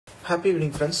Happy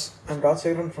evening, friends. I'm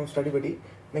Rajsekaran from Study Buddy.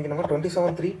 இன்னைக்கு நம்ம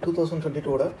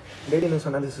 27/3/2022 daily news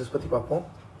analysis பற்றி பார்ப்போம்.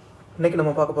 இன்னைக்கு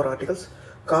நம்ம பார்க்க போகிற articles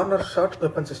corner short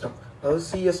weapon system, அதாவது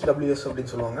CSWS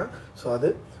அப்படின்னு சொல்லுவாங்க. ஸோ அது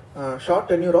short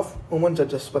tenure of woman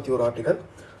judges பற்றி ஒரு ஆர்டிகல்,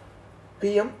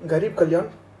 பிஎம் கரீப்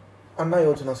கல்யாண் அண்ணா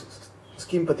யோஜனா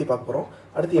ஸ்கீம் பற்றி பார்க்க போகிறோம்.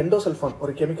 அடுத்து எண்டோசல்ஃபான்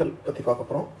ஒரு கெமிக்கல் பற்றி பார்க்க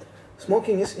போகிறோம்.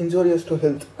 Smoking is injurious to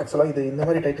health. ஆக்சுவலாக இது இந்த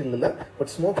மாதிரி டைட்டில் இல்லை,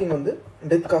 பட் ஸ்மோக்கிங் வந்து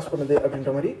டெத் காஸ் பண்ணுது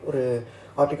அப்படின்ற மாதிரி ஒரு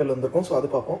ஆர்டிக்கல் வந்திருக்கும். ஸோ அது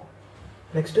பார்ப்போம்.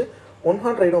 நெக்ஸ்ட்டு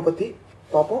ஒன்ஹான் ரைனோ பற்றி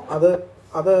பார்ப்போம். அதை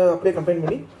அப்படியே கம்பைன்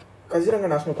பண்ணி கசிரங்கா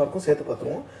நேஷனல் பார்க்கும் சேர்த்து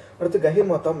பார்த்துருவோம். அடுத்து கஹீர்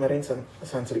மாத்தா மெரைன்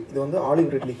சான்ச்சுரி, இது வந்து ஆலிவ்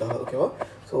ரிட்லிக்காக, ஓகேவா.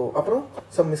 ஸோ அப்புறம்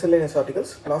சம் மிஸ்செலேனியஸ்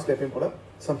ஆர்டிகல்ஸ், லாஸ்ட்டில் எப்பயும் போல்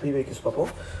சம் பிவைக்யூஸ்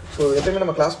பார்ப்போம். ஸோ எப்பயுமே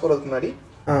நம்ம கிளாஸ் போகிறதுக்கு முன்னாடி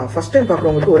ஃபஸ்ட் டைம்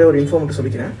பார்க்குறவங்களுக்கு ஒரே ஒரு இன்ஃபோ மட்டும்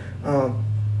சொல்லிக்கிறேன்.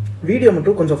 வீடியோ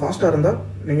மட்டும் கொஞ்சம் ஃபாஸ்ட்டாக இருந்தால்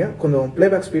நீங்கள் கொஞ்சம்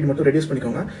ப்ளேபேக் ஸ்பீட் மட்டும் ரெடியூஸ்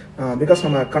பண்ணிக்கோங்க. பிகாஸ்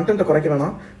நம்ம கண்டென்ட்டை குறைக்க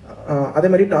வேணாம். அதே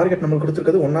மாதிரி டார்கெட் நம்மளுக்கு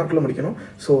கொடுத்துருக்கிறது 1 hour முடிக்கணும்.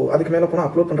 ஸோ அதுக்கு மேலே போனால்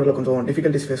அப்லோட் பண்ணுறதுல கொஞ்சம்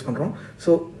டிஃபிகல்ட்டிஸ் ஃபேஸ் பண்ணுறோம்.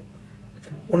 ஸோ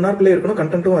 1 hour இருக்கணும்,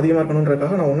 கண்டென்ட்டும் அதிகமாக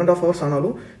இருக்கணுன்றதுக்காக நான் 1.5 hours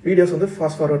ஆனாலும் வீடியோஸ் வந்து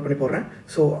ஃபாஸ்ட் ஃபார்வர்ட் பண்ணி போடுறேன்.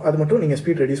 ஸோ அது மட்டும் நீங்கள்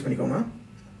ஸ்பீட் ரெடியூஸ் பண்ணிக்கோங்க.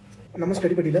 நம்ம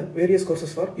ஸ்டடி படியில் various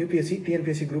courses for UPSC,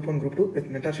 TNPSC Group 1, Group 2 with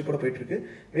மென்டார்ஷிப்போட போயிட்டுருக்கு.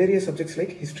 Various subjects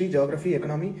like history, geography,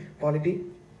 economy, polity,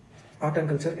 art and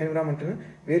culture, என்விரான்மெண்ட்னு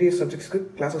various சப்ஜெக்ட்ஸ்க்கு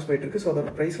classes போயிட்டுருக்கு. ஸோ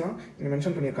அதோட ப்ரைஸ்லாம் இங்கே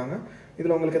மென்ஷன் பண்ணியிருக்காங்க.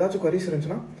 இதில் உங்களுக்கு ஏதாச்சும் குவரிஸ்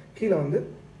இருந்துச்சுன்னா கீழே வந்து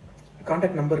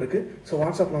காண்டாக்ட் நம்பர் இருக்குது. ஸோ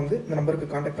வாட்ஸ்அப்பில் வந்து இந்த நம்பருக்கு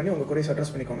காண்டாக்ட் பண்ணி உங்கள் குவரிஸ்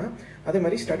அட்ரஸ் பண்ணிக்கோங்க. அதே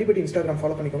மாதிரி ஸ்டடி படி இன்ஸ்டாகிராம்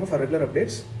ஃபாலோ பண்ணிக்கோங்க ஃபார் ரெகுலர்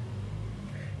அப்டேட்ஸ்.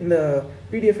 இந்த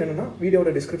PDF என்னன்னா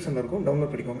வீடியோட டிஸ்கிரிப்ஷனில் இருக்கும்,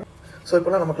 டவுன்லோட் பண்ணிக்கோங்க. ஸோ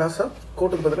இப்போலாம் நம்ம கிளாஸை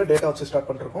கோட்டுக்கு பதிலாக டேட்டா வச்சு ஸ்டார்ட்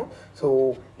பண்ணிருக்கோம். ஸோ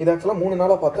இது ஆக்சுவலாக 3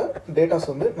 நாளாக பார்த்த டேட்டாஸ்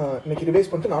வந்து நான் இன்னைக்கு ரிவைஸ்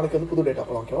பண்ணிட்டு நாளைக்கு வந்து புது டேட்டா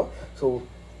போகலாம், ஓகேவா. ஸோ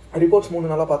ரிப்போர்ட்ஸ் 3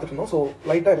 நாளாக பார்த்துட்டு இருந்தோம். ஸோ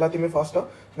லைட்டாக எல்லாத்தையுமே ஃபாஸ்ட்டாக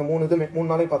இந்த 3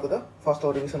 நாளையும் பார்த்ததை ஃபாஸ்ட்டாக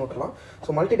ஒரு ரிவிஷன் விட்டுலாம். So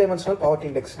multi dimensional poverty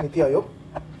index NITI Aayog,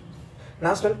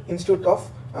 national institute of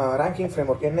ranking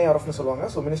framework NIRFனு சொல்லுவாங்க.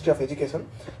 So ministry of education,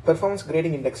 performance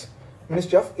grading index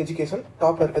ministry of education,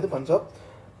 டாப்பில் இருக்கிறது Punjab.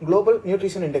 Global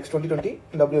nutrition index 2020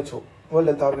 WHO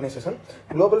world health organisation.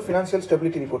 Global financial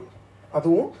stability report,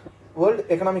 அதுவும் world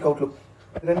economic Outlook,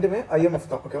 ரெண்டுமே IMF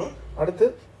தான், ஓகேவா. அடுத்து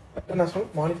international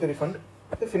monetary fund,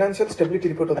 financial stability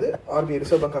report வந்து RBI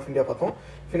reserve bank of India பார்த்தோம்.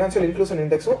 Financial inclusion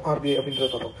இண்டெக்ஸும் RBI அப்படின்றத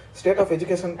பார்த்தோம். State of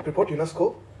education report UNESCO,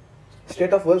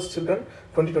 state of world's children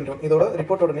 2021. இதோட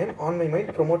ரிப்போர்ட்டோட name on my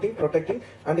mind promoting, protecting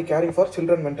and carrying for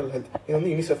children mental health. இது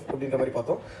வந்து UNICEF அப்படின்ற மாதிரி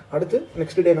பார்த்தோம். அடுத்து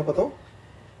நெக்ஸ்ட் டே என்ன பார்த்தோம்,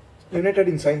 யுனைடெட்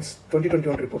இன் சயின்ஸ்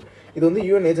 2021 ரிப்போர்ட். இது வந்து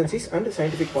UN agencies and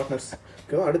scientific partners,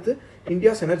 ஓகேவா. அடுத்து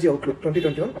India's energy Outlook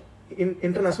 2021,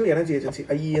 international energy agency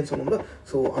IEA சொன்னோம்ல,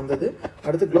 ஸோ அந்த இது.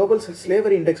 அடுத்து குளோபல்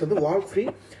ஸ்லேவரி இண்டெக்ஸ் வந்து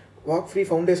walk free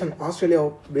foundation Australia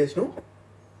பேஸ்டும்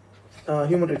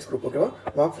human rights group, ஓகேவா.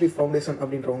 வாக் ஃப்ரீ ஃபவுண்டேஷன்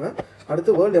அப்படின்றவங்க.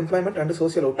 அடுத்து world employment and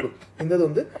social Outlook, இந்த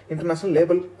வந்து இன்டர்நேஷனல்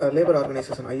லேபர்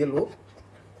ஆர்கனைசேஷன் ILO.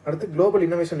 அடுத்து குளோபல்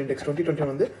இன்னோவேஷன் இண்டெக்ஸ் 2021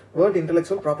 வந்து world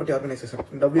intellectual property organisation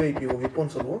WIPO,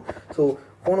 விப்போன்னு சொல்லுவோம். ஸோ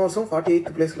போன வருஷம்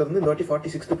 48th பிளேஸ்ல இருந்து இந்த வாட்டி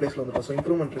 46th பிளேஸ்ல வந்துடும். ஸோ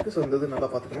இம்ப்ரூவ்மெண்ட் இருக்குது. ஸோ இந்த இது நல்லா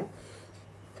பார்த்துக்கணும்.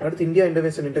 அடுத்து இந்தியா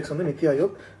இன்னோவேஷன் இண்டெக்ஸ் வந்து நித்தி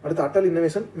ஆயோக். அடுத்து அட்டல்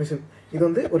இன்னோவேஷன் மிஷன், இது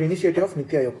வந்து ஒரு இனிஷியேட்டிவ் ஆஃப்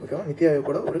நித்தி ஆயோக், ஓகேவா. நித்தி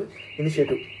ஆயோக்கோட ஒரு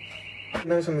இனிஷியேட்டிவ்.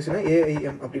 இன்னோவேஷன் மிஷனை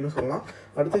AIM அப்படின்னு சொல்லலாம்.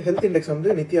 அடுத்து ஹெல்த் இண்டெக்ஸ் வந்து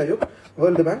நித்தி ஆயோக்,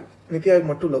 வேர்ல்டு பேங்க், நித்தி ஆயோக்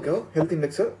மட்டும் இல்லை, ஓகேவா. ஹெல்த்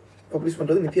இண்டெக்ஸை பப்ளிஷ்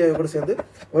பண்ணுறது நித்தி ஆயோகோட சேர்ந்து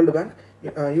world bank,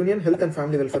 union health and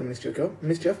family welfare ministry, ஓகேவா.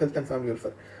 Ministry of health and family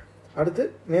welfare. அடுத்து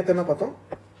நேற்று என்ன பார்த்தோம்,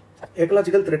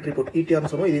 எக்கலாஜிக்கல் த்ரெட் ரிப்போர்ட் ETRன்னு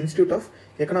சொல்லுவோம். இது institute of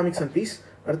economics and peace.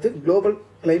 அடுத்து குளோபல்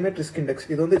கிளைமேட் ரிஸ்க் இண்டெக்ஸ்,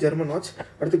 இது வந்து ஜெர்மன் வாட்ச்.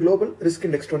 அடுத்து குளோபல் ரிஸ்க்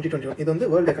இண்டெக்ஸ் 2021, இது வந்து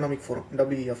வேர்ல்டு எக்கனாமிக் ஃபோரம்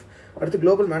WEF. அடுத்து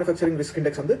குளோபல் மேனுஃபேக்சரிங் ரிஸ்க்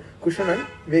இண்டெக்ஸ் வந்து குஷன் அண்ட்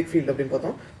வேக்ஃபீல்ட் அப்படின்னு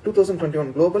பார்த்தோம்.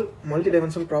 2021 global multi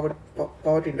dimensional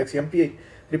poverty index MPI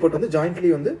report வந்து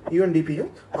ஜாயின்ட்லி வந்து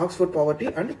UNDPயும் Oxford poverty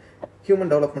and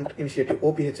human development initiative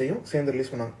OPHஐயும் சேர்ந்து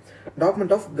ரிலீஸ் பண்ணாங்க.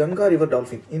 Document of Ganga river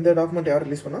dolphin, இந்த டாக்குமெண்ட் யார்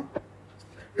ரிலீஸ் பண்ணா,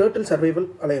 டர்ட்டில் சர்வைவல்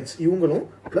அலையன்ஸ் இவங்களும்,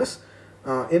 plus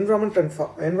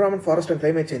environment forest and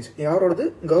climate change யாரோடது,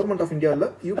 government of இந்தியாவில்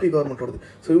UP கவர்மெண்டோடது.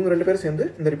 So இவங்க 2 பேரும் சேர்ந்து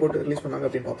இந்த ரிப்போர்ட் ரிலீஸ் பண்ணாங்க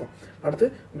அப்படின்னு பார்த்தோம். அடுத்து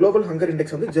குளோபல் ஹங்கர்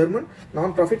இண்டெக்ஸ் வந்து ஜெர்மன்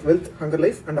நான் profit wealth hunger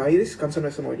life and Irish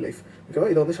conservation wild life, ஓகேவா.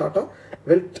 இதை வந்து ஷார்ட்டாக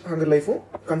வெல்த் ஹங்கர் லைஃபும்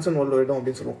கன்சர்ன் வேர்ல்டு வைடும்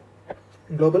அப்படின்னு சொல்லுவோம்,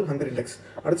 குளோபல் ஹங்கர் இண்டெக்ஸ்.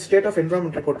 அடுத்து ஸ்டேட் ஆஃப்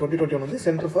என்விரான்மெண்ட் ரிப்போர்ட் 2021 வந்து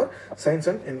centre for science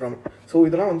and environment. So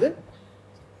இதெல்லாம் வந்து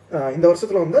இந்த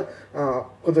வருஷத்தில் வந்து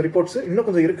கொஞ்சம் ரிப்போர்ட்ஸ் இன்னும்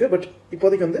கொஞ்சம் இருக்குது. பட்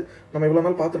இப்போதைக்கு வந்து நம்ம இவ்வளோ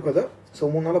நாள் பார்த்துருக்கோம் அதை. ஸோ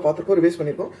 3 நாளாக பார்த்துருக்கோம், ரிவைஸ்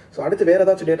பண்ணியிருக்கோம். ஸோ அடுத்து வேறு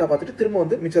ஏதாச்சும் டேட்டா பார்த்துட்டு திரும்ப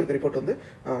வந்து மிச்சம் இருக்க ரிப்போர்ட் வந்து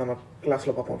நம்ம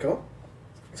கிளாஸில் பார்ப்போம், ஓகேவா.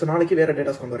 ஸோ நாளைக்கு வேறு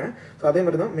டேட்டாஸ் கொண்டு வரேன். ஸோ அதே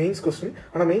மாதிரி தான் மெயின்ஸ் கொஸ்டின்.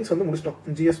 ஆனால் மெயின்ஸ் வந்து முடிச்சிட்டோம்.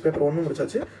 GS பேப்பர் 1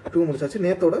 முடிச்சாச்சு, 2 முடிச்சாச்சு,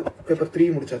 நேத்தோட பேப்பர்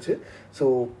 3 முடிச்சாச்சு. ஸோ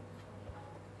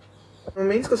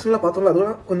மெயின்ஸ் கொஸ்டின்லாம் பார்த்தோம்ல,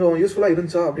 அதெல்லாம் கொஞ்சம் யூஸ்ஃபுல்லாக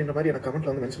இருந்துச்சா அப்படின்ற மாதிரி எனக்கு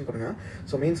கமெண்ட்டில் வந்து மென்ஷன் பண்ணுங்கள்.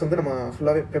 ஸோ மெயின்ஸ் வந்து நம்ம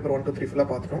ஃபுல்லாகவே பேப்பர் 1 to 3 ஃபுல்லாக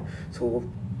பார்த்துட்டோம். ஸோ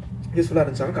யூஸ்ஃபுல்லாக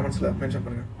இருந்துச்சாங்க கமெண்ட்ஸில் மென்ஷன்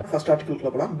பண்ணுங்கள். ஃபர்ஸ்ட் ஆர்டிகல்குள்ள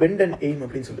போகலாம். பெண்ட் அண்ட் எய்ம்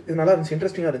அப்படின்னு சொல்லி இது நல்லா இருந்துச்சு,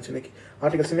 இன்ட்ரெஸ்டிங்காக இருந்துச்சு. இன்னைக்கு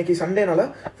ஆர்டிகல்ஸ் இன்னைக்கு சண்டேனால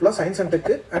ஃபுல்லாக science and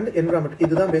tech and environment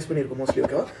இதுதான் பேஸ் பண்ணியிருக்கும் மோஸ்ட்லி.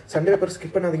 ஓகேவா, சண்டே பேப்பர்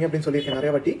ஸ்கிப் பண்ணாதீங்க அப்படின்னு சொல்லியிருக்கேன்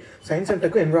நிறைய வாட்டி. சயின்ஸ் அண்ட்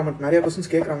டெக் என்வரான்மெண்ட் நிறைய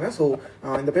கொஸ்டின்ஸ் கேட்குறாங்க. ஸோ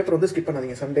இந்த பேப்பர் வந்து ஸ்கிப்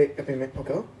பண்ணாதீங்க சண்டே எப்பயுமே.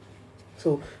 ஓகேவா,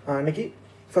 ஸோ இன்னைக்கு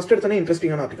ஃபர்ஸ்ட் எடுத்தோன்னே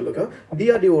இன்ட்ரெஸ்டிங்கான article. Okay,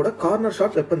 டிஆர்டிஓட corner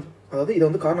shot weapon, அதாவது இது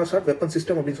வந்து கார்னர் ஷாட் வெப்பன்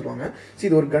சிஸ்டம் அப்படின்னு சொல்லுவாங்க. ஸோ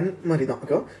இது ஒரு கன் மாதிரி தான்.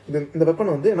 ஓகே, இந்த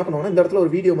வெப்பன் வந்து என்ன பண்ணுவாங்கன்னா இந்த இடத்துல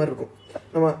ஒரு வீடியோ மாதிரி இருக்கும்.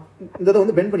 நம்ம இந்த இதை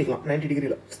வந்து பெண்ட் பண்ணிக்கலாம் 90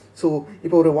 டிகிரியில். ஸோ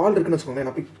இப்போ ஒரு வால் இருக்குன்னு வச்சுக்கோங்க,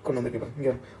 நான் பிக் கொண்டு வந்திருக்கேன்.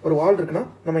 இங்கே ஒரு வால் இருக்குன்னா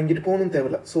நம்ம இங்கிட்டு போகணும்னு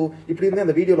தேவையில்லை. ஸோ இப்படி இருந்து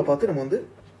அந்த வீடியோவில் பார்த்து நம்ம வந்து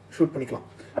ஷூட் பண்ணிக்கலாம்.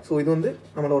 ஸோ இது வந்து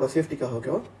நம்மளோட சேஃப்டிக்காக.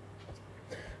 ஓகேவா,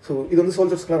 ஸோ இது வந்து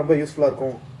சோல்ஜர்ஸ்க்குலாம் ரொம்ப யூஸ்ஃபுல்லாக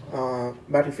இருக்கும்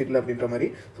பேட்டில் ஃபீல்டில் அப்படின்ற மாதிரி.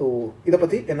 ஸோ இதை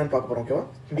பற்றி என்னென்னு பார்க்க போகிறோம். ஓகேவா,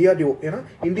 டிஆர்டிஓ ஏன்னா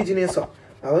இண்டிஜினியஸாக,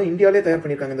 அதாவது இந்தியாவிலே தயார்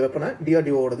பண்ணியிருக்காங்க இந்த வெப்பனை,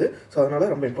 டிஆர்டிஓவோடது. ஸோ அதனால்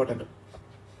ரொம்ப இம்பார்ட்டன்ட்.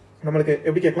 நம்மளுக்கு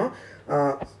எப்படி கேட்கலாம்,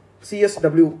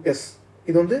 CSWS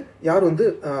இது வந்து யார் வந்து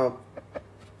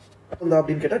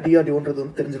அப்படின்னு கேட்டால் டிஆர்டிஓன்றது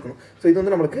வந்து தெரிஞ்சுக்கணும். ஸோ இது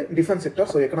வந்து நம்மளுக்கு டிஃபென்ஸ் செக்டர்.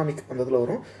 ஸோ எக்கனாமிக் அந்த இதில்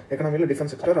வரும், எக்கனாமியில்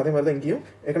டிஃபென்ஸ் செக்டர். அதே மாதிரி தான் இங்கேயும்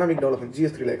எக்கனாமிக் டெவலப்மெண்ட்,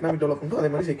 GS3ல எக்கனாமிக் டெவலப்மெண்ட்டும்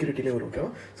அதே மாதிரி செக்யூரிட்டிலே வரும்.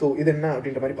 ஓகேவா, ஸோ இது என்ன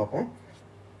அப்படின்ற மாதிரி பார்ப்போம்.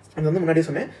 இது வந்து முன்னாடியே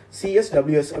சொன்னேன்,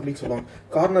 CSWS அப்படின்னு சொல்லுவாங்க,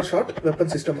 கார்னர் ஷாட்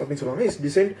வெப்பன் சிஸ்டம் அப்படின்னு சொல்லுவாங்க. Is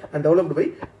design and developed by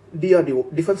DRDO,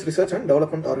 defence research and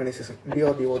development organisation.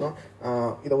 DRDO தான்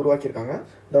இதை உருவாக்கியிருக்காங்க,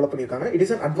 டெவலப் பண்ணியிருக்காங்க. It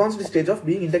is an advanced stage of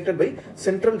being inducted by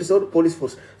central reserve police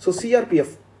force. So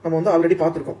CRPF நம்ம வந்து already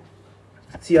பார்த்துருக்கோம்.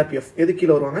 CRPF எது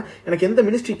கீழே வருவாங்க, எனக்கு எந்த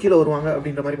மினிஸ்ட்ரி கீழே வருவாங்க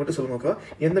அப்படின்ற மாதிரி மட்டும் சொல்லுங்க. ஓகே,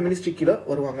 எந்த மினிஸ்ட்ரி கீழே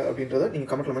வருவாங்க அப்படின்றத நீங்கள்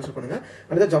கமெண்ட்ல மென்ஷன் பண்ணுங்க.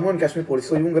 அடுத்த Jammu and Kashmir police.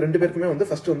 So இவங்க ரெண்டு பேருக்குமே வந்து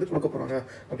ஃபர்ஸ்ட் வந்து கொடுக்க போறாங்க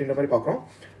அப்படின்ற மாதிரி பார்க்குறோம்.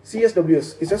 CSWS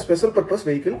is a special purpose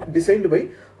vehicle designed by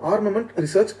armament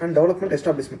research and development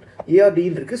establishment,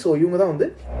 ARDன்னு இருக்கு. ஸோ இவங்க தான்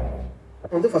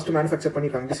வந்து ஃபர்ஸ்ட் மேனுஃபேக்சர்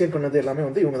பண்ணிருக்காங்க. டிசைன் பண்ணது எல்லாமே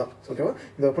வந்து இவங்க தான். ஓகேவா,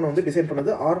 இந்த வெப்பனை வந்து டிசைன்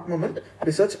பண்ணது armament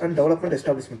research and development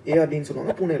establishment, ARDன்னு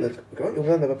சொல்லுவாங்க, பூனேல இருக்கு. ஓகேவா, இவங்க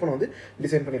தான் இந்த வெப்பனை வந்து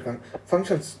டிசைன் பண்ணியிருக்காங்க.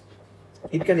 Functions,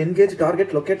 it can engage target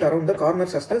locate around the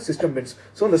corners as the system bends.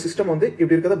 So இந்த சிஸ்டம் வந்து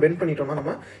இப்படி இருக்கத பெண்ட் பண்ணிட்டோம்னா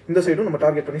நம்ம இந்த சைடும் நம்ம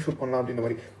டார்கெட் பண்ணி ஷூட் பண்ணலாம் அப்படின்ற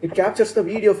மாதிரி. It captures the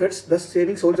video feeds, thus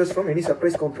saving soldiers from any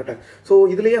surprise counter attack. So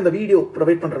இதுலயே அந்த வீடியோ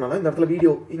ப்ரொவைட் பண்றனால இந்த இடத்துல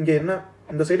வீடியோ இங்க என்ன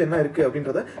இந்த சைடு என்ன இருக்கு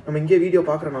அப்படின்றத நம்ம இங்கே வீடியோ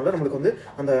பார்க்கறனால நம்மளுக்கு வந்து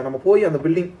அந்த நம்ம போய் அந்த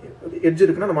பில்டிங் எட்ஜ்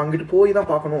இருக்குன்னா நம்ம அங்கிட்டு போய்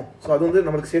தான் பார்க்கணும். ஸோ அது வந்து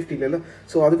நம்மளுக்கு சேஃப்டி இல்லை.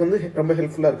 ஸோ அதுக்கு வந்து ரொம்ப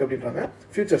ஹெல்ப்ஃபுல்லாக இருக்கு அப்படின்றாங்க.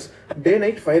 Features, day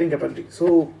night firing capacity. So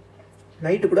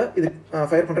night கூட இது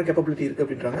ஃபயர் பண்ணுற கேப்பபிலிட்டி இருக்குது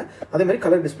அப்படின்றாங்க. அதே மாதிரி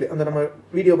கலர் டிஸ்பிளே, அந்த நம்ம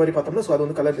வீடியோ மாதிரி பார்த்தோம்னா ஸோ அது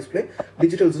வந்து கலர் டிஸ்பிளே,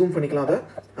 டிஜிட்டல் ஜூம் பண்ணிக்கலாம், அதை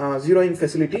ஜீரோயிங்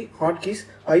facility, hot keys,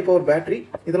 high power battery,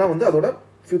 இதெல்லாம் வந்து அதோட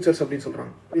ஃபியூச்சர்ஸ் அப்படின்னு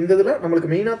சொல்கிறாங்க. இந்த இதில்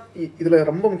நம்மளுக்கு மெயினாக இதில்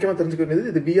ரொம்ப முக்கியமாக தெரிஞ்சுக்க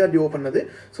வேண்டியது இது DRDO பண்ணது.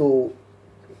 ஸோ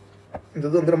இந்த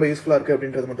இது வந்து ரொம்ப யூஸ்ஃபுல்லாக இருக்குது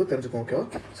அப்படின்றது மட்டும் தெரிஞ்சுக்கோம். ஓகேவா,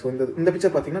 ஸோ இந்த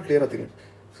பிக்சர் பார்த்தீங்கன்னா கிளியராக தெரியும்.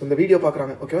 ஸோ இந்த வீடியோ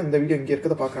பார்க்குறாங்க. ஓகேவா, இந்த வீடியோ இங்கே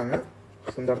இருக்கிறத பார்க்குறாங்க.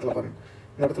 ஸோ இந்த இடத்துல பாருங்கள்,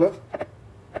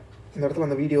 இந்த இடத்துல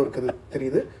அந்த வீடியோ இருக்குது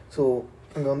தெரியுது. ஸோ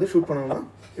அங்கே வந்து ஷூட் பண்ணணும்னா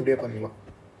இப்படியே பண்ணிக்கலாம்.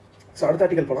 ஸோ அடுத்த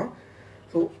ஆர்டிகல் போகலாம்.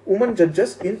 So woman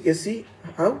judges in SC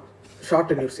have short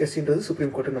டென்யூர்ஸ். SCன்றது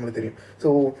supreme கோர்ட்டுன்னு நம்மளுக்கு தெரியும். ஸோ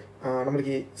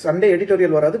நம்மளுக்கு சண்டே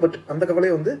எடிட்டோரியல் வராது, பட் அந்த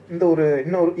கவலையை வந்து இந்த ஒரு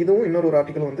இன்னொரு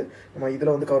ஆர்டிகல் வந்து நம்ம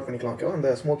இதில் வந்து கவர் பண்ணிக்கலாம். ஓகேவா,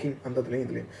 அந்த ஸ்மோக்கிங் அந்த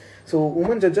இதுலேயும். So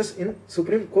woman judges in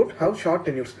supreme court have short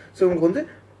டென்யூர்ஸ். So உங்களுக்கு வந்து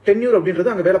டென்யூர்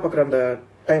அப்படின்றது அங்கே வேலை பார்க்குற அந்த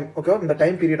டைம். ஓகேவா, இந்த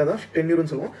டைம் பீரியடை தான் டென்யூர்னு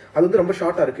சொல்லுவோம். அது வந்து ரொம்ப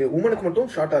ஷார்ட்டாக இருக்குது, உமனுக்கு மட்டும்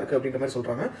ஷார்ட்டாக இருக்குது அப்படின்ற மாதிரி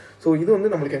சொல்கிறாங்க. ஸோ இது வந்து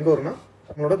நம்மளுக்கு எங்கே வரும்னா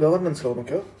நம்மளோட கவர்னன்ஸில் வரும்.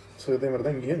 ஓகே, ஸோ இதே மாதிரி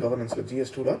தான் இங்கேயும் கவர்னன்ஸில்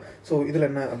GS2ல. ஸோ இதில்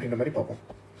என்ன அப்படின்ற மாதிரி பார்ப்போம்.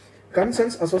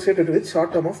 Concerns associated with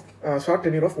short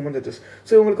tenure of woman judges.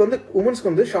 So உங்களுக்கு வந்து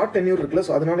உமன்ஸ்க்கு வந்து ஷார்ட் டென்யூர் இருக்குல்ல,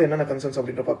 ஸோ அதனால என்னென்ன கன்சர்ன்ஸ்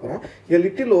அப்படின்ற பார்க்குறோம். A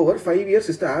little over 5 years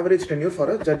is the average tenure for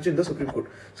a judge in the Supreme Court.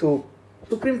 So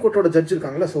supreme கோர்ட்டோட judge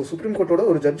இருக்காங்களா, so supreme கோர்ட்டோட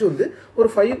ஒரு ஜட்ஜ் வந்து ஒரு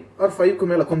 5 or 5க்கு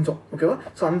மேலே கொஞ்சம். ஓகேவா,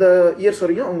 ஸோ அந்த இயர்ஸ்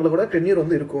வரைக்கும் அவங்களோட டென்யூர்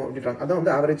வந்து இருக்கும் அப்படின்றாங்க. அதான்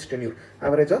வந்து ஆவரேஜ் டென்யூர்.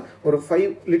 ஆவரேஜாக ஒரு 5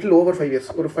 லிட்டில் ஓவர் 5 years,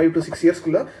 ஒரு 5 to 6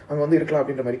 yearsக்குள்ள அங்கே வந்து இருக்கலாம்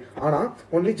அப்படின்ற மாதிரி. ஆனால்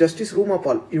ஒன்லி ஜஸ்டிஸ் ரூமா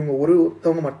பால் இவங்க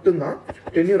ஒருத்தவங்க மட்டும்தான்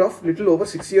tenure of little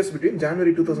over 6 years between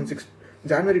January 2000 to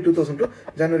January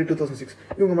 2006.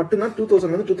 இவங்க மட்டும்தான்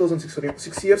 2000 to 2006 வரையும்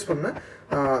 6 years பண்ண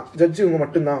ஜட்ஜ் இவங்க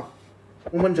மட்டும்தான்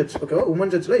உமன் ஜட்ஜ். ஓகேவா,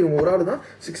 உமன் ஜட்ஜில் இவங்க ஒரு ஆள் தான்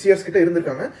 6 years கிட்ட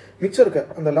இருந்திருக்காங்க. மிச்சம் இருக்க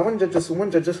அந்த 11 ஜட்ஜஸ்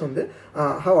உமன் ஜட்ஜஸ் வந்து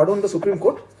have adorn the supreme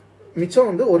court. மிச்சம்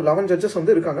வந்து ஒரு 11 ஜட்ஜஸ்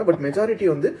வந்து இருக்காங்க, பட் மெஜாரிட்டி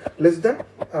வந்து லெஸ் தென்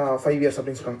 5 years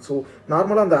அப்படின்னு சொல்றாங்க. ஸோ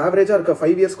நார்மலாக அந்த ஆவரேஜாக இருக்க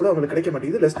 5 years கூட அவங்களுக்கு கிடைக்க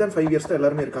மாட்டேங்குது. லெஸ் தென் 5 years தான்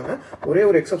எல்லாருமே இருக்காங்க. ஒரே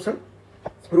ஒரு எக்ஸப்ஷன்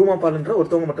ரூமா பால்ன்ற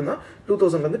ஒருத்தவங்க மட்டும்தான்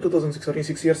 2000 to 2006 வரையும்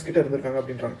 6 years கிட்ட இருந்திருக்காங்க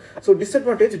அப்படின்றாங்க. So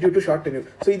disadvantage due to short tenure.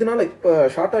 So இதனால இப்போ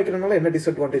ஷார்ட் ஆக்கிறதுனால என்ன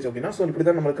டிஸ்அட்வான்டேஜ் அப்படின்னா, ஸோ இப்படி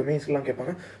தான் நம்மளுக்கு மெயின்ஸ்லாம்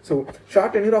கேட்பாங்க. So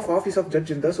short tenure of office of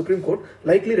judge in the supreme court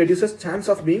likely reduces chance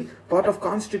of being part of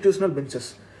constitutional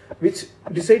benches which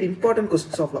decide important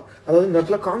questions of law. அதாவது இந்த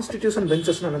இடத்துல கான்ஸ்டிடியூஷன்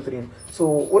பெஞ்சஸ்னு என்ன தெரியும். ஸோ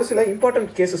ஒரு சில இம்பார்ட்டன்ட்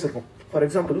கேசஸ் இருக்கும். For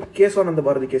example Kesavananda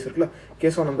Bharathi case இருக்குல்ல,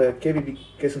 Kesavananda KVB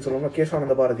கேஸ்ன்னு சொல்லுவாங்க,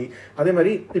 கேசவானந்த பாரதி. அதே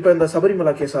மாதிரி இப்போ இந்த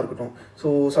சபரிமலா கேஸாக இருக்கட்டும். ஸோ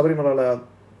சபரிமலாவில்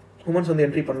உமன்ஸ் வந்து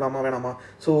என்ட்ரி பண்ணலாமா வேணாமா.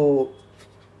 ஸோ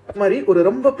மாதிரி ஒரு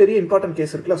ரொம்ப பெரிய இம்பார்ட்டன்ட்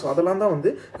கேஸ் இருக்குல்ல, ஸோ அதெல்லாம் தான் வந்து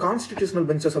கான்ஸ்டிடியூஷனல்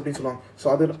பெஞ்சஸ் அப்படின்னு சொல்லுவாங்க. ஸோ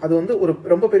அது வந்து ஒரு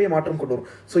ரொம்ப பெரிய மாற்றம் கொண்டு வரும்.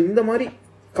 ஸோ இந்த மாதிரி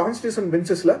கான்ஸ்டிடியூஷன்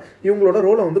பெஞ்சஸில் இவங்களோட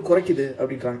ரோலை வந்து குறைக்குது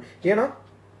அப்படின்றாங்க. ஏன்னா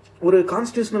ஒரு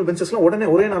கான்ஸ்டிடியூஷனல் பெஞ்சஸ்லாம் உடனே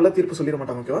ஒரே நாளில் தீர்ப்பு சொல்லிட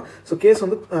மாட்டாங்க. ஓகேவா. ஸோ கேஸ்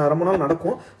வந்து ரொம்ப நாள்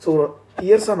நடக்கும். ஸோ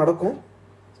இயர்ஸாக நடக்கும்.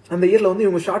 அந்த இயரில் வந்து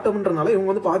இவங்க ஷார்ட் டேர்ம்ன்றனால இவங்க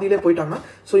வந்து பாதியிலே போயிட்டாங்கன்னா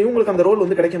ஸோ இவங்களுக்கு அந்த ரோல்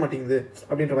வந்து கிடைக்க மாட்டேங்குது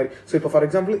அப்படின்ற மாதிரி. ஸோ இப்போ ஃபார்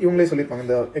எக்ஸாம்பிள் இவங்களே சொல்லியிருப்பாங்க,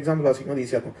 இந்த எக்ஸாம்பிள் வாசிக்கும் போது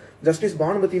ஈஸியாக இருக்கும். ஜஸ்டிஸ்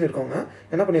பானுமதினு இருக்கவங்க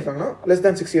என்ன பண்ணியிருக்காங்கன்னா less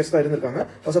than 6 years தான் இருந்திருக்காங்க.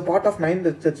 Was a part of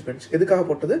 9 judge bench. எதுக்காக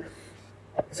போட்டது?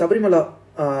 சபரிமலா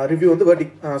ரிவ்யூ வந்து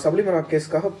சபரிமலா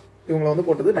கேஸ்க்காக இவங்களை வந்து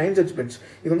போட்டது 9 ஜட்ஜ் பெஞ்ச்.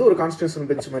 இது வந்து ஒரு கான்ஸ்டிடியூஷனல்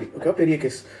பெஞ்ச் மாதிரி. ஓகே, பெரிய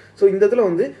கேஸ். ஸோ இந்த இதில்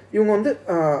வந்து இவங்க வந்து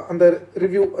அந்த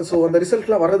ரிவ்யூ, ஸோ அந்த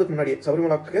ரிசல்ட்லாம் வர்றதுக்கு முன்னாடியே,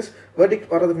 சபரிமலா கேஸ்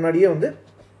வெர்டிக்ட் வர்றதுக்கு முன்னாடியே வந்து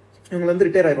இவங்க வந்து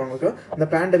ரிட்டையர் ஆயிடுவாங்க. ஓகேவா. இந்த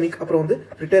பேண்டமிக் அப்புறம் வந்து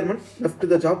retirement left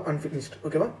the job unfinished.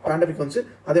 ஓகேவா. பேண்டமிக் வந்துச்சு,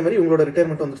 அதே மாதிரி இவங்களோட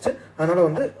ரிட்டையர்மெண்ட் வந்துருச்சு. அதனால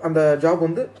வந்து அந்த ஜாப்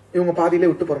வந்து இவங்க பாதியிலே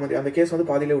விட்டு போகிற மாதிரி, அந்த கேஸ் வந்து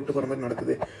பாதியிலே விட்டு போகிற மாதிரி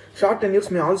நடக்குது. Short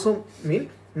டென்யூர்ஸ் may also mean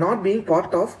not being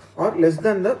part of R less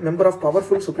than the member of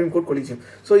powerful supreme court collegium.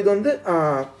 So இது வந்து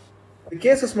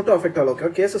கேசஸ் மட்டும் அஃபெக்ட் ஆகல. ஓகே,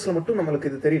 கேசஸ்ல மட்டும் நம்மளுக்கு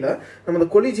இது தெரியல. நம்ம இந்த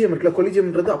கொலிஜியம் இருக்குல்ல,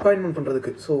 கொலிஜியம்ன்றது அப்பாயின்மெண்ட்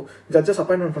பண்றதுக்கு, ஸோ ஜட்ஜஸ்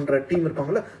அப்பாயின்மெண்ட் பண்ற டீம்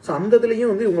இருப்பாங்கல்ல, ஸோ அந்த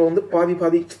இதுலயும் வந்து இவங்க வந்து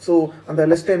பாதி ஸோ அந்த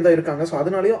லெஸ் டைம் தான் இருக்காங்க. ஸோ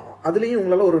அதனாலயும் அதுலயும்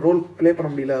இவங்களால ஒரு ரோல் பிளே பண்ண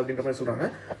முடியல அப்படின்ற மாதிரி சொல்றாங்க.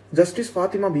 ஜஸ்டிஸ்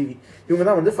ஃபாத்திமா பிவி இவங்க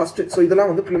தான் வந்து ஃபர்ஸ்ட். ஸோ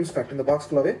இதெல்லாம் வந்து பிலிம்ஸ் ஃபேக்ட், இந்த பாக்ஸ்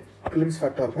ஃபுல்லாவே பிலிம்ஸ்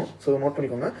ஃபேக்டா இருக்கும். ஸோ நோட்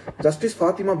பண்ணிக்கோங்க. ஜஸ்டிஸ்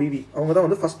ஃபாத்திமா பிவி அவங்க தான்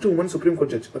வந்து first woman supreme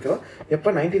court judge. ஓகேவா. எப்போ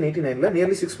 1989ல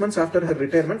nearly 6 months after her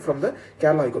retirement from the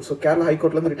Kerala high court. So Kerala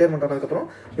ஹைகோர்ட்ல இருந்து ரிட்டையர்மெண்ட் ஆனதுக்கப்புறம்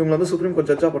இவங்க வந்து சுப்ரீம்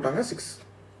கோர்ட் ஜட்ஜா போட்டாங்க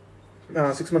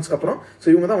 6 monthsக்கு அப்புறம். ஸோ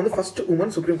இவங்க தான் வந்து first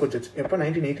woman supreme court judge எப்போ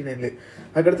 1989ல.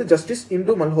 அதுக்கடுத்து ஜஸ்டிஸ்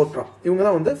இந்து மல்ஹோத்ரா இவங்க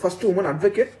தான் வந்து first woman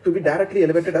advocate to be directly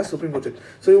elevated as supreme court judge.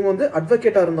 So இவங்க வந்து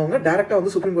அட்வொகேட்டா இருந்தவங்க டைரக்டா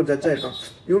வந்து சுப்ரீம் கோர்ட் ஜட்ஜா இருக்காங்க.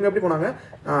 இவங்க எப்படி போனாங்க?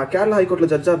 கேரளா ஹைகோர்ட்ல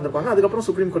ஜட்ஜா இருந்திருப்பாங்க, அதுக்கப்புறம்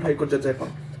சுப்ரீம் கோர்ட் ஹைகோர்ட் ஜட்ஜா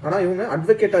இருப்பாங்க. ஆனா இவங்க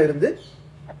அட்வொகேட்டா இருந்து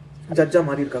ஜட்ஜா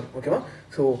மாறி இருக்காங்க. ஓகேவா.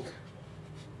 ஸோ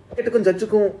அட்வொகேட்டுக்கும்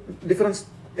ஜட்ஜுக்கும் டிஃபரன்ஸ்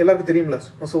எல்லாருக்கும் தெரியும்ல.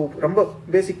 ஸோ ரொம்ப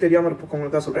பேசிக் தெரியாம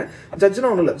இருக்கவங்களுக்கு தான் சொல்றேன். ஜட்ஜ்னா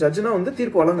ஒன்றும் இல்லை, ஜட்ஜ்னா வந்து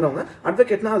தீர்ப்பு வழங்குறவங்க.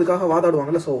 அட்வொகேட்னா அதுக்காக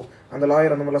வாதாடுவாங்கல்ல, ஸோ அந்த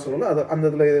லாயர் அந்த மாதிரிலாம் சொல்லல, அது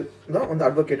அந்த இதில் தான் வந்து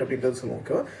அட்வொகேட் அப்படின்றது சொல்லுவோம்.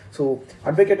 ஓகேவா. ஸோ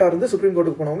அட்வொகேட்டா இருந்து சுப்ரீம்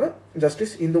கோர்ட்டுக்கு போனவங்க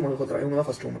ஜஸ்டிஸ் இந்து மல்ஹோத்ரா இவங்க தான்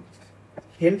first woman.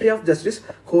 Entry of justice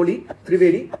Kohli,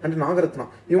 Trivedi and Nagarathna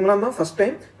இவங்களாம் தான் first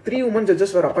time 3 women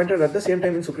judges were appointed at the same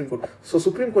time in Supreme Court. So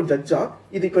supreme court ஜட்ஜா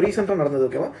இது இப்போ ரீசெண்டாக நடந்தது.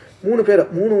 ஓகேவா.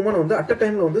 3 உமன் வந்து அட் அ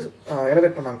டைம்ல வந்து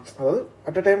எலவேட் பண்ணாங்க. அதாவது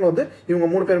அட் அ டைம்ல வந்து இவங்க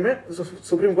 3 பேருமே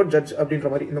சுப்ரீம் கோர்ட் ஜட்ஜ்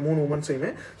அப்படின்ற மாதிரி இந்த 3 உமன்ஸையுமே.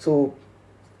 ஸோ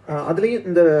அதுலேயும்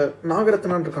இந்த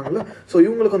நாகரத்னான் இருக்காங்கல்ல, ஸோ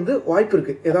இவங்களுக்கு வந்து வாய்ப்பு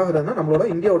இருக்கு. எதாவதுன்னா நம்மளோட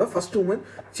இந்தியாவோட first woman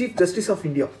chief justice of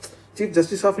India. Chief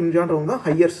justice of இந்தியான்றவங்க தான்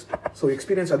ஹையஸ்ட், ஸோ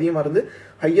எக்ஸ்பீரியன்ஸ் அதிகமாக இருந்து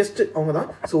ஹையஸ்ட் அவங்க தான்.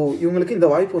 ஸோ இவங்களுக்கு இந்த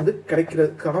வாய்ப்பு வந்து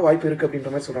கிடைக்கிறதுக்கான வாய்ப்பு இருக்குது அப்படின்ற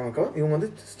மாதிரி சொல்கிறாங்க. இவங்க வந்து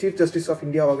சீஃப் ஜஸ்டிஸ் ஆஃப்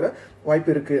இந்தியா ஆகிற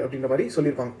வாய்ப்பு இருக்குது அப்படின்ற மாதிரி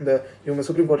சொல்லியிருப்பாங்க இந்த இவங்க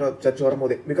சுப்ரீம் கோர்ட் ஜட்ஜ்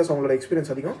வரும்போதே, பிகாஸ் அவங்களோட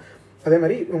எக்ஸ்பீரியன்ஸ் அதிகம். அதே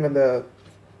மாதிரி இவங்க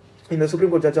இந்த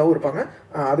சுப்ரீம் கோர்ட் ஜட்ஜாகவும் இருப்பாங்க.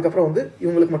 அதுக்கப்புறம் வந்து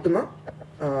இவங்களுக்கு மட்டும்தான்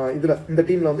இதில் இந்த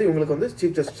டீமில் வந்து இவங்களுக்கு வந்து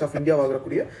சீஃப் ஜஸ்டிஸ் ஆஃப் இந்தியா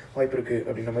ஆகக்கூடிய வாய்ப்பு இருக்குது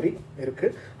அப்படின்ற மாதிரி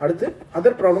இருக்குது. அடுத்து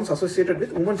other problems associated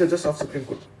with woman judges of supreme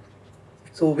court.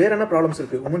 So வேற என்ன ப்ராப்ளம்ஸ்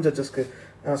இருக்குது உமன் ஜட்ஜஸ்க்கு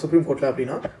சுப்ரீம் கோர்ட்டில்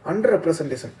அப்படின்னா? Under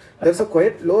representation. There is a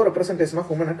quite low representation of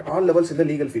woman at all levels இந்த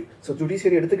லீகல் ஃபீல்ட். ஸோ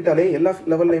ஜுடிஷியரி எடுத்துக்கிட்டாலே எல்லா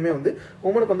லெவல்லையுமே வந்து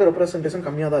உமனுக்கு வந்து ரெப்ரசன்டேஷன்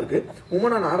கம்மியாக தான் இருக்குது.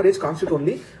 Woman on average constitute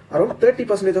only around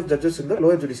 30% of judges இந்த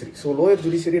லோயர் ஜுடிஷியரி. ஸோ லோயர்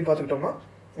ஜுடிஷியரின்னு பார்த்துக்கிட்டோம்னா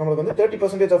நம்மளுக்கு வந்து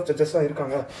 30% ஆஃப் ஜட்ஜஸ் தான்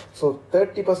இருக்காங்க. ஸோ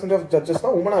 30% ஆஃப் ஜட்ஜஸ்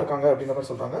தான் உமனாக இருக்காங்க அப்படின்ற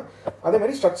மாதிரி சொல்கிறாங்க. அதே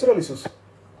மாதிரி structural issues.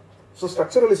 So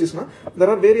structural issues, there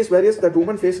are various barriers that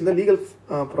women face in the legal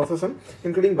profession,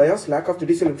 including bias, lack of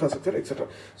judicial infrastructure, etc.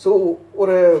 So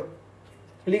ஒரு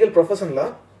legal professionல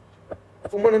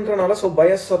உமன்ன்றனால ஸோ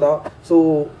பயஸதா, ஸோ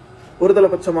ஒருதலை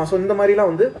பட்சமா, ஸோ இந்த மாதிரிலாம்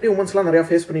வந்து உமன்ஸ்லாம் நிறையா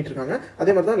ஃபேஸ் பண்ணிட்டு இருக்காங்க.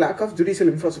 அதே மாதிரி தான் லேக் ஆஃப் ஜுடிஷியல்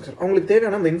இன்ஃப்ராஸ்ட்ரக்சர். அவங்களுக்கு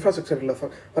தேவையான அந்த இன்ஃப்ராஸ்ட்ரக்சர் இல்லை.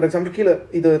 ஃபார் எக்ஸாம்பிள் கீழே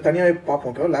இது தனியாகவே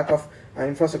பார்ப்போம். ஓகேவா. லேக் ஆஃப்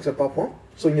இன்ஃப்ராஸ்ட்ரக்சர் பார்ப்போம்.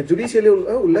 ஸோ இங்கே ஜுடிஷியலி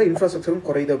உள்ள இன்ஃப்ராஸ்ட்ரக்சரும்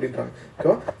குறையுது அப்படின்றாங்க.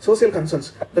 ஓகேவா. Social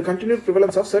concerns. The continued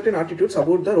prevalence of certain attitudes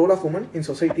about the role of woman in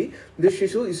society. This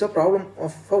issue is a problem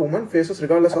of a woman faces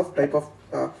regardless of type of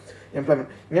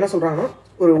employment. என்ன சொல்கிறாங்கன்னா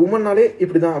ஒரு உமன்னாலே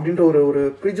இப்படி தான் அப்படின்ற ஒரு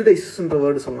ப்ரிஜுடைஸ்ன்ற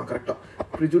வேர்டு சொல்லலாம். கரெக்டாக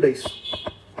ப்ரிஜுடைஸ்.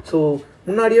 ஸோ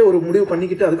முன்னாடியே ஒரு முடிவு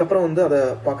பண்ணிக்கிட்டு அதுக்கப்புறம் வந்து அதை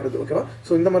பார்க்குறது. ஓகேவா.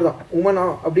 ஸோ இந்த மாதிரி தான் உமனா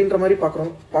அப்படின்ற மாதிரி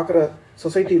பார்க்குற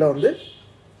சொசைட்டியில் வந்து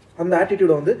அந்த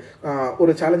ஆட்டிடியூட வந்து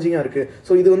ஒரு சேலஞ்சிங்காக இருக்குது.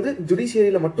 ஸோ இது வந்து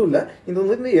ஜுடிஷியரியில் மட்டும் இல்லை, இது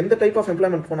வந்து எந்த டைப் ஆஃப்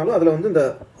எம்ப்ளாய்மெண்ட் போனாலும் அதில் வந்து இந்த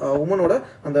உமனோட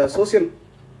அந்த சோசியல்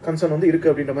கன்சர்ன் வந்து இருக்குது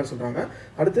அப்படின்ற மாதிரி சொல்கிறாங்க.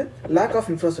 அடுத்து lack of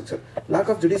infrastructure, lack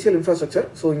of judicial infrastructure.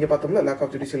 So இங்கே பார்த்தோம்ல lack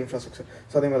of judicial infrastructure.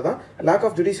 So அதே மாதிரி தான் lack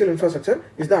of judicial infrastructure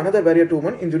is the another barrier to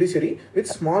women in judiciary with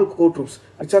small court rooms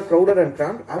which are crowded and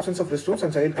cramped. Absence of restrooms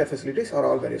and child care facilities are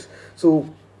all barriers. So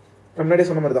முன்னாடியே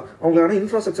சொன்ன மாதிரி தான் அவங்களுக்கான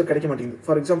infrastructure கிடைக்க மாட்டேங்குது.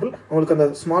 For example அவங்களுக்கு அந்த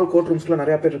small court ரூம்ஸ்ல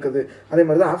நிறைய பேர் இருக்குது. அதே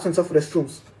மாதிரி தான் options of rest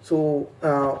rooms. So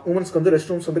உமன்ஸ்க்கு வந்து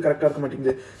ரெஸ்ட் ரூம்ஸ் வந்து கரெக்டாக இருக்க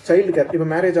மாட்டேங்குது. சைல்டு கேர், இப்போ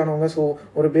மேரேஜ் ஆனவங்க, ஸோ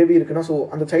ஒரு பேபி இருக்குன்னா ஸோ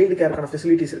அந்த சைல்டு கேருக்கான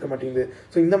ஃபெசிலிட்டிஸ் இருக்க மாட்டேங்குது.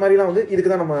 ஸோ இந்த மாதிரிலாம் வந்து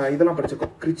இதுக்கு தான் நம்ம இதெல்லாம்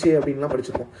படிச்சிருக்கோம், கிரிச்சே அப்படின்லாம்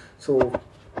படிச்சிருக்கோம். ஸோ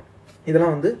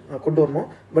இதெல்லாம் வந்து கொண்டு வரணும்.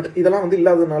 பட் இதெல்லாம் வந்து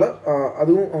இல்லாததுனால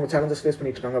அதுவும் அவங்க சேலஞ்சஸ் ஃபேஸ்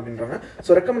பண்ணிட்டு இருக்காங்க அப்படின்றாங்க.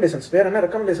 ஸோ ரெக்கமெண்டேஷன்ஸ் வேறு என்ன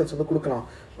ரெக்கமெண்டேஷன்ஸ் வந்து கொடுக்கலாம்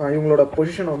இவங்களோட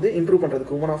பொசிஷனை வந்து இம்ப்ரூவ்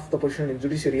பண்ணுறதுக்கு, woman of the position in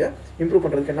ஜுடிஷியரியை improve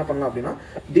பண்ணுறதுக்கு என்ன பண்ணலாம் அப்படின்னா,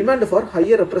 demand for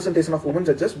higher representation of woman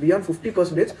judges beyond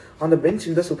 50% on the bench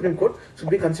in the supreme court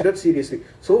should be considered seriously.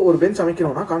 So ஒரு பெஞ்ச்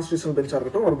அமைக்கணும்னா கான்ஸ்டியூஷனல் பெஞ்சாக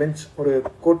இருக்கட்டும், ஒரு பெஞ்ச் ஒரு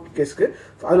கோர்ட் கேஸ்க்கு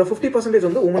அதில் 50%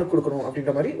 வந்து உமனுக்கு கொடுக்கணும்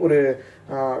அப்படின்ற மாதிரி ஒரு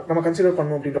நம்ம கன்சிடர்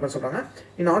பண்ணணும் அப்படின்ற மாதிரி சொல்கிறாங்க.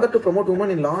 In order to promote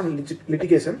woman in law and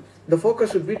litigation the focus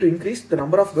should be to increase the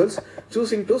number of girls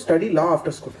choosing to study law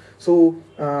after school. So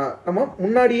நம்ம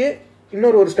முன்னாடியே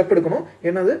இன்னொரு ஸ்டெப் எடுக்கணும்.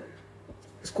 என்னது,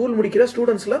 ஸ்கூல் முடிக்கிற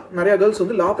ஸ்டூடெண்ட்ஸில் நிறைய கேர்ள்ஸ்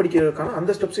வந்து லா படிக்கிறதுக்கான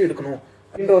அந்த ஸ்டெப்ஸே எடுக்கணும்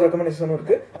அப்படின்ற ஒரு ரெக்கமெண்டேஷனும்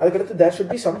இருக்குது. அதுக்கடுத்து there should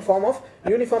be some form of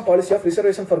uniform policy of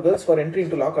reservation for girls for entry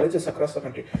into law colleges across the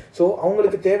country. So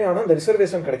அவங்களுக்கு தேவையான அந்த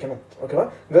ரிசர்வேஷன் கிடைக்கணும். ஓகேவா,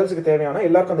 கேர்ள்ஸுக்கு தேவையான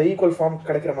எல்லாருக்கும் அந்த ஈக்குவல் ஃபார்ம்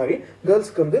கிடைக்கிற மாதிரி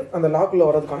கேர்ள்ஸ்க்கு வந்து அந்த லாக்குள்ளே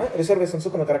வரதுக்கான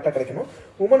ரிசர்வேஷன்ஸும் கொஞ்சம் கரெக்டாக கிடைக்கணும்.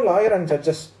 Woman lawyer and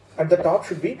judges at the top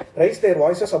should be raise their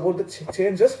voices about the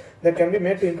changes that can be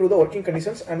made to improve the working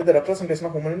conditions and the representation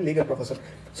of women in legal profession.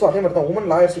 So அதே மாதிரி தான் woman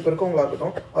lawyers இப்போ இருக்கவங்களா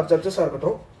இருக்கட்டும், R ஜட்ஜஸாக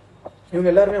இருக்கட்டும், இவங்க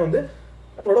எல்லாருமே வந்து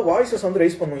அவங்களோட வாய்ஸஸ் வந்து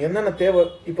ரைஸ் பண்ணணும். என்னென்ன தேவை,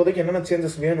 இப்போதைக்கு என்னென்ன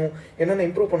சேஞ்சஸ் வேணும், என்னென்ன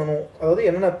இம்ப்ரூவ் பண்ணணும், அதாவது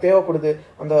என்னென்ன தேவைப்படுது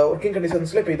அந்த ஒர்க்கிங்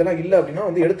கண்டிஷன்ஸில் இப்போ இதெல்லாம் இல்லை அப்படின்னா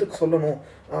வந்து எடுத்து சொல்லணும்.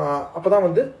 அப்போ தான்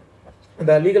வந்து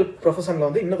இந்த லீகல் ப்ரொஃபஷனில்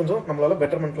வந்து இன்னும் கொஞ்சம் நம்மளால்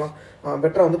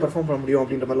பெட்டராக வந்து பெர்ஃபார்ம் பண்ண முடியும்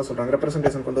அப்படின்ற மாதிரிலாம் சொல்கிறாங்க.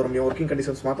 ரெப்ரஸன்டேஷன் கொண்டு வர முடியும், ஒர்க்கிங்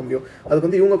கண்டிஷன்ஸ் மாற்ற முடியும், அதுக்கு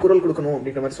வந்து இவங்க குரல் கொடுக்கணும்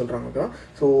அப்படின்ற மாதிரி சொல்கிறாங்க. ஓகேவா,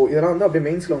 ஸோ இதெல்லாம் வந்து அப்படியே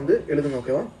மெயின்ஸில் வந்து எழுதுங்க.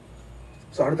 ஓகேவா,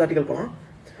 ஸோ அடுத்த ஆர்டிகல் போகலாம்.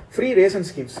 Free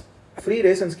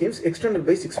ration schemes extended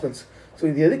by 6 months. So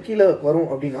இது எது கீழே வரும்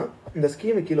அப்படின்னா, இந்த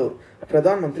ஸ்கீமு கீழே வரும்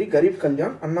பிரதான் மந்திரி கரீப்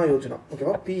கல்யாண் அண்ணா யோஜனா.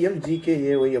 ஓகேவா,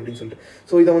 PMGKAY அப்படின்னு சொல்லிட்டு.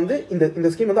 ஸோ இதை வந்து இந்த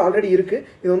ஸ்கீம் வந்து ஆல்ரெடி இருக்குது.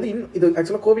 இது வந்து இது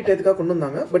ஆக்சுவலாக கோவிட் டயத்துக்காக கொண்டு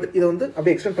வந்தாங்க. பட் இதை வந்து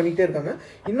அப்படியே எக்ஸ்டெண்ட் பண்ணிகிட்டே இருக்காங்க.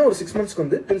 இன்னும் ஒரு 6 monthsக்கு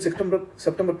வந்து டில்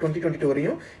செப்டம்பர் 2022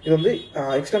 வரையும் இது வந்து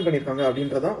எக்ஸ்டெண்ட் பண்ணியிருக்காங்க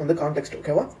அப்படின்றதான் வந்து கான்டெக்ட்.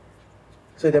 ஓகேவா,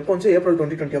 ஸோ இது எப்போ வந்து ஏப்ரல்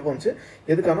 2020 அப்போ வந்து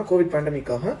எதுக்கான கோவிட்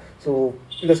பேண்டமிக்காக. ஸோ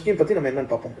இந்த ஸ்கீம் பற்றி நம்ம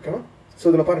என்னென்னு பார்ப்போம். ஓகேவா, ஸோ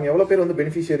இதில் பாருங்கள் எவ்வளோ பேர் வந்து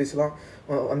பெனிஃபிஷியரிஸ்லாம்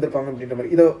வந்திருப்பாங்க அப்படின்ற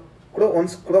மாதிரி. இதை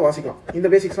கூட வாசிக்கலாம். இந்த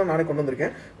பேசிக்ஸ்லாம் நானே கொண்டு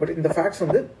வந்திருக்கேன். பட் இந்த ஃபேக்ட்ஸ்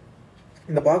வந்து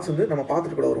இந்த பாக்ஸ் வந்து நம்ம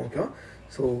பார்த்துட்டு கூட வரும். ஓகேவா,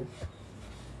 ஸோ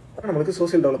நம்மளுக்கு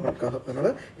சோசியல் டெவலப்மெண்ட்காக, அதனால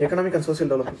எக்கனாமிக் அண்ட் சோசியல்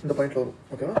டெவலப்மெண்ட் இந்த பாயிண்ட்ல வரும்.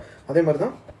 ஓகேவா, அதே மாதிரி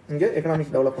தான் இங்கே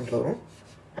எக்கனாமிக் டெவலப்மெண்ட்ல வரும்.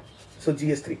 So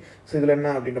GS3. ஸோ இதில்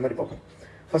என்ன அப்படின்ற மாதிரி பார்ப்போம்.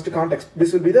 First contact,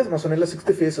 this will be the நான் சொன்னேன்ல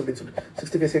 6th phase அப்படின்னு சொல்லிட்டு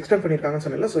 6th phase எக்ஸ்டெண்ட் பண்ணியிருக்காங்கன்னு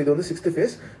சொன்னேன்ல. ஸோ இது வந்து 6th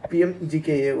phase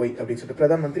PMGKAY அப்படின்னு சொல்லிட்டு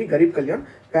பிரதான் மந்திரி கரீப் கல்யாண்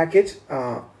பேக்கேஜ்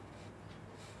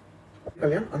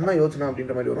கல்யாண் அண்ணா யோஜனா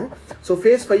அப்படின்ற மாதிரி வரும். So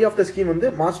phase 5 of the scheme வந்து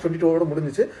மார்ச் 22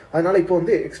 முடிஞ்சிச்சு. அதனால இப்போ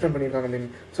வந்து எக்ஸ்டெண்ட் பண்ணியிருக்காங்க அப்படின்னு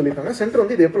சொல்லியிருக்காங்க. சென்டர்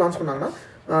வந்து இது எப்போ லான்ச் பண்ணாங்கன்னா,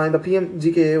 இந்த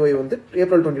PMGKAY வந்து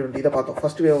ஏப்ரல் 2020 இதை பார்த்தோம்.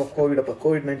 ஃபர்ஸ்ட் வேவ் ஆஃப்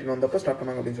COVID-19 வந்தப்போ ஸ்டார்ட்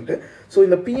பண்ணாங்க அப்படின்னு சொல்லிட்டு. ஸோ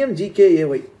இந்த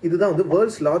PMGKAY இதுதான் வந்து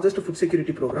world's largest food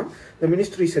security program the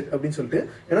ministry set அப்படின்னு சொல்லிட்டு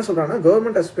என்ன சொல்றாங்கன்னா,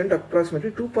 government has spend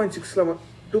approximately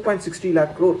 2.60 lakh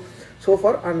crore so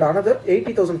far and another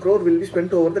 80,000 crore will be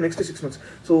spent over the next 6 months.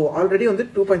 So already வந்து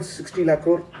 2.60 lakh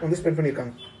crore வந்து spend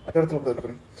பண்ணியிருக்காங்க.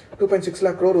 2.6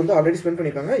 lakh crore வந்து already spend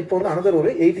பண்ணியிருக்காங்க. இப்போ வந்து another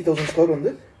ஒரு 80,000 crore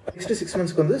வந்து நெக்ஸ்ட் 6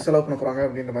 monthsக்கு வந்து செலவு பண்ண போகிறாங்க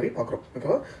அப்படின்ற மாதிரி பார்க்குறோம்.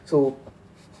 ஓகேவா, so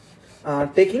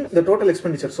taking the total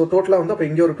expenditure. So டோட்டலாக வந்து அப்போ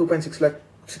இங்கே ஒரு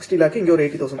 2.60 lakh, இங்கே ஒரு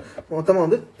 80,000, மொத்தமாக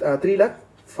வந்து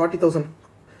 3,40,000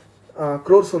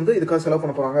 crores வந்து இதுக்காக செலவு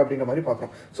பண்ண போகிறாங்க அப்படின்ற மாதிரி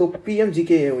பார்க்குறோம். ஸோ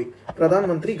PMGKAY பிரதான்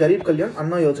மந்திரி கரீப் கல்யாண்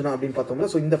அண்ணா யோஜனா அப்படின்னு பார்த்தோம்ல.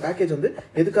 ஸோ இந்த பேக்கேஜ் வந்து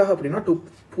எதுக்காக அப்படின்னா,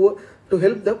 to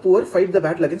help the poor fight the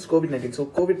battle against COVID-19. So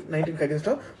COVID-19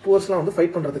 அகேன்ஸ்டாக புவர்ஸ்லாம் வந்து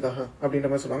ஃபைட் பண்ணுறதுக்காக அப்படின்ற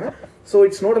மாதிரி சொல்லுவாங்க. ஸோ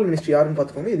இட்ஸ் நோடல் மினிஸ்ட்ரி யாருன்னு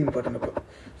பார்த்துக்கோங்க, இது இம்பார்ட்டன்ட். இப்போ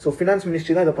ஸோ ஃபினான்ஸ்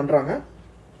மினிஸ்ட்ரி தான் இதை பண்ணுறாங்க.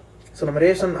 ஸோ நம்ம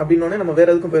ரேஷன் அப்படின்னோடனே நம்ம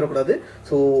வேறு எதுக்கும் போயிடக்கூடாது.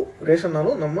 ஸோ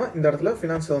ரேஷன்னாலும் நம்ம இந்த இடத்துல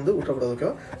ஃபினான்ஸை வந்து விட்டுறக்கூடாது.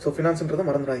 ஓகேவா, so ஃபினான்ஸ்ன்றதை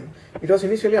மறந்துடாங்க. It was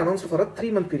initially announced for 3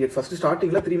 month period. First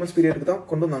ஸ்டார்டிங்கில் 3 months பீரியடுக்கு தான்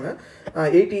கொண்டு வந்தாங்க.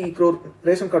 80 crore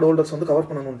ரேஷன் கார்டு ஹோல்டர்ஸ் வந்து கவர்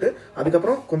பண்ணணும்ட்டு.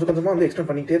 அதுக்கப்புறம் கொஞ்சம் கொஞ்சமாக வந்து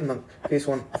எக்ஸ்டெண்ட் பண்ணிகிட்டே இருந்தாங்க. phase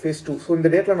 1, phase 2. ஸோ இந்த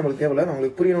டேட்டில் நம்மளுக்கு தேவையில்லை,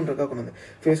 நம்மளுக்கு புரியணுன்றக்காக கொண்டு வந்து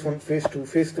phase 1, phase 2,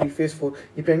 phase 3, phase 4.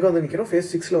 இப்போ எங்கே வந்து நிற்கிறோம்,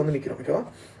 phase 6ல வந்து நிற்கிறோம். ஓகேவா,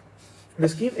 இந்த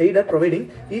scheme eight at providing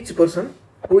each person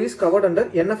who is covered under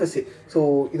NFSA. So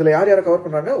இதில் யார் யாரை கவர்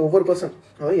பண்ணுறாங்க, ஒவ்வொரு பர்சன்,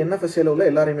 அதாவது NFSAல உள்ள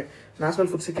எல்லாரையுமே நேஷனல்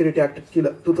ஃபுட் செக்யூரிட்டி ஆக்ட் கீழே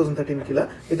 2013 கீழே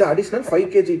இது அடிஷனல் 5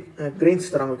 kg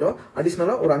கிரெயின்ஸ் தராங்க. ஓகேவா,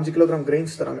 அடிஷனலாக ஒரு 5 kilogram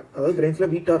கிரெயின்ஸ் தராங்க. அதாவது கிரெயின்ஸில்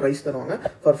வீட் ஆர் ரைஸ் தருவாங்க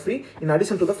for free in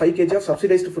addition to the 5 kg of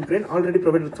subsidised food grain already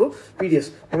provided through PDS.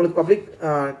 நம்மளுக்கு பப்ளிக்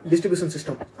டிஸ்ட்ரிபியூஷன்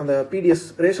சிஸ்டம் அந்த PDS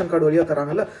ரேஷன் கார்டு வழியாக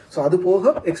தராங்கல்ல. ஸோ அது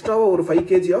போக எக்ஸ்ட்ராவாக ஒரு 5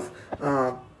 kg ஆஃப்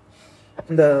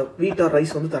இந்த வீட் ஆர்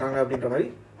ரைஸ் வந்து தராங்க அப்படின்ற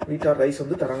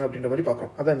மாதிரி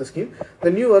பார்க்குறோம். அதான் இந்த scheme. The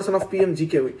new version of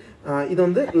PMGKY இது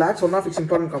வந்து lakhs one of it's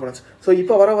important components. So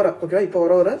இப்போ வர ஓகேவா, இப்போ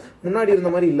வர முன்னாடி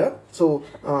இருந்த மாதிரி இல்லை. So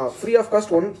free of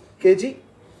cost 1 kg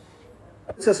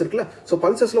pulses இருக்குல்ல. ஸோ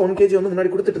பல்சஸில் 1 kg வந்து முன்னாடி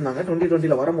கொடுத்துட்டு இருந்தாங்க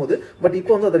 2020 வரும்போது. பட்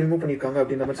இப்போ வந்து அதை ரிமூவ் பண்ணியிருக்காங்க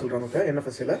அப்படின்ற மாதிரி சொல்கிறாங்க. ஓகே,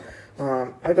 NFSCல.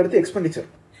 அதுக்கடுத்து expenditure.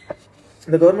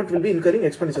 The government will be incurring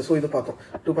expenditure. So இது பார்த்தோம்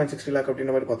 2.60 lakh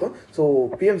அப்படின்ற மாதிரி பார்த்தோம். So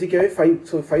PMGKY 5.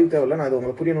 ஸோ 5 தேவையில்ல, நான் இது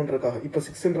உங்களுக்கு புரியணுன்றக்காக இப்போ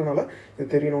 6ன்றனால இது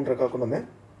தெரியணுன்றக்காக கொண்டு வந்தேன்.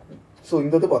 ஸோ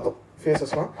இந்த இது பார்த்தோம்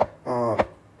ஃபேஸஸ்லாம்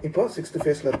இப்போ 6th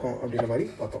ஃபேஸில் இருக்கும் அப்படின்ற மாதிரி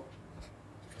பார்த்தோம்.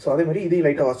 ஸோ அதே மாதிரி இதையும்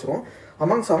லைட்டாக வாசிச்சிருவோம்.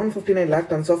 Among 759 lakh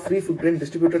tons of free food grain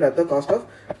distributed at the cost of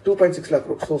 2.6 lakh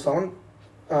crore. So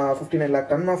 759 lakh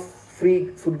ton of free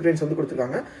food grains வந்து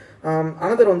கொடுத்துருக்காங்க.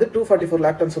 அனதர் வந்து 244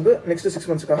 lakh tons வந்து நெக்ஸ்ட் 6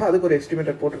 monthsக்காக அதுக்கு ஒரு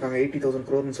எஸ்டிமேட்டட் போட்டிருக்காங்க 80,000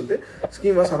 crore சொல்லிட்டு.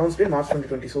 Scheme was announced in March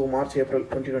 2020. So March April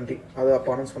 2020 அது அப்போ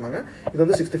அனௌன்ஸ் பண்ணாங்க. இது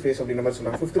வந்து 6th ஃபேஸ் அப்படின்ற மாதிரி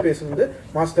சொல்றாங்க. 5th ஃபேஸ் வந்து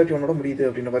மார்ச் 31 முடியுது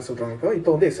அப்படின்ற மாதிரி சொல்றாங்க.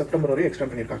 இப்போ வந்து செப்டம்பர் வரையும்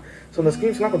எக்ஸ்டெண்ட் பண்ணியிருக்காங்க. ஸோ இந்த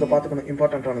ஸ்கீம்ஸ்லாம் கொஞ்சம் பார்த்துக்கணும்,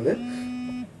 இம்பார்ட்டன்டானது.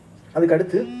 அதுக்கு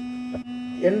அடுத்து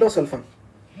எண்டோசல்ஃபன்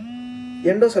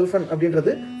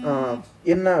அப்படின்றது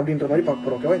என்ன அப்படின்ற மாதிரி பார்க்க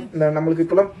போகிறோம். ஓகேவா, இந்த நம்மளுக்கு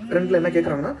இப்போலாம் ட்ரெண்டில் என்ன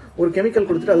கேட்குறாங்கன்னா ஒரு கெமிக்கல்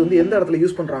கொடுத்துட்டு அது வந்து எந்த இடத்துல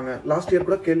யூஸ் பண்ணுறாங்க, லாஸ்ட் இயர்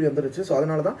கூட கேள்வி வந்துருச்சு. ஸோ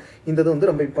அதனால தான் இந்த இது வந்து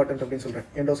ரொம்ப இம்பார்ட்டன்ட் அப்படின்னு சொல்கிறேன்.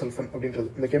 எண்டோசல்ஃபன் அப்படின்றது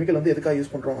இந்த கெமிக்கல் வந்து எதுக்காக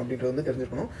யூஸ் பண்ணுறோம் அப்படின்றது வந்து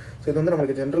தெரிஞ்சுக்கணும். ஸோ இது வந்து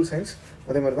நம்மளுக்கு ஜென்ரல் சயின்ஸ்.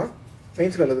 அதே மாதிரி தான்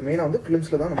மெயின்ஸில் உள்ளது. மெயினாக வந்து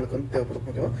ஃபிலிம்ஸில் தான் நம்மளுக்கு வந்து தேவைப்படும்.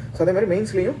 ஓகேவா, ஸோ அதே மாதிரி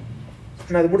மெயின்ஸ்லையும்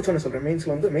நான் அது முடிச்சோன்னு சொல்கிறேன்.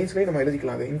 மெயின்ஸ்லையும் நம்ம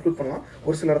எழுதிக்கலாம், அதை இன்க்ளூட் பண்ணலாம்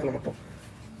ஒரு சில இடத்துல மட்டும்.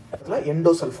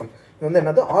 எண்டோசல்ஃபன் இது வந்து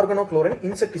என்னது, ஆர்கனோக்ளோரின்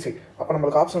இன்செக்டிசைட். அப்போ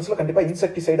நம்மளுக்கு ஆப்ஷன்ஸ்ல கண்டிப்பா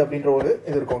இன்செக்டிசைட் அப்படின்ற ஒரு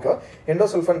இது இருக்கும். Okay,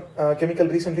 எண்டோசல்ஃபன் chemical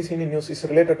recently scene in news is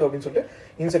related to அப்படின்னு சொல்லிட்டு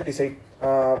இன்செக்டிசைட்.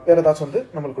 வேற ஏதாச்சும் வந்து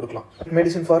நம்மளுக்கு கொடுக்கலாம்.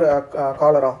 மெடிசின் ஃபார்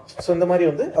காலரா, ஸோ இந்த மாதிரி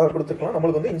வந்து அவர் கொடுத்துருக்கலாம்.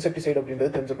 நம்மளுக்கு வந்து இன்செக்டிசைட்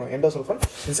அப்படின்றது தெரிஞ்சுக்கணும். எண்டோசல்ஃபன்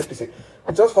insecticide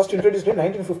which was first introduced இன்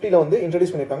 1950 வந்து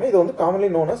இன்ட்ரோடியூஸ் பண்ணியிருக்காங்க. இது வந்து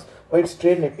commonly known as வைட்ஸ்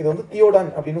trade name. இது வந்து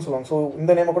தியோடான் அப்படின்னு சொல்லுவாங்க. ஸோ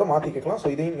இந்த நேமை கூட மாற்றி கேட்கலாம். ஸோ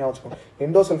இதையும் ஞாபகம் வச்சுக்கோங்க.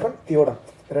 எண்டோசல்ஃபன், தியோடான்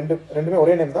ரெண்டுமே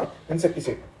ஒரே நேம் தான்,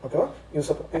 இன்செக்டிசைட். ஓகேவா,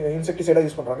 இன்செக்டிசைடாக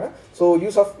யூஸ் பண்ணுறாங்க. So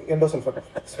use of எண்டோசல்ஃபன்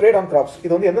sprayed on graphs.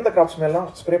 இது வந்து எந்தெந்த கிராப்ஸ் மேலாம்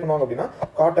ஸ்ப்ரே பண்ணுவாங்க அப்படின்னா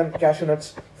cotton, cashew nuts,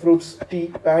 fruits, tea,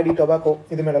 Bedi, tobacco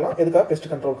இது மேலாம் எதுக்காக, பெஸ்ட்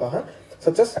கண்ட்ரோலுக்காக.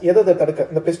 சச்சஸ் எதை தடுக்க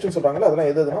இந்த பெஸ்ட்னு சொல்கிறாங்களோ அதெல்லாம்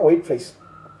எதுனா ஒயிட் ஃப்ளைஸ்,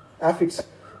 ஆஃபிட்ஸ்,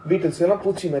 பீட்டில்ஸ், இதெல்லாம்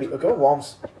பூச்சி மாதிரி. ஓகேவா,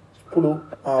 வார்ம்ஸ், புழு,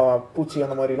 பூச்சி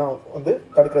அந்த மாதிரிலாம் வந்து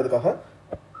தடுக்கிறதுக்காக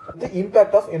வந்து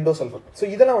இம்பாக்ட் ஆஃப் எண்டோசல்ஃபன். ஸோ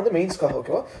இதெல்லாம் வந்து மெயின்ஸ்க்காக.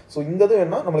 ஓகேவா, ஸோ இந்த இது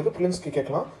வேணா நம்மளுக்கு ப்ரிலிம்ஸ்க்கு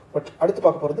கேட்கலாம். பட் அடுத்து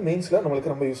பார்க்க போகிறது மெயின்ஸில்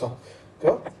நம்மளுக்கு ரொம்ப யூஸ் ஆகும்.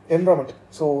 ஓகேவா, என்வரான்மெண்ட்.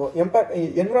 ஸோ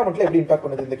என்வரான்மெண்ட்டில் எப்படி இம்பாக்ட்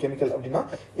பண்ணுது இந்த கெமிக்கல் அப்படின்னா,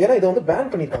 ஏன்னா இதை வந்து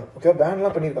பேன் பண்ணியிருக்காங்க. ஓகே,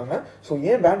 பேன்லாம் பண்ணியிருக்காங்க. ஸோ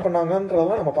ஏன் பேன்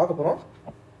பண்ணாங்கன்றதெல்லாம் நம்ம பார்க்க போகிறோம்.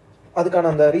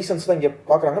 அதுக்கான அந்த ரீசன்ஸ் தான் இங்கே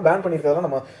பார்க்குறாங்க. பேன் பண்ணியிருக்கிறதெல்லாம்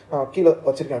நம்ம கீழே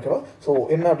வச்சிருக்கேன். ஓகேவா, ஸோ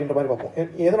என்ன அப்படின்ற மாதிரி பார்ப்போம்.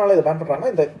 எதனால இதை பேன்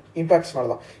பண்ணுறாங்கன்னா இந்த இம்பாக்ட்ஸ்னால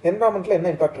தான். என்வரான்மெண்ட்டில்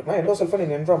என்ன இம்பாக்ட் இருக்குன்னா, எண்டோசல்ஃபன்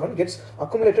இன் environment gets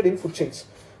accumulated in food chains.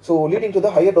 So leading to the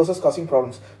higher doses causing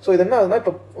problems. So இது என்ன ஆகுதுன்னா,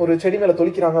 இப்போ ஒரு செடி மேலே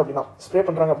தொளிக்கிறாங்க அப்படின்னா, ஸ்ப்ரே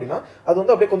பண்ணுறாங்க அப்படின்னா, அது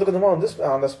வந்து அப்படியே கொஞ்சம் கொஞ்சமாக வந்து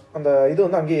அந்த இது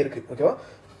வந்து அங்கேயே இருக்குது. ஓகேவா,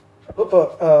 இப்போ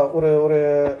ஒரு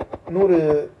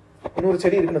 100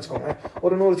 செடி இருக்குன்னு வச்சுக்கோங்க.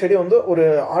 ஒரு 100 செடி வந்து ஒரு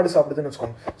ஆடு சாப்பிடுதுன்னு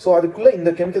வச்சுக்கோங்க. ஸோ அதுக்குள்ள இந்த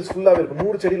கெமிக்கல்ஸ் ஃபுல்லாகவே இருக்கும்.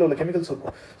 100 செடியில் உள்ள கெமிக்கல்ஸ்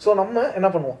இருக்கும். ஸோ நம்ம என்ன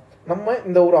பண்ணுவோம், நம்ம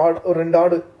இந்த ஒரு 2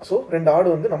 ஆடு, ஸோ 2 ஆடு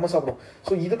வந்து நம்ம சாப்பிடுவோம்.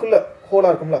 ஸோ இதுக்குள்ள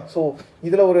ஹோலாக இருக்கும்ல, ஸோ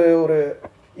இதில் ஒரு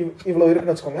இவ்வளோ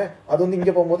இருக்குன்னு வச்சுக்கோங்க. அது வந்து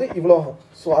இங்கே போகும்போது இவ்வளோ ஆகும்.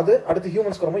 ஸோ அது அடுத்து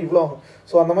ஹியூமன்ஸ்க்கு வரும்போது இவ்வளோ ஆகும்.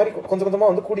 ஸோ அந்த மாதிரி கொஞ்சம்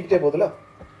கொஞ்சமாக வந்து கூட்டிகிட்டே போகுதுல்ல.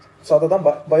 ஸோ அதை தான்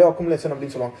பயோ அக்குமுலேஷன்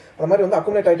அப்படின்னு சொல்லுவாங்க. அந்த மாதிரி வந்து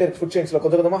அக்குமுலேட் ஆகிட்டே இருக்குது ஃபுட் செயின்ஸில்.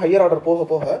 கொஞ்சம் கொஞ்சமாக ஹையர் ஆர்டர் போக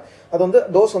போக அது வந்து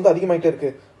டோஸ் வந்து அதிகமாகிட்டே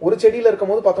இருக்குது. ஒரு செடியில்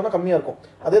இருக்கும் போது பார்த்தோம்னா கம்மியாக இருக்கும்.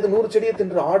 அதே இது 100 செடியை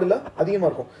தின்ற ஆடுல அதிகமாக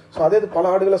இருக்கும். ஸோ அதே இது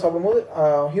பல ஆடுகளை சாப்பிடும்போது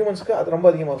ஹியூமன்ஸ்க்கு அது ரொம்ப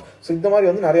அதிகமாக இருக்கும். ஸோ இந்த மாதிரி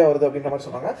வந்து நிறையா வருது அப்படின்ற மாதிரி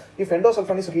சொன்னாங்க. If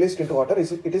எண்டோசல்ஃபன் is released into water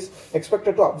it is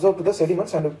expected to observe to the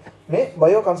sediments and May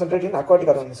bio concentrate in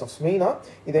aquatic organisms. மெயினாக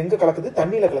இது எங்கே கலக்குது,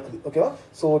 தண்ணியில் கலக்குது. ஓகேவா,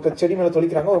 ஸோ இப்போ செடி மேலே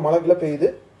தொளிக்கிறாங்க, ஒரு மழை பெய்யுது.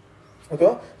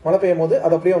 ஓகேவா, மழை பெய்யும் போது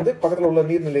அது அப்படியே வந்து பக்கத்தில் உள்ள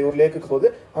நீர்நிலை ஒரு லேக்குக்கு போகுது.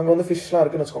 அங்கே வந்து ஃபிஷ்லாம்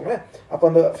இருக்குன்னு வச்சுக்கோங்களேன். அப்போ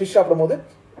அந்த ஃபிஷ் சாப்பிடும் போது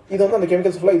இது வந்து அந்த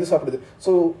கெமிக்கல்ஸ் ஃபுல்லாக இது சாப்பிடுது.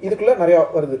 ஸோ இதுக்குள்ள நிறையா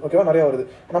வருது. ஓகேவா, நிறையா வருது.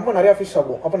 நம்ம நிறையா ஃபிஷ்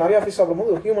சாப்பிடுவோம். அப்போ நிறையா ஃபிஷ்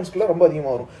சாப்பிடும்போது ஹியூமன்ஸ்க்குள்ள ரொம்ப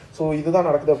அதிகமாக வரும். ஸோ இதுதான்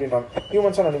நடக்குது அப்படின்றாங்க.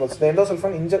 Humans and animals the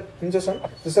எண்டோசல்ஃபன் injection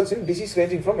results in disease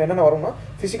ranging from என்னென்ன வரும்னா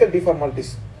ஃபிசிக்கல்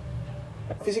டிஃபார்மாலிட்டிஸ்,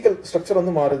 ஃபிசிக்கல் ஸ்ட்ரக்சர்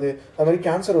வந்து மாறுது. அது மாதிரி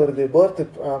கேன்சர் வருது, பர்த்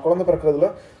குழந்தை பிறக்கிறதுல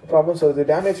ப்ராப்ளம்ஸ் வருது,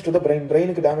 டேமேஜ் டு த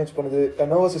பிரெயினுக்கு டேமேஜ் பண்ணுது,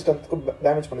 நர்வஸ் சிஸ்டத்துக்கு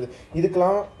டேமேஜ் பண்ணுது.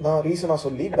 இதுக்கெல்லாம் தான் ரீசனாக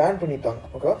சொல்லி பேன் பண்ணிட்டாங்க.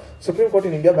 Okay, supreme court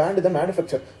in India pant the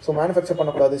manufacture. So manufacture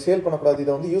பண்ணக்கூடாது, சேல் பண்ணக்கூடாது,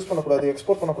 இதை வந்து யூஸ் பண்ணக்கூடாது,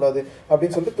 எக்ஸ்போர்ட் பண்ணக்கூடாது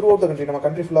அப்படின்னு சொல்லிட்டு த்ரூ அவுட் த கண்ட்ரி, நம்ம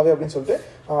கண்ட்ரி ஃபுல்லாகவே அப்படின்னு சொல்லிட்டு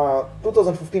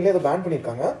 2015 இதை பேன்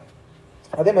பண்ணியிருக்காங்க.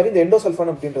 அதே மாதிரி இந்த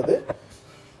எண்டோசல்ஃபன் அப்படின்றது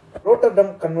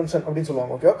ரோட்டர்டம் கன்வென்ஷன் அப்படின்னு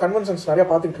சொல்லுவாங்க. ஓகே, கன்வென்ஷன்ஸ் நிறைய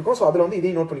பார்த்துட்டு இருக்கோம். ஸோ அதில் வந்து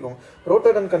இதையும் நோட் பண்ணிக்கோங்க.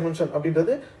 ரோட்டர்டம் கன்வென்ஷன்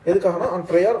அப்படின்றது எதுக்காகனா on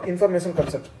prior information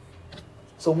concept.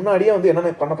 So முன்னாடியே வந்து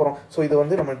என்னென்ன பண்ண போகிறோம், ஸோ இது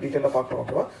வந்து நம்ம டீட்டெயிலாக பார்க்குறோம்.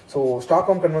 ஓகேவா? ஸோ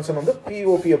ஸ்டாக்ஹோம் கன்வென்ஷன் வந்து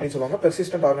POP அப்படின்னு சொல்லுவாங்க,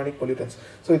 பெர்சிஸ்டன்ட் ஆர்கானிக் பொல்யூட்டன்ஸ்.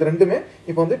 ஸோ இது ரெண்டுமே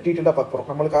இப்போ வந்து டீட்டெயிலாக பார்க்க போகிறோம்.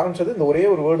 நம்மளுக்கு ஆரம்பிச்சது இந்த ஒரே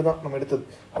ஒரு வேர்டு தான் நம்ம எடுத்தது.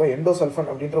 இப்போ எண்டோசல்ஃபன்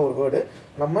அப்படின்ற ஒரு வேர்டு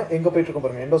நம்ம எங்கே போயிட்டு இருக்கோம்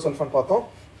பாருங்க. எண்டோசல்ஃபன் பார்த்தோம்.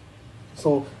 ஸோ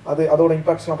அதோட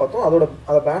இம்பாக்ட்ஸ்லாம் பார்த்தோம்.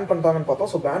 அதை பேன் பண்ணிட்டாங்கன்னு பார்த்தோம்.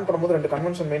 ஸோ பேன் பண்ணும்போது 2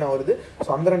 கன்வென்ஷன் மெயினாக வருது. ஸோ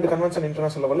அந்த 2 கன்வென்ஷன்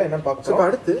இன்டர்நேஷனல் லெவலில் என்னன்னு பார்க்கணும். இப்போ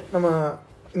அடுத்து நம்ம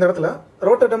இந்த இடத்துல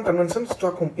ரோட்டர்டம் கன்வென்ஷன்,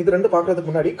 ஸ்டாக்ஹோம் இது 2 பார்க்கறதுக்கு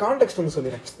முன்னாடி கான்டெக்ட் வந்து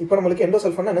சொல்லிடுறேன். இப்போ நம்மளுக்கு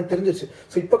எண்டோசல்ஃபன் எனக்கு தெரிஞ்சிருச்சு.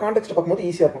 ஸோ இப்போ கான்டெக்ட் பார்க்கும்போது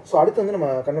ஈஸியாக இருக்கும். ஸோ அடுத்து வந்து நம்ம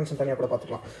கன்வென்ஷன் தனியாக கூட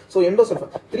பார்த்துக்கலாம். So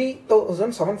எண்டோசல்ஃபன்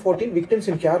 3714 victims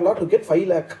in Kerala to get 5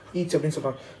 lakh each அப்படின்னு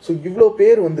சொல்றாங்க. ஸோ இவ்வளோ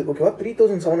பேர் வந்து ஓகேவா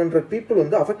 3700 பீப்புள்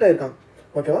வந்து அஃபெக்ட் ஆயிருக்காங்க.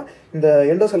 ஓகேவா? இந்த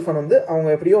எண்டோசல்ஃபன் வந்து அவங்க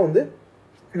எப்படியோ வந்து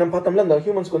நம்ம பார்த்தோம்ல அந்த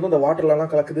ஹியூமன்ஸ்க்கு வந்து அந்த வாட்டர்லாம்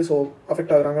கலக்குது. ஸோ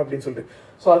அஃபெக்ட் ஆகுறாங்க அப்படின்னு சொல்லிட்டு.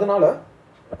 ஸோ அதனால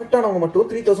அஃபெக்ட் ஆனவங்க மட்டும்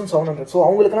 3700. ஸோ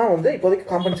அவங்களுக்குலாம் வந்து இப்போதைக்கு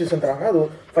காம்பன்சேஷன் தராங்க. அது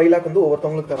 5 lakh வந்து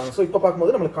ஒவ்வொருத்தவங்களுக்கு தராங்க. ஸோ இப்போ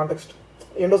பார்க்கும்போது நம்மளுக்கு கான்டெக்ட்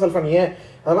எண்டோசல்ஃபன் ஏன்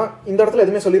அதெல்லாம் இந்த இடத்துல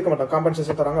எதுவுமே சொல்லியிருக்க மாட்டாங்க.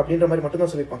 காம்பன்சேஷன் தராங்க அப்படின்ற மாதிரி மட்டும்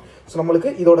தான் சொல்லியிருப்பாங்க. ஸோ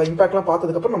நம்மளுக்கு இதோட இம்பாக்ட்லாம்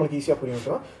பார்த்ததுக்கப்புறம் நம்மளுக்கு ஈஸியாக புரியும்.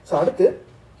 ஓகேவா? ஸோ அடுத்து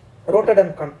ரோட்டர்டம்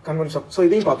கன்வென்ஷன். ஸோ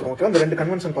இதையும் பார்த்துருவோம். ஓகே, அந்த 2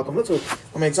 கன்வென்ஷன் பார்த்தோம்ல. ஸோ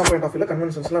நம்ம எக்ஸாம் பாயிண்ட் ஆஃப் வியூல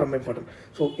கன்வென்ஷன்ஸ்லாம் ரொம்ப இம்பார்ட்டன்ட்.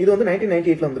 ஸோ இது வந்து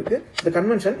 1998 வந்திருக்கு. இந்த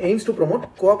convention AIIMS to promote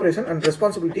cooperation and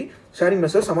responsibility sharing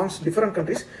measures amongst different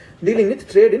countries dealing with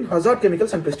trade in hazard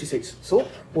chemicals and pesticides. So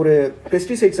ஒரு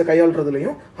பெஸ்டிசைட்ஸை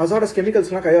கையாளுறதுலையும் ஹசார்டஸ்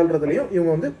கெமிக்கல்ஸ்லாம் கையாளுறதுலையும்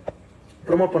இவங்க வந்து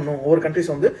ப்ரொமோட் பண்ணணும். ஒவ்வொரு கண்ட்ரிஸ்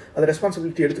வந்து அதை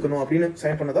ரெஸ்பான்சிபிலிட்டி எடுத்துக்கணும் அப்படின்னு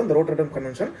சைன் பண்ணதான் இந்த ரோட்டர்டம்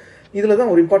கன்வென்ஷன். இதில்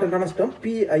தான் ஒரு இம்பார்ட்டன்டான சிஸ்டம்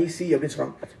PIC அப்படின்னு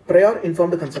சொல்றாங்க, ப்ரையர்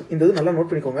இன்ஃபார்ம்டு கன்சென்ட். இந்த இது நல்லா நோட்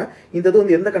பண்ணிக்கோங்க. இந்த இது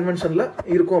வந்து எந்த கன்வென்ஷனில்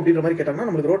இருக்கும் அப்படின்ற மாதிரி கேட்டாங்கன்னா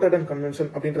நம்மளுக்கு ரோட்டர்டம்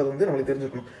கன்வென்ஷன் அப்படின்றது வந்து நம்மளுக்கு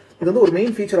தெரிஞ்சுக்கணும். இது வந்து ஒரு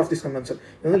main feature of this convention.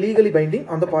 இது வந்து லீகலி பைண்டிங்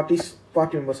அந்த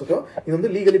பார்ட்டி மெம்பர்ஸ். இது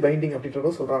வந்து லீகலி பைண்டிங்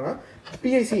அப்படின்றத சொல்றாங்க.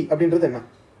 PIC அப்படின்றது என்ன?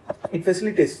 இட்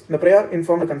ஃபெசிலிட்டேட்ஸ் இந்த ப்ரையர்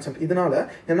இன்ஃபார்ம்டு கன்சென்ட். இதனால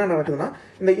என்ன நடக்குதுன்னா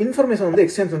இந்த இன்ஃபர்மேஷன் வந்து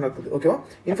எக்ஸ்சேஞ்ச் நடக்குது. ஓகேவா?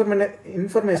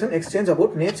 Information exchange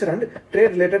about nature and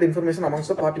trade related information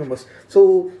amongst the party members. So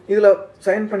இதில்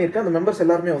சைன் பண்ணியிருக்க அந்த மெம்பர்ஸ்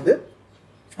எல்லாருமே வந்து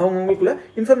அவங்களுக்குள்ள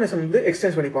இன்ஃபர்மேஷன் வந்து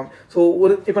எக்ஸ்சேஞ்ச் பண்ணிப்பாங்க. ஸோ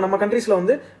ஒரு இப்போ நம்ம கண்ட்ரீஸில்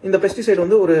வந்து இந்த பெஸ்டிசைடு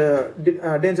வந்து ஒரு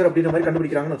டேஞ்சர் அப்படின்ற மாதிரி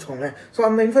கண்டுபிடிக்கிறாங்கன்னு வச்சுக்கோங்க. ஸோ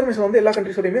அந்த இன்ஃபர்மேஷன் வந்து எல்லா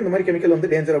கண்ட்ரீஸோடையுமே இந்த மாதிரி கெமிக்கல் வந்து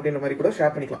டேஞ்சர் அப்படின்ற மாதிரி கூட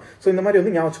ஷேர் பண்ணிக்கலாம். ஸோ இந்த மாதிரி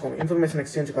வந்து ஞாபகம் வச்சுக்கோங்க. இன்ஃபர்மேஷன்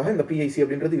எக்ஸ்சேஞ்சுக்காக இந்த PIC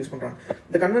அப்படின்றது யூஸ் பண்ணுறாங்க.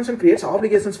 இந்த convention creates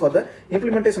applications for the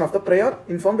implementation of the prior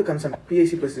informed consent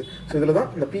PIC procedure. So இதில் தான்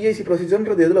இந்த PIC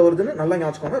ப்ரொசீஜர்ன்றது எதில் வருதுன்னு நல்லா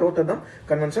ஞாபகம் வச்சுக்கோங்க. ரோட்டர்டம்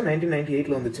கன்வென்ஷன்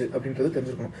 1998 வந்துச்சு அப்படின்றது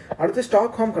தெரிஞ்சுக்கணும். அடுத்து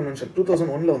ஸ்டாக்ஹோம் கன்வென்ஷன்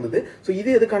 2001 வந்தது. ஸோ இது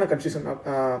எதுக்கான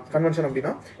கன்வென்ஷன்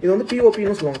அப்படின்னா இது வந்து POP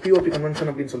சொல்லுவாங்க. POP கன்வென்ஷன்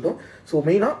அப்படின்னு சொல்லிட்டோம். ஸோ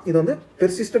மெயினாக இது வந்து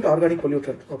பெர்சிஸ்டன்ட் ஆர்கானிக்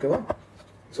பொல்யூட்டன்ட். ஓகேவா?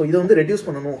 ஸோ இதை வந்து ரெடியூஸ்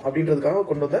பண்ணணும் அப்படின்றதுக்காக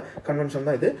கொண்டு வந்த கன்வென்ஷன்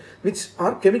தான் இது. Which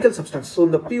are chemical substance. So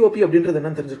இந்த POP அப்படின்றது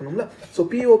என்னன்னு தெரிஞ்சுக்கணும்ல. ஸோ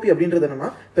POP அப்படின்றது என்னன்னா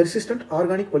பெர்சிஸ்டன்ட்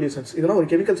ஆர்கானிக் பொல்யூஷன்ஸ். இதெல்லாம் ஒரு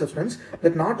chemical substance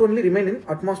that not only remain in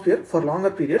atmosphere for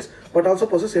longer periods but also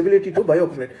possess ability to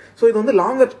பயோஅக்குமுலேட். So இது வந்து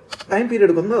லாங்கர் டைம்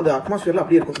பீரியடுக்கு வந்து அது அட்மாஸ்பியர்ல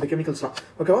அப்படியே இருக்கும் இந்த கெமிக்கல்ஸ்லாம்.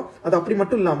 ஓகேவா? அது அப்படி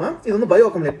மட்டும் இல்லாமல் இது வந்து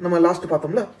பயோஅக்குமுலேட். நம்ம லாஸ்ட்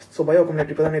பார்த்தோம்ல. ஸோ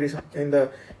பயோஅக்குமுலேட் இப்போ தானே ரீசன் இந்த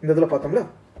இதில் பார்த்தோம்ல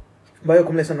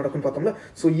பயோஅக்குமுலேஷன் நடக்கும்னு பார்த்தோம்ல.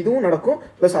 ஸோ இதுவும் நடக்கும்.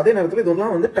 ப்ளஸ் அதே நேரத்தில்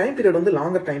இதெல்லாம் வந்து டைம் பீரியட் வந்து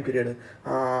லாங்கர் டைம் பீரியடு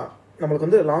நம்மளுக்கு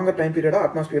வந்து லாங்கர் டைம் பீரியடாக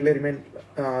அட்மாஸ்பியர்லேயே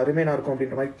ரிமைனாக இருக்கும்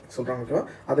அப்படின்ற மாதிரி சொல்கிறாங்க. ஓகேவா?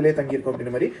 அதிலே தங்கியிருக்கும்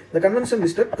அப்படின்ற மாதிரி இந்த கன்வென்ஷன்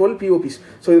லிஸ்டட் 12 POPs.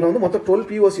 ஸோ இதில் வந்து மொத்தம் 12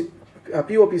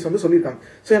 POPs வந்து சொல்லியிருக்காங்க.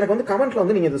 ஸோ எனக்கு வந்து கமெண்ட்ல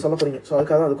வந்து நீங்கள் இதை சொல்ல போறீங்க. ஸோ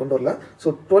அதுக்காக அது கொண்டு வரல.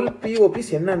 ஸோ 12 POPs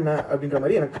என்னென்ன அப்படின்ற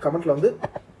மாதிரி எனக்கு கமெண்ட்ல வந்து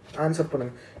ஆன்சர்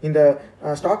பண்ணுங்க. இந்த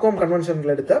ஸ்டாக்ஹோம்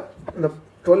கன்வென்ஷன்ல எடுத்த இந்த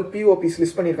 12 POPs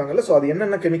லிஸ்ட் பண்ணியிருக்காங்கல்ல. ஸோ அது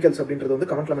என்னென்ன கெமிக்கல்ஸ் அப்படின்றது வந்து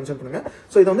கமெண்ட்ல மென்ஷன் பண்ணுங்க.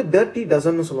 ஸோ இது வந்து டர்ட்டி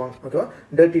டசன் சொல்லுவாங்க. ஓகேவா?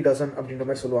 டர்ட்டி டசன் அப்படின்ற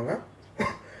மாதிரி சொல்லுவாங்க.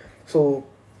 ஸோ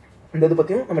இந்த இது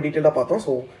பற்றியும் நம்ம டீட்டெயிலாக பார்த்தோம்.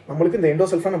 ஸோ நம்மளுக்கு இந்த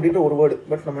எண்டோசல்ஃபன் அப்படின்ற ஒரு வேர்டு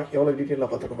பட் நம்ம எவ்வளோ டீட்டெயிலாக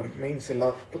பார்த்துருக்கோம் பாருங்க.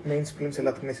 மெயின்ஸ் ஃபிலிம்ஸ்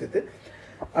எல்லாத்துக்குமே சேர்த்து.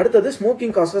 அடுத்தது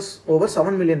smoking causes over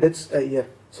 7 million deaths a year.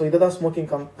 So இதை தான் ஸ்மோக்கிங்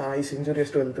இஸ்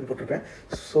இன்ஜூரியஸ் டு ஹெல்த்னு போட்டிருக்கேன்.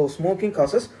 So smoking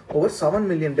causes over 7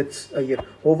 million deaths a year.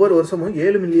 ஒவ்வொரு வருஷமும்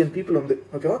 7 million people வந்து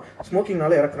ஓகேவா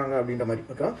ஸ்மோக்கிங்னால இறக்குறாங்க அப்படின்ற மாதிரி.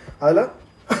 ஓகேவா? அதில்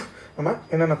நம்ம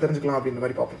என்னென்ன தெரிஞ்சுக்கலாம் அப்படின்ற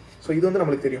மாதிரி பார்ப்போம். ஸோ இது வந்து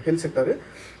நம்மளுக்கு தெரியும் ஹெல்த் செக்டர்.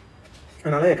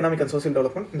 அதனால எக்கனாமிக் அண்ட் சோசியல்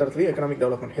டெவலப்மெண்ட் இந்த இடத்துல எக்கனாமிக்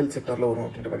டெவலப்மெண்ட் ஹெல்த் செக்டரில் வரும்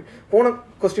அப்படின்ற மாதிரி. போன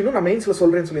கொஸ்டினும் நான் மெயின்ஸில்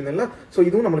சொல்கிறேன்னு சொல்லியிருந்தேன்ல. ஸோ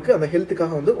இதுவும் நம்மளுக்கு அந்த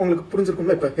ஹெல்த்துக்காக வந்து உங்களுக்கு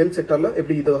புரிஞ்சிருக்கும்ல. இப்போ ஹெல்த் செக்டரில்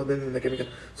எப்படி இது வந்து இந்த கெமிக்கல்.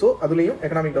 ஸோ அதுலேயும்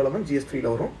எக்கனாமிக் டெவலப்மெண்ட் GS3ல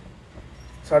வரும்.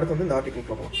 ஸோ அடுத்து வந்து இந்த ஆர்டிகல்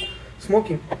பார்க்கலாம்.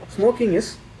 Smoking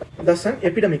is thus an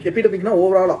எபிடமிக்னா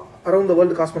overall around the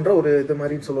world cos பண்ணுற ஒரு இது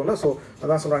மாதிரின்னு சொல்லுவோம்ல. ஸோ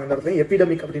அதான் சொல்கிறாங்க இந்த இடத்துல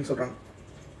எபிடமிக் அப்படின்னு சொல்கிறாங்க.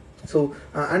 So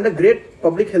and a great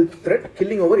public health threat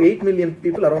killing over 8 million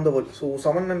people around the world. So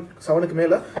 7க்கு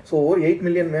மேல so over 8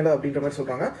 million மேல அப்படின்ற மாதிரி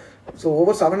சொல்றாங்க. So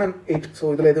over 7 and 8.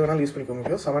 So இதுல எது வேணாலும் யூஸ் பண்ணிக்கோங்க.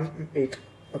 ஓகே 7 8.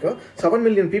 ஓகே 7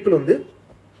 million people வந்து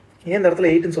ஏன் இந்த இடத்துல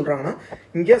 8ன்னு சொல்றாங்கன்னா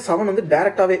இங்க 7 வந்து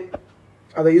டைரக்டாவே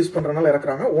அதை யூஸ் பண்றதுனால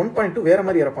இறக்குறாங்க. 1.2 வேற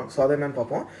மாதிரி இறப்பாங்க. ஸோ அதை என்னன்னு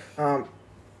பார்ப்போம்.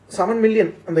 7 மில்லியன்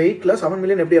அந்த 8ல 7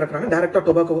 மில்லியன் எப்படி இறக்குறாங்க டைரக்டா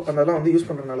டொபாக்கோ அதெல்லாம் வந்து யூஸ்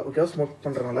பண்றதுனால ஓகே ஸ்மோக்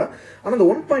பண்றதுனால. ஆனா அந்த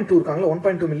 1.2 இருக்காங்கல்ல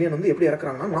 1.2 மில்லியன் வந்து எப்படி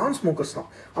இறக்குறாங்கன்னா நான் ஸ்மோக்கர்ஸ் தான்.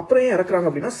 அப்புறம் ஏன் இறக்குறாங்க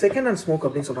அப்படின்னா செகண்ட் ஹேண்ட் ஸ்மோக்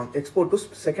அப்படின்னு சொல்றாங்க. Export to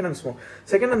second hand smoke.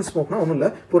 Second hand ஸ்மோக்னா ஒன்றும் இல்லை,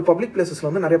 இப்போ ஒரு பப்ளிக் பிளேசஸ்ல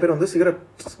வந்து நிறைய பேர் வந்து சிகரெட்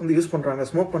வந்து யூஸ் பண்றாங்க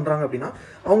ஸ்மோக் பண்றாங்க அப்படின்னா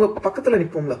அவங்க பக்கத்துல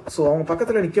நிற்போம்ல. ஸோ அவங்க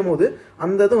பக்கத்துல நிற்கும் போது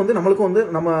அந்த இது வந்து நம்மளுக்கும் வந்து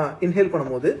நம்ம இன்ஹேல்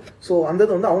பண்ணும்போது ஸோ அந்த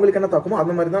இது வந்து அவங்களுக்கு என்ன தாக்குமோ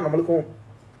அந்த மாதிரி தான் நம்மளுக்கும்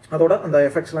அதோட அந்த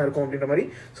எஃபெக்ட்ஸ்லாம் இருக்கும் அப்படின்ற மாதிரி.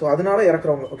 ஸோ அதனால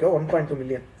இறக்குறவங்க okay 1.2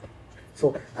 million. So,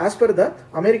 as per the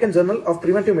American Journal of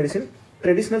Preventive Medicine,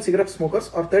 traditional cigarette smokers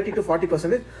are 30 to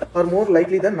 40% are more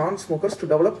likely than non-smokers to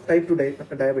develop type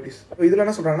 2 diabetes. இதில்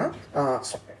என்ன சொல்றாங்கன்னா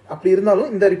அப்படி இருந்தாலும்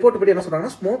இந்த ரிப்போர்ட் படி என்ன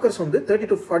சொல்றாங்கன்னா ஸ்மோக்கர்ஸ் வந்து 30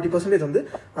 to 40% வந்து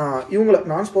இவங்கள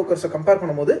நான் ஸ்மோக்கர்ஸை கம்பேர்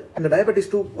பண்ணும்போது இந்த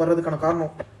டயபெட்டிஸ் 2 வர்றதுக்கான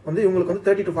காரணம் வந்து இவங்களுக்கு வந்து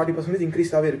 30 to 40%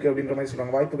 இன்க்ரீஸாகவே இருக்கு அப்படின்ற மாதிரி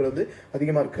சொல்றாங்க. வாய்ப்புகள் வந்து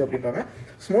அதிகமாக இருக்கு அப்படின்றாங்க.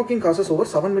 Smoking causes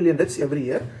over 7 million deaths every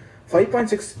year.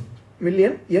 5.6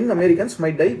 million young Americans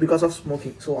might die because of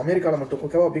smoking. So அமெரிக்கால மட்டும்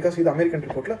ஓகேவா, பிகாஸ் இது அமெரிக்கன்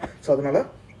ரிப்போர்ட்ல. ஸோ அதனால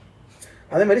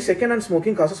அதே மாதிரி second hand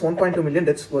smoking causes 1.2 million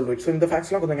deaths worldwide. So இந்த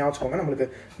ஃபேக்ட்ஸ்லாம் கொஞ்சம் ஞாபகம் வச்சுக்கோங்க, நம்மளுக்கு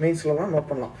மெயின்ஸ்லாம் நோட்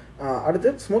பண்ணலாம். அடுத்து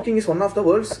smoking is one of the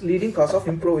world's leading cos of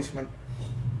இம்ப்ரோவிஷ்மெண்ட்.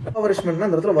 இம்பாவரிஷ்மெண்ட்னா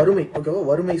இந்த இடத்துல வறுமை ஓகேவா,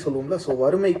 வறுமை சொல்லுவோம்ல. ஸோ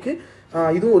வறுமைக்கு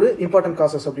இதுவும் ஒரு இம்பார்ட்டன்ட்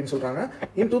காசஸ் அப்படின்னு சொல்றாங்க.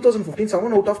 இன் 2015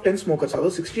 7 out of 10 smokers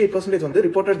அதாவது 68% வந்து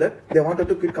reported that they wanted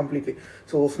to quit completely.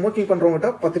 So smoking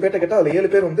பண்றவங்ககிட்ட 10 பேர்ட்ட கேட்டால் அதில்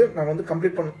 7 பேர் வந்து நாங்கள் வந்து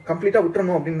கம்ப்ளீட்டாக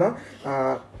விட்டுறணும் அப்படின்னு தான்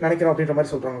நினைக்கிறோம் அப்படின்ற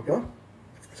மாதிரி சொல்றாங்க ஓகேவா.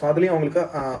 ஸோ அதுலேயும் அவங்களுக்கு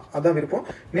அதான் விருப்பம்.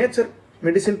 Nature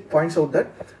medicine points out that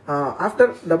after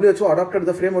WHO adopted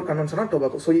the framework convention on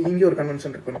tobacco. So இங்கே ஒரு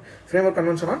கன்வென்ஷன் இருக்கு, framework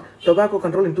convention on tobacco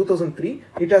control in 2003.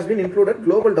 It has been included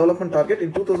global development target in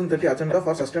 2030 agenda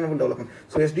for sustainable development.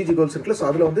 So SDG goals இருக்குல்ல, so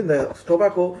அதில் வந்து இந்த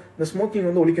tobacco இந்த smoking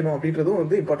வந்து ஒழிக்கணும் அப்படின்றதும்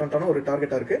வந்து இம்பார்ட்டன்டான ஒரு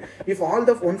டார்கெட்டாக இருக்கு. If all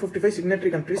the 155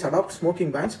 signatory countries adopt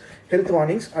smoking bans, health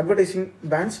warnings, advertising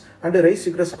bans and raise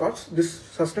cigarette costs, this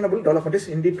sustainable development is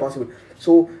indeed possible.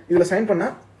 So இதில் சைன் பண்ண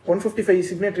 155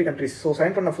 signatory countries. ஸோ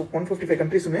சைன் பண்ண 155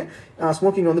 கண்ட்ரீஸுமே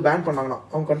ஸ்மோக்கிங் வந்து பேன் பண்ணாங்கன்னா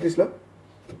அவங்க கண்ட்ரீஸில்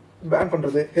பேன்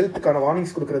பண்ணுறது, ஹெல்த்துக்கான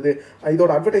warnings கொடுக்குறது,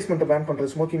 இதோட அட்வர்டைஸ்மெண்ட்டை பேன் பண்ணுறது,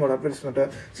 ஸ்மோக்கிங்கோட அட்வர்டைஸ்மெண்ட்டை,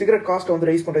 சிகரெட் காஸ்ட்டை வந்து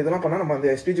ரைஸ் பண்ணுறது, இதெல்லாம் பண்ணால் நம்ம அந்த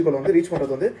SDG கோல் வந்து ரீச்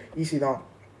பண்ணுறது வந்து ஈஸி தான்.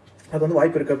 அது வந்து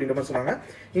வாய்ப்பு இருக்குது அப்படின்ற மாதிரி சொன்னாங்க.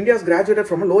 India's graduated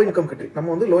from low income country.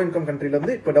 நம்ம வந்து லோ இன்கம்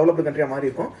கண்ட்ரிலேருந்து இப்போ டெவலப்டு கண்ட்ரியாக மாறி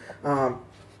இருக்கோம்.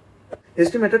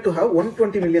 Estimated to have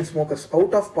 120 million smokers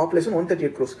out of population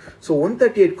 138 crores. So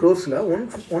 138 crores-ல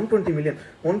 120 million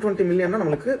 120 million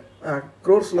நம்மளுக்கு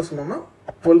crores-ல சொன்னோம்னா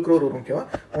 12 crore வரும் ஓகேவா.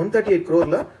 138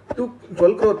 crore-ல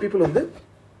 12 crore people வந்து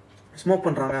ஸ்மோக்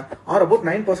பண்றாங்க. R about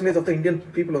 9% of the Indian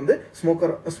people வந்து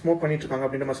ஸ்மோக் பண்ணிட்டு இருக்காங்க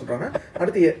அப்படின்ற மாதிரி சொல்றாங்க.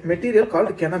 அடுத்து material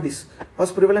called cannabis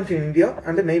was ப்ரிவலன்ட் in India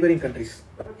and neighbouring countries.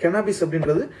 Cannabis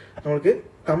அப்படின்றது நம்மளுக்கு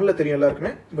தமிழ்ல தெரியும்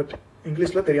எல்லாருக்குமே, பட்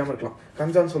இங்கிலீஷ்ல தெரியாம இருக்கலாம்.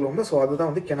 கஞ்சான்னு சொல்லுவாங்க. ஸோ அதுதான்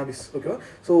வந்து கெனாபிஸ் ஓகேவா.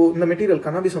 ஸோ இந்த மெட்டீரியல்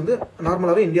கனாபிஸ் வந்து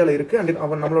நார்மலாகவே இந்தியாவில் இருக்கு அண்ட்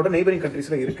நம்மளோட நெய்பரிங்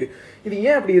கண்ட்ரீஸ்ல இருக்கு. இது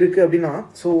ஏன் அப்படி இருக்கு அப்படின்னா,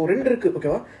 ஸோ 2 இருக்கு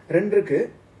ஓகேவா. 2 இருக்கு.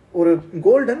 ஒரு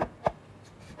கோல்டன்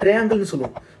ட்ரையாங்கிள்னு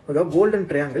சொல்லுவோம் ஓகேவா. கோல்டன்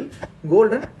ட்ரையாங்கிள்,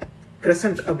 கோல்டன்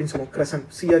கிரசன்ட் அப்படின்னு சொல்லுவோம். Crescent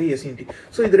CRESCENT.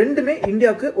 ஸோ இது ரெண்டுமே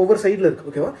இந்தியாவுக்கு ஒவ்வொரு சைடில் இருக்கு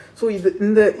ஓகேவா. ஸோ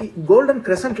இந்த கோல்டன்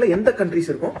கிரசன்ட்ல எந்த கண்ட்ரிஸ்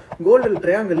இருக்கும், கோல்டன்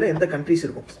ட்ரையாங்கிள் எந்த கண்ட்ரிஸ்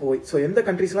இருக்கும். ஸோ எந்த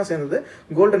கண்ட்ரிஸ்லாம் சேர்ந்தது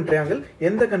கோல்டன் ட்ரையாங்கிள்,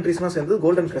 எந்த கண்ட்ரிஸ்லாம் சேர்ந்தது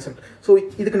கோல்டன் கிரசன்ட். ஸோ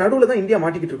இதுக்கு நடுவில் தான் இந்தியா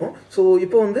மாட்டிக்கிட்டு இருக்கோம். ஸோ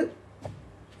இப்போ வந்து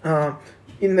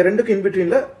இந்த ரெண்டுக்கு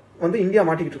இன்பிட்வீன்ல வந்து இந்தியா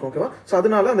மாட்டிக்கிட்டு இருக்கோம் ஓகேவா. ஸோ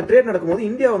அதனால அந்த ட்ரேட் நடக்கும்போது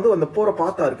இந்தியா வந்து அந்த போற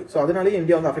பாத்தா இருக்கு. ஸோ அதனாலேயே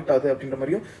இந்தியா வந்து அஃபெக்ட் ஆகுது அப்படின்ற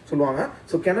மாதிரியும் சொல்லுவாங்க.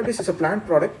 So cannabis is a plant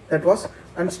product that was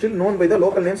and still known by the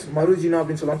local names மருஜினா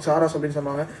அப்படின்னு சொல்லுவாங்க, சாராஸ் அப்படின்னு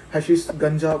சொல்லுவாங்க, ஹஷிஷ்,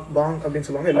 கஞ்சா, பாங் அப்படின்னு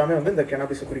சொல்லுவாங்க. எல்லாமே வந்து இந்த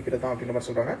கெனபிஸை குறிக்கிறது தான் அப்படின்ற மாதிரி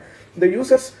சொல்றாங்க. இந்த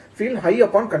users feel high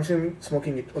upon consuming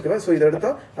smoking it ஓகேவா. ஸோ இதை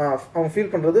எடுத்தா அவங்க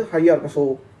ஃபீல் பண்றது ஹையா இருக்கும். ஸோ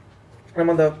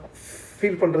நம்ம அந்த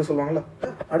ஃபீல் பண்றது சொல்லுவாங்கல்ல.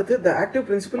 அடுத்து த ஆக்டிவ்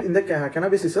பிரின்சிபல் இந்த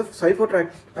cannabis is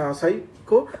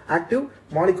psycho active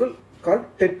molecule call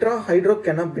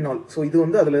டெட்ராஹைட்ரோகெனபினால். So இது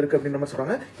வந்து அதில் இருக்கு அப்படின்ற மாதிரி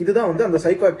சொல்றாங்க. இதுதான் வந்து அந்த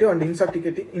சைக்கோ ஆக்டிவ் அண்ட்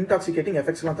இன்டாக்சிகேட்டிங்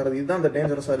எஃபெக்ட்ஸ்லாம் தருது. இதுதான் அந்த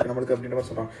டேஞ்சரஸாக இருக்கு நம்மளுக்கு அப்படின்ற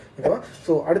மாதிரி சொல்றாங்க ஓகேவா.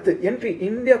 ஸோ அடுத்து என்ட்ரி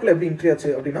இந்தியாவுக்குள்ள எப்படி என்ட்ரி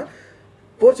ஆச்சு அப்படின்னா,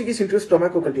 Portuguese introduce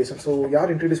tobacco cultivation. So யார்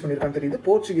இன்ட்ரடியூஸ் பண்ணியிருக்கான்னு தெரியுது,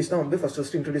 போர்ச்சுகீஸ் தான் வந்து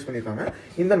ஃபர்ஸ்ட் இன்ட்ரடியூஸ் பண்ணியிருக்காங்க.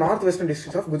 இந்த north western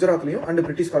districts of குஜராத்லையும் and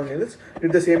British காலனியல்ஸ்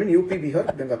did the same in UP, Bihar,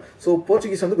 Bengal. So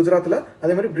Portuguese வந்து குஜராத்தில்,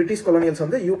 அதே மாதிரி பிரிட்டிஷ் காலனியல்ஸ்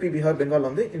வந்து UP, பீகார், பெங்கால்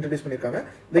வந்து இன்ட்ரடியூஸ் பண்ணியிருக்காங்க.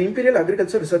 த imperial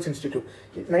agriculture research institute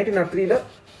 1903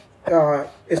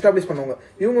 establish பண்ணுவாங்க.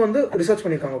 இவங்க வந்து ரிசர்ச்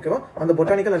பண்ணியிருக்காங்க ஓகேவா, அந்த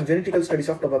botanical and genetical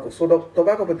studies of tobacco. So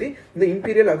tobacco பத்தி இந்த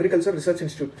இம்பீரியல் அக்ரிகல்ச்சர் ரிசர்ச்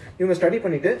இன்ஸ்டிடியூட் இவங்க ஸ்டடி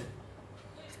பண்ணிட்டு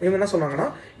இவங்க என்ன சொன்னாங்கன்னா,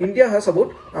 India has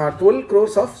about 12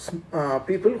 crores of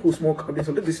people who smoke அப்படின்னு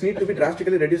சொல்லிட்டு this need to be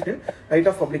டிராஸ்டிகலி reduced in light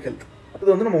off public health. இது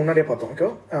வந்து நம்ம முன்னாடியே பார்த்தோம்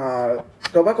ஓகேவா.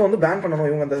 டொபாக்கோ வந்து பேன் பண்ணணும்.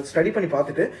 இவங்க அந்த ஸ்டடி பண்ணி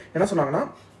பார்த்துட்டு என்ன சொன்னாங்கன்னா,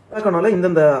 டொபாக்கோனால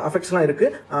இந்த அஃபெக்ட்ஸ்லாம் இருக்கு.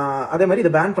 அதே மாதிரி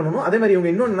இதை பேன் பண்ணணும். அதே மாதிரி இவங்க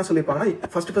இன்னொன்று என்ன சொல்லியிருப்பாங்கன்னா,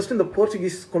 ஃபர்ஸ்ட் இந்த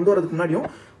போர்ச்சுகீஸ் கொண்டு வரதுக்கு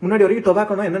முன்னாடி வரைக்கும்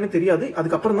டொபாக்கோனா என்னன்னு தெரியாது.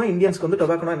 அதுக்கப்புறம் தான் இந்தியன்ஸ்க்கு வந்து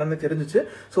டொபாக்கோனா என்னன்னு தெரிஞ்சிச்சு.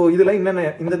 ஸோ இதில்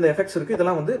இந்த எஃபெக்ட்ஸ் இருக்கு,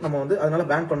 இதெல்லாம் வந்து நம்ம வந்து அதனால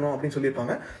பேன் பண்ணணும் அப்படின்னு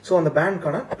சொல்லியிருப்பாங்க. ஸோ அந்த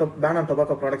பேன் ஆன்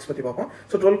டொபாக்கோ ப்ராடக்ட்ஸ் பற்றி பார்ப்போம்.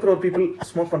 ஸோ 12 crore people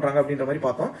ஸ்மோக் பண்றாங்க அப்படின்ற மாதிரி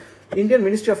பார்த்தோம். Indian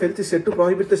ministry of health is set to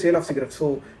prohibit the sale of cigarette. So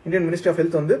Indian ministry of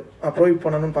health வந்து ப்ரோஹிபிட்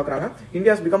பண்ணணும்னு பார்க்குறாங்க.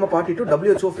 India has become a party to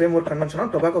WHO framework convention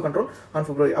on tobacco control on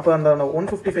February. அப்போ அந்த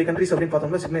 155 countries அப்படின்னு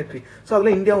பார்த்தோம்னா signatory. So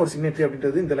அதில் India ஒரு signatory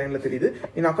அப்படின்றது இந்த லைன்ல தெரியுது.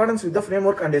 In accordance with the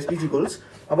framework and SDG goals,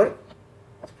 our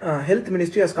health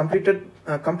ministry has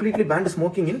completely banned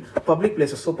smoking in public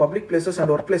places. So public places and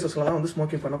workplaces la வந்து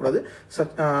smoking பண்ணக்கூடாது.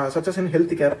 such as in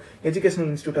health care, educational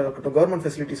institute இருக்கட்டும், government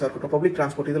facilities இருக்கட்டும், public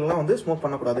transport இதெல்லாம் வந்து smoke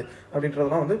பண்ணக்கூடாது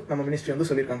அப்படின்றதெல்லாம் வந்து நம்ம மினிஸ்ட்ரி வந்து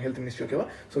சொல்லியிருக்காங்க, ஹெல்த் மினிஸ்ட்ரி. ஓகேவா?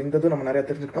 ஸோ இந்த இது நம்ம நிறைய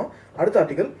தெரிஞ்சுக்கிட்டோம். அடுத்த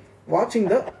ஆர்டிகல் வாட்சிங்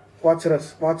த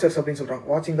வாட்சர்ஸ் அப்படின்னு சொல்றாங்க.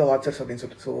 வாட்சிங் த வாட்சர்ஸ் அப்படின்னு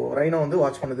சொல்லிட்டு, ஸோ ரைனோ வந்து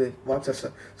வாட்ச் பண்ணுது வாட்சர்ஸ்.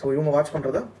 ஸோ இவங்க வாட்ச்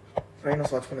பண்றத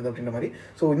ரைனோஸ் வாட்ச் பண்ணுது அப்படின்ற மாதிரி.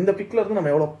 ஸோ இந்த பிக்ல இருந்து நம்ம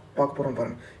எவ்வளோ பார்க்க போறோம்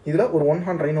பாருங்க. இதுல ஒரு 1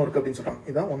 horn ரைனோ இருக்கு அப்படின்னு சொல்றாங்க.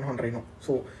 இதான் 1 horn ரைனோ.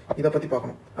 ஸோ இதை பத்தி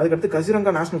பார்க்கணும். அதுக்கடுத்து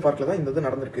கசிரங்கா நேஷனல் பார்க்ல தான் இந்த இது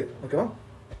நடந்திருக்கு. ஓகேவா?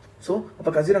 ஸோ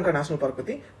அப்போ கசிரங்கா நேஷனல் பார்க்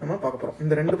பத்தி நம்ம பார்க்க போறோம்.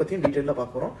 இந்த ரெண்டு பத்தியும் டீட்டெயிலாக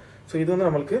பார்க்க போறோம். ஸோ இது வந்து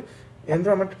நம்மளுக்கு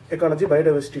என்விரான்மெண்ட், எக்காலஜி,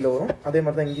 பயோடைவர்சிட்டியில் வரும். அதே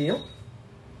மாதிரி தான் இங்கேயும்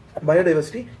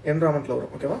பயோடைவர்சிட்டி என்விரான்மெண்ட்ல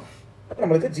வரும். ஓகேவா?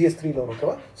 நம்மளுக்கு GS3ல வரும்.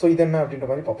 ஓகேவா? ஸோ இது என்ன அப்படின்ற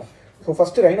மாதிரி பார்ப்போம். ஸோ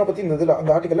ஃபர்ஸ்ட் ரைனோ பற்றி இந்த இதில்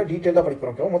அந்த ஆர்டிக்கலில் டீட்டெயிலாக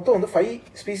படிக்கிறோம். ஓகேவா? மொத்தம் வந்து 5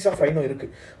 ஸ்பீசிஸ் ஆஃப் ரைனோ இருக்கு.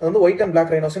 அது வந்து ஒயிட் அண்ட்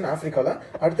பிளாக் ரைனோஸ் இன் ஆஃப்ரிக்காவில்.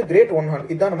 அடுத்து கிரேட் 1 horn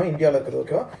இதுதான் நம்ம இந்தியாவில் இருக்குது.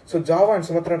 ஓகேவா? So Java and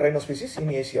Sumatran rhino species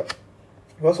in Asia.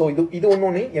 So இது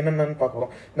ஒன்று என்னென்னு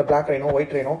பார்க்குறோம். இந்த black rhino,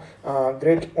 white rhino,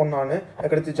 great 1 horn,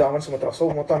 அதுக்கடுத்து ஜாவன், சுமத்ரா. ஸோ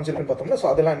மொத்தம் 5 இருக்குன்னு பார்த்தோம்னா, ஸோ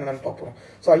அதெல்லாம் என்னென்னு பார்ப்போம்.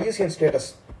 ஸோ IUCN ஸ்டேட்டஸ்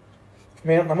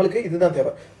நம்மளுக்கு இதுதான்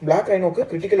தேவை. பிளாக் ரைனோக்கு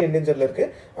கிரிட்டிக்கல் என்டேஞ்சர்ல இருக்கு.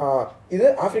 இது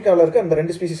ஆப்பிரிக்காவில் இருக்க அந்த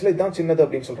 2 ஸ்பீசிஸ்ல இதுதான் சின்னது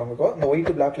அப்படின்னு சொல்றாங்க. இந்த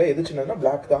ஒயிட் பிளாக்ல எது சின்னதுன்னா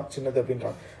பிளாக் தான் சின்னது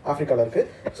அப்படின்றாங்க. ஆப்பிரிக்காவில் இருக்கு.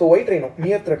 ஸோ ஒயிட் ரைனோ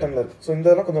நியர் த்ரெட்டன்ல இருக்கு. ஸோ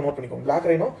இதெல்லாம் கொஞ்சம் நோட் பண்ணிக்கோங்க. Black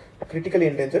rhino critical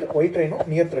endanger, white rhino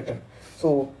near threaten. So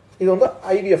இது வந்து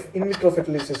IVF இன்விட்ரோ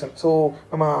ஃபெர்டிலைசேஷன். ஸோ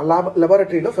நம்ம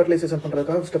லெபார்டரியில் ஃபெர்டிலைசேஷன்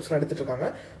பண்ணுறதுக்காக ஸ்டெப்ஸ்லாம் எடுத்துட்டு இருக்காங்க.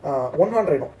 1 horn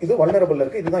ரைனோ இது வல்னரபிள்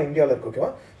இருக்கு. இதுதான் இந்தியாவில் இருக்கு. ஓகேவா?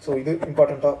 ஸோ இது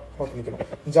இம்பார்ட்டண்ட்டாக நோட் பண்ணிக்கணும்.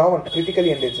 Javan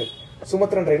critically endanger,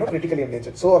 Sumatran rhino critically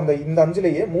endanger. So இந்த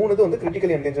 5லயே 3 இது வந்து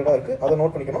கிரிட்டிக்கலி என்டேஞ்சர்டாக இருக்கு. அதை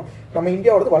நோட் பண்ணிக்கணும். நம்ம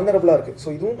இந்தியாவோட வல்னரபிளாக இருக்கு. ஸோ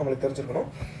இதுவும் நம்மளுக்கு தெரிஞ்சிருக்கணும்.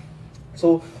 So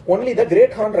only the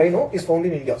great horn rhino is found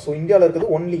in India. So இந்தியாவில் இருக்குது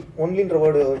ஒன்லின்ற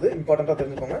வேர்டு வந்து இம்பார்ட்டண்ட்டாக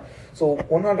தெரிஞ்சுக்கோங்க. ஸோ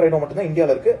 1 horn ரைனோ மட்டும் தான்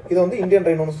இந்தியாவில் இருக்கு. இது வந்து இந்தியன்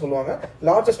ரைனோன்னு சொல்லுவாங்க.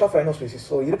 Largest of rhino species.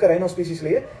 So இருக்க ரைனோ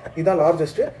ஸ்பீசிஸ்லேயே இதான்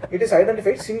largest. It is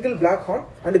identified single black horn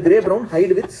and grey brown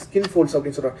height with skin folds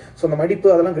அப்படின்னு சொல்றாங்க. ஸோ அந்த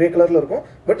மடிப்பு அதெல்லாம் கிரே கலர்ல இருக்கும்.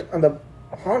 பட் அந்த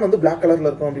ஹார்ன் வந்து பிளாக் கலர்ல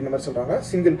இருக்கும் அப்படின்ற மாதிரி சொல்றாங்க.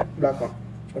 Single black horn.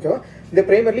 ஓகேவா? இந்த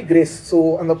பிரைமர்லி கிரேஸ். ஸோ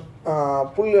அந்த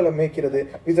புல்களை மேய்க்கிறது.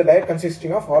 With diet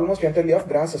consisting of almost என்டர்லி of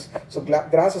crosses. So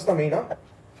crosses தான் மெயினாக.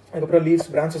 அதுக்கப்புறம் leaves,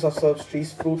 branches of shrubs,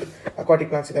 trees, fruit,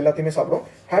 aquatic plans இது எல்லாத்தையுமே சாப்பிடும்.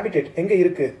 ஹேபிடேட் எங்கே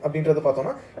இருக்கு அப்படின்றது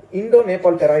பார்த்தோம்னா இந்தோ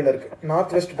நேபாள் டெராயில் இருக்கு.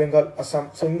 North west Bengal, Assam.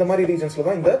 So இந்த மாதிரி ரீஜன்ஸ்ல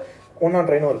தான் இந்த 1 horn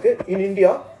ரைனோ இருக்கு. In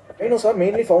India rhinos are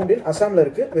mainly found in அசாம்ல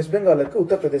இருக்கு, வெஸ்ட் பெங்கால் இருக்கு,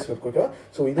 உத்தரப்பிரதேஷ்ல இருக்கு. ஓகேவா?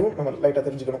 ஸோ இதுவும் நம்ம லைட்டாக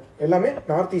தெரிஞ்சுக்கணும். எல்லாமே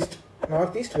north east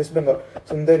west Bengal.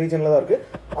 So இந்த ரீஜன்ல தான் இருக்கு.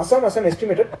 Assam as an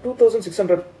estimated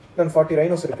 2640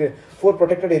 rhinos இருக்கு 4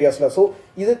 ப்ரொடெக்டட் ஏரியாஸ்ல. ஸோ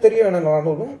இது தெரிய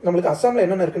வேணும்னாலும் நம்மளுக்கு அசாம்ல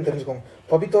என்னென்ன இருக்குன்னு தெரிஞ்சுக்கோங்க.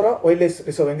 பபித்தோரா வைல்ட் லைஃப்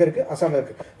ரிசர்வ் எங்க இருக்கு? அசாம்ல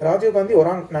இருக்கு. ராஜீவ் காந்தி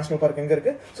ஒராங் நேஷனல் பார்க் எங்க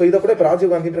இருக்கு? ஸோ இதை கூட இப்போ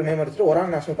ராஜீவ் காந்தின்ற நேம் எடுத்துட்டு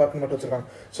ஒராங் நேஷனல் பார்க் மட்டும் வச்சிருக்காங்க.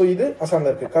 ஸோ இது அசாம்ல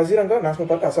இருக்கு. கசிரங்கா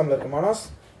நேஷனல் பார்க் அசாம்ல இருக்கு. மனாஸ்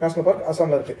நேஷனல் பார்க்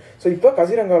அசாம்ல இருக்கு. ஸோ இப்போ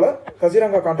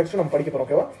கசிரங்கா கான்டெக்ட் நம்ம படிக்க போறோம்.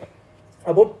 ஓகேவா?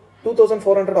 About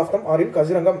 2400 of them R in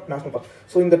Kaziranga national park.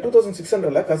 So இந்த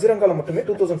 2600ல கசிரங்கால மட்டுமே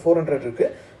 2400 இருக்கு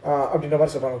அப்படின்ற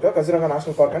மாதிரி சொல்றாங்க. Kaziranga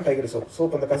national park and tiger reserve. So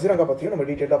இப்போ இந்த கசிரங்கா பத்தியும் நம்ம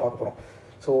டீட்டெயிலாக பார்க்க போறோம்.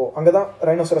 ஸோ அங்கே தான்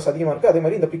ரைனோசரஸ் அதிகமாக இருக்கு. அதே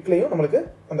மாதிரி இந்த பிக்லையும் நம்மளுக்கு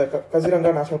அந்த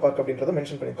கசிரங்கா நேஷனல் பார்க் அப்படின்றத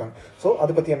மென்ஷன் பண்ணியிருக்காங்க. ஸோ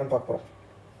அதை பத்தி என்னன்னு பார்க்க போறோம்.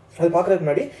 அது பார்க்கறதுக்கு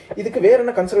முன்னாடி இதுக்கு வேற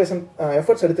என்ன கன்சர்வேஷன்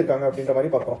எஃபர்ட்ஸ் எடுத்திருக்காங்க அப்படின்ற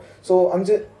மாதிரி பார்க்குறோம். ஸோ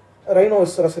 5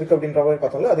 ரைனோசரஸ் இருக்கு அப்படின்ற மாதிரி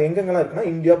பார்த்தோம்ல, அது எங்கெங்கெல்லாம் இருக்குன்னா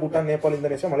இந்தியா, பூட்டான், நேபாள்,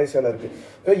 இந்தோனேஷியா, மலேசியாவில் இருக்கு.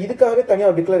 இதுக்காகவே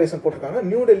தனியாக டிக்ளரேஷன் போட்டிருக்காங்க.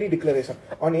 New Delhi declaration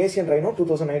on Asian rhino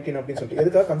 2019 அப்படின்னு சொல்லிட்டு.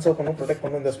 எதுக்காக கன்சர்வ் பண்ணும், ப்ரொடெக்ட்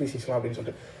பண்ணும் இந்த ஸ்பீசிஸ்லாம் அப்படின்னு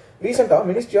சொல்லிட்டு. ரீசெண்டாக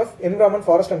ministry of environment,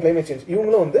 forest and climate change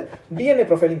இவங்களும் வந்து DNA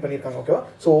ப்ரொஃபைலிங் பண்ணியிருக்காங்க. ஓகேவா?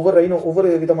 ஸோ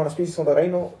ஒவ்வொரு விதமான ஸ்பீசிஸோட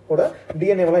ரைனோட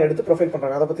DNA எடுத்து ப்ரொஃபைல்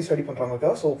பண்ணுறாங்க. அதை பற்றி ஸ்டடி பண்ணுறாங்க.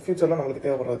 ஓகேவா? ஸோ ஃபியூச்சரில் நம்மளுக்கு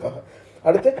தேவைப்படுறதுக்காக.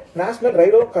 அடுத்து national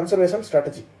rhino conservation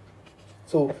strategy.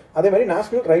 So அதே மாதிரி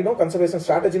நேஷனல் ரைனோ கன்சர்வேஷன்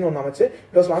ஸ்ட்ராட்டஜின்னு ஒன்று அமைச்சு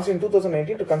it was launch in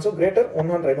 2019 to conserve greater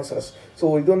 1 horn rhinoceros. So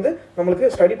இது வந்து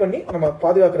நம்மளுக்கு ஸ்டடி பண்ணி நம்ம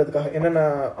பாதுகாக்கிறதுக்காக என்னென்ன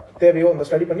தேவையோ அந்த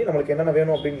ஸ்டடி பண்ணி நம்மளுக்கு என்னென்ன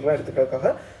வேணும் அப்படின்றலாம்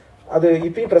எடுத்துக்கிறதுக்காக அது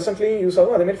இப்பயும் ப்ரெசென்ட்லையும் யூஸ்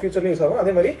ஆகும், அதே மாதிரி ஃபியூச்சர்லையும் யூஸ் ஆகும்.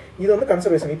 அதே மாதிரி இது வந்து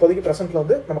கன்சர்வேஷன், இப்போதைக்கு ப்ரெசென்ட்ல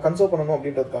வந்து நம்ம கன்சர்வ் பண்ணணும்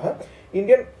அப்படின்றதுக்காக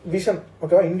இந்தியன் விஷன்,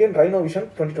 ஓகேவா, Indian rhino vision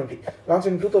 2020 launch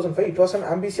in 2005. It was an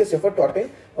ambitious effort to attain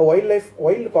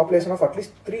wild population of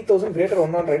at least 3000 greater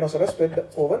one நான் rhinoceros spread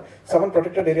over 7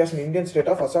 protected areas in Indian state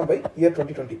of Assam by year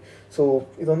 2020. So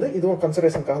இது வந்து இதுவும்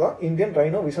கன்சர்வேஷனுக்காக தான் Indian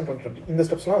rhino vision 2020. இந்த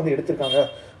ஸ்டெப்ஸ்லாம் வந்து எடுத்திருக்காங்க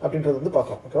அப்படின்றது வந்து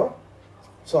பார்க்கலாம், ஓகேவா.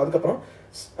 ஸோ அதுக்கப்புறம்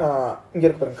இங்கே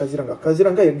இருக்கு பாருங்க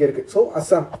கஜிரங்கா எங்கே இருக்குது? ஸோ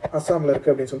அஸ்ஸாமில்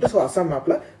இருக்குது அப்படின்னு சொல்லிட்டு. ஸோ அஸ்ஸாம்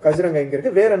மேப்பில் கஜிரங்கா எங்கே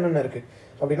இருக்குது, வேறு என்னென்ன இருக்குது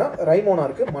அப்படின்னா ரைமோனா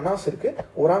இருக்குது, மனாஸ் இருக்குது,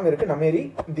 ஒராங் இருக்குது, நமேரி,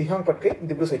 திஹாங் பட்கை,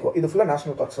 திப்ரு சைக்கோ. இது ஃபுல்லாக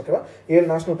நேஷனல் பார்க்ஸ், ஓகேவா. 7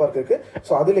 நேஷனல் பார்க் இருக்குது.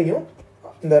 ஸோ அதுலேயும்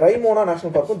இந்த ரைமோனா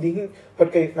நேஷனல் பார்க்கும் திஹிங்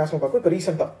பட்கை நேஷனல் பார்க்கும் இப்போ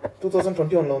ரீசெண்டாக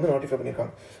 2021 வந்து நோட்டிஃபை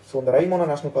பண்ணியிருக்காங்க. ஸோ இந்த ரைமோனா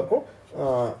நேஷனல் பார்க்கும்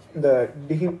இந்த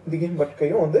திஹிங்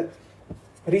பட்கையும் வந்து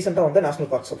ரீசெண்டாக வந்து நேஷனல்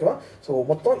பார்க்ஸ், ஓகேவா. ஸோ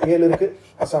மொத்தம் 7 இருக்குது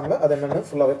அஸ்ஸாமில். அது என்னென்னு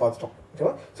ஃபுல்லாகவே பார்த்துட்டோம்,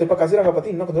 ஓகேவா. ஸோ இப்போ கஜிரங்கா பற்றி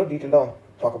இன்னும் கொஞ்சம் டீட்டெயிலாக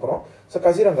பார்க்க போகிறோம். ஸோ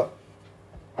கஜிரங்கா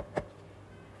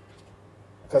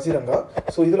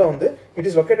ஸோ இதில் வந்து it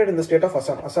is located in the state of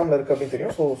அஸ்ஸாமில் இருக்குது அப்படின்னு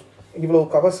தெரியும். ஸோ இவ்வளோ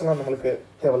கவர்ஸ்லாம் நம்மளுக்கு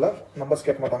தேவையில்ல, நம்பர்ஸ்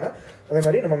கேட்க மாட்டாங்க, அதே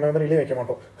மாதிரி நம்ம மெமரியிலே வைக்க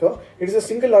மாட்டோம், ஓகேவா. It is a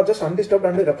single largest undisturbed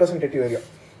and representative area.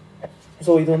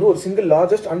 So இது வந்து ஒரு சிங்கிள்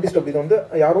லார்ஜஸ்ட் அன்டிஸ்டர்ப், இது வந்து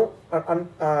யாரும்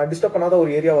டிஸ்டர்ப் பண்ணாத ஒரு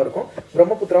ஏரியாவாக இருக்கும்.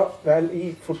 பிரம்மபுத்திரா வேலி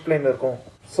ஃபுட் பிளைனில் இருக்கும்.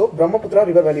 ஸோ பிரம்மபுத்திரா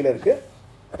ரிவர் வேலியில் இருக்குது.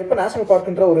 இப்போ நேஷனல்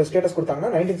பார்க்குன்ற ஒரு ஸ்டேட்டஸ்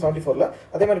கொடுத்தாங்கன்னா 1974,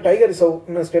 அதே மாதிரி டைகர்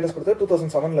ரிசர்வ்னு ஸ்டேட்டஸ் கொடுத்து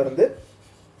 2007 இருந்து.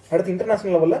 அடுத்து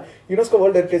இன்டர்நேஷனல் லெவலில் யுனெஸ்கோ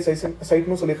வேர்ல்டு ஹெரிட்டேஜ்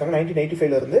சைட்னு சொல்லியிருக்காங்க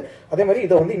 1985 இருந்து. அதே மாதிரி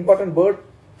இதை வந்து இம்பார்ட்டன்ட் பேர்ட்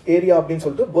ஏரியா அப்படின்னு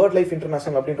சொல்லிட்டு பேர்ட் லைஃப்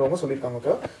இன்டர்நேஷனல் அப்படின்றவங்க சொல்லியிருக்காங்க,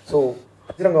 ஓகே. ஸோ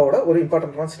கஜிரங்காவோட ஒரு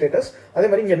இம்பார்ட்டன்டான ஸ்டேட்டஸ். அதே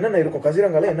மாதிரி இங்கே என்னென்ன இருக்கும்,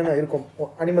 கஜிரங்காவில் என்னென்ன இருக்கும்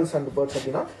அனிமல்ஸ் அண்ட் பேர்ட்ஸ்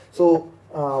அப்படின்னா, so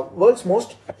world's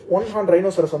most one horn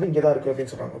rhinoceros வந்து இங்கே தான் இருக்குது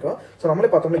அப்படின்னு சொல்கிறாங்க, ஓகே. ஸோ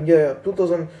நம்மளே பார்த்தோம்னா இங்கே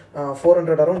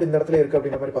 2400 அரௌண்ட் இந்த இடத்துல இருக்குது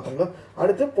அப்படின்ற மாதிரி பார்த்தோம்னா.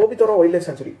 அடுத்து போபித்தோரா wild life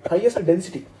sanctuary, highest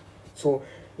density. So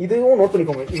இதுவும் நோட்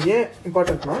பண்ணிக்கோங்க. இது ஏன்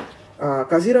இம்பார்ட்டன்ட்னா,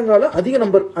 கஜிரங்காவில்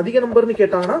அதிக நம்பர்னு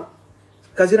கேட்டாங்கன்னா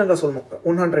கஜிரங்கா சொல்லணும்,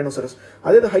 ஒன் ஹார்ன் ரைனோசரஸ்.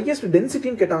 அதே ஹையஸ்ட்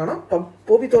டென்சிட்டின்னு கேட்டாங்கன்னா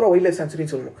போபித்தோரா வைல்ட் லைஃப்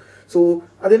சான்ச்சுரின்னு சொல்லணும். ஸோ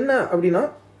அது என்ன அப்படின்னா,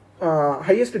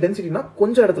 ஹையஸ்ட் டென்சிட்டினா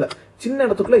கொஞ்சம் இடத்துல சின்ன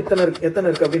இடத்துக்குள்ள எத்தனை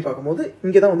இருக்குது அப்படின்னு பார்க்கும்போது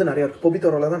இங்கே தான் வந்து நிறையா இருக்குது,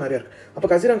 போபித்தோராவில் தான் நிறையா இருக்குது. அப்போ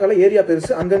கஜிரங்காவில் ஏரியா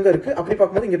பெருசு, அங்கங்கே இருக்குது. அப்படி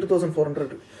பார்க்கும்போது இங்கே 2400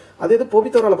 இருக்குது. அதே இது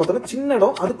போபித்தோராவில் பார்த்தோம்னா சின்ன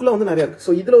இடம், அதுக்குள்ளே வந்து நிறையா இருக்குது.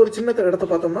 ஸோ இதில் ஒரு சின்ன இடத்த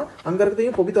பார்த்தோம்னா அங்கே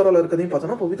இருக்கிறதையும் போபித்தோராவில் இருக்கிறதையும்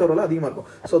பார்த்தோம்னா போபித்தோராவில் அதிகமாக இருக்கும்.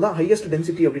 ஸோ தான் ஹையஸ்ட்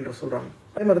டென்சிட்டி அப்படின்ற சொல்கிறாங்க.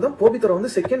 அதே மாதிரி தான் போபித்தோரா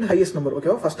வந்து செகண்ட் ஹையஸ்ட் நம்பர்,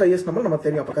 ஓகேவா. ஃபர்ஸ்ட் ஹையஸ்ட் நம்பர் நம்ம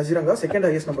தெரியும். அப்போ கஜிரங்கா செகண்ட்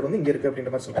ஹையஸ்ட் நம்பர் வந்து இங்கே இருக்குது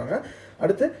அப்படின்ற மாதிரி சொல்கிறாங்க.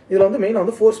 அடுத்து இதில் வந்து மெயினாக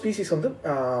வந்து 4 ஸ்பீசிஸ் வந்து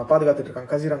பாதுகாத்துட்டு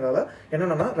இருக்காங்க கஜிரங்காவில்.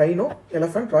 என்னென்னா rhino,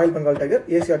 elephant, Royal Bengal tiger,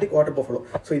 Asiatic water buffalo.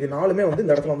 So இது 4மே வந்து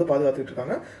இந்த இடத்துல வந்து பாதுகாத்துட்டு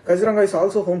இருக்காங்க. Kaziranga is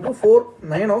also home to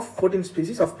 9 of 14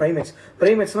 species of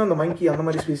பிரைமேட்ஸ்னா அந்த மங்கி அந்த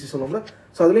மாதிரி ஸ்பீசிஸ் சொல்லுவோம்ல.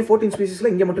 ஸோ அதுலேயும் 14 ஸ்பீசிஸில்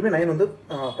இங்கே மட்டுமே 9 வந்து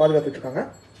பாதுகாத்துட்டு இருக்காங்க.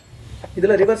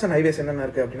 இதில் ரிவர்ஸ் அண்ட் ஹைவேஸ் என்னென்ன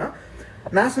இருக்குது அப்படின்னா,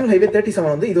 நேஷனல் ஹைவே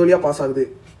 37 வந்து இது வழியாக பாஸ் ஆகுது.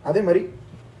 அதே மாதிரி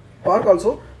park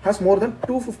also has more then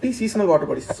 250 seasonal water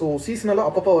bodies. So சீசனலாக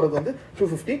அப்பப்போ வரது வந்து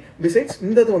 250. பிசைட்ஸ்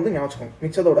இந்த இது வந்து ஞாபகம்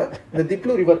மிச்சதோட இந்த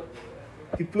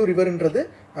திப்ளு ரிவர்ன்றது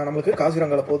நம்மளுக்கு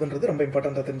காசிரங்காவில் போகுதுன்றது ரொம்ப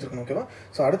இம்பார்ட்டண்ட்டாக தெரிஞ்சிருக்கணும், ஓகேவா.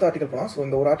 ஸோ அடுத்த ஆர்டிகல் போகலாம். ஸோ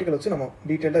இந்த ஒரு ஆர்டிகல் வச்சு நம்ம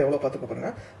டீட்டெயிலாக எவ்வளோ பார்த்துக்க பாருங்க.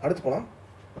 அடுத்து போகலாம்.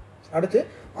 அடுத்து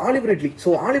olive ridley. So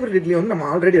olive ridley வந்து நம்ம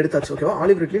ஆல்ரெடி எடுத்தாச்சு, ஓகேவா.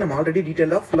 ஆலிவ் ரிட்லி நம்ம ஆல்ரெடி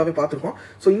டீட்டெயிலாக ஃபுல்லாகவே பார்த்துருக்கோம்.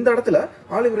 ஸோ இந்த இடத்துல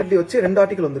ஆலிவ் ரிட்லி வச்சு 2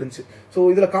 ஆர்டிகல் வந்துருந்துச்சு. ஸோ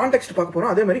இதில் கான்டெக்ட் பார்க்க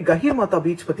போகிறோம். அதே மாதிரி கஹீர் மாதா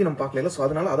பீச் பற்றி நம்ம பார்க்கல. ஸோ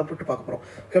அதனால அதை போட்டு பார்க்க போகிறோம்,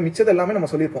 ஓகே. மிச்சது எல்லாமே நம்ம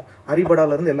சொல்லியிருப்போம்,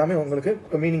 அரிபடாலேருந்து எல்லாமே உங்களுக்கு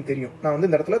இப்போ மீனிங் தெரியும். நான் வந்து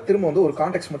இந்த இடத்துல திரும்ப வந்து ஒரு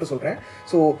கான்டெக்ட் மட்டும் சொல்கிறேன்.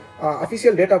 ஸோ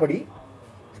அஃபிஷியல் டேட்டா படி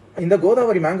இந்த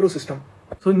கோதாவரி மேங்க்ரோவ் சிஸ்டம்.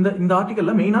 ஸோ இந்த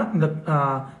ஆர்டிக்கல்ல மெயினாக இந்த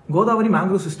கோதாவரி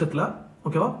மேங்க்ரோவ் சிஸ்டத்தில்,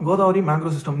 ஓகேவா, கோதாவரி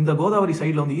மேங்க்ரோவ் சிஸ்டம் இந்த கோதாவரி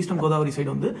சைடில் வந்து ஈஸ்டர்ன் கோதாவரி சைடு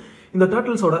வந்து இந்த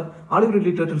டர்ட்டில்ஸோட ஆலிவ்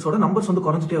ரிட்லி டர்ட்டில்ஸோட நம்பர்ஸ் வந்து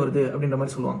குறைஞ்சிட்டே வருது அப்படின்ற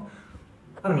மாதிரி சொல்லுவாங்க.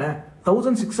 பாருங்களேன்,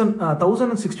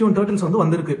 1061 டர்ட்டில்ஸ் வந்து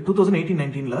வந்திருக்கு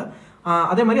 2018-19ல.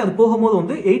 அதே மாதிரி அது போகும்போது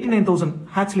வந்து 89,000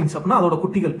 ஹேட்ச்லிங்ஸ் அப்படின்னா அதோட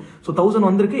குட்டிகள். ஸோ 1000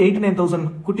 வந்திருக்கு, 89,000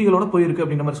 குட்டிகளோட போயிருக்கு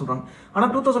அப்படின்ற மாதிரி சொல்றாங்க.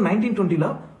 ஆனால் 2019-20ல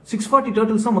 640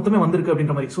 டர்ட்டில்ஸ் தான் மொத்தமே வந்திருக்கு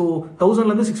அப்படின்ற மாதிரி. ஸோ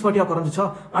 1000லேருந்து 640 குறைஞ்சிச்சா.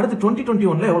 அடுத்து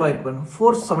 2021ல எவ்வளோ ஆயிருக்கு,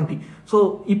 470. ஸோ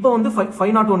இப்போ வந்து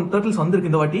 501 டர்ட்டில்ஸ்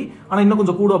வந்திருக்கு இந்த வாட்டி. ஆனால் இன்னும்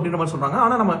கொஞ்சம் கூடும் அப்படின்ற மாதிரி சொல்றாங்க.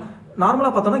 ஆனால் நம்ம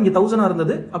நார்மலாக பார்த்தோம்னா இங்கே 1000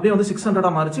 இருந்தது, அப்படியே வந்து 600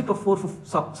 மாறிச்சு, இப்போ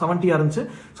 470 இருந்துச்சு.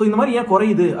 ஸோ இந்த மாதிரி ஏன்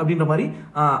குறையுது அப்படின்ற மாதிரி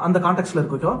அந்த கான்டெக்ட்ல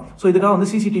இருக்கு, ஓகேவா. ஸோ இதுக்காக வந்து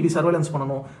சிசிடிவி சர்வேலன்ஸ்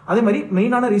பண்ணணும். அதே மாதிரி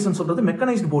மெயினான ரீசன் சொல்றது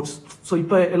மெக்கனைஸ்டு போட்ஸ். ஸோ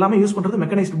இப்போ எல்லாமே யூஸ் பண்றது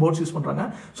மெக்கனைஸ்டு போட்ஸ் யூஸ் பண்றாங்க.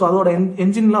 ஸோ அதோட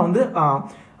என்ஜின்லாம் வந்து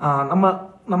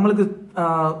நம்மளுக்கு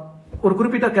ஒரு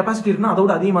குறிப்பிட்ட கெப்பாசிட்டி இருக்குன்னா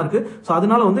அதோட அதிகமாக இருக்கு. ஸோ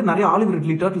அதனால வந்து நிறைய ஆலிவ்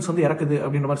ரிட்லி டர்ட்டில்ஸ் வந்து இறக்குது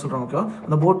அப்படின்ற மாதிரி சொல்றாங்க, ஓகேவா.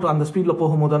 அந்த போட் அந்த ஸ்பீட்ல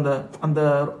போகும்போது அந்த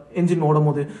என்ஜின் ஓடும்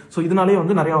போது ஸோ இதனாலே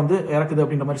வந்து நிறைய வந்து இறக்குது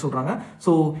அப்படின்ற மாதிரி சொல்றாங்க.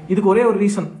 ஸோ இதுக்கு ஒரே ஒரு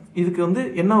ரீசன், இதுக்கு வந்து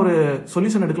என்ன ஒரு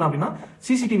சொல்யூஷன் எடுக்கலாம் அப்படின்னா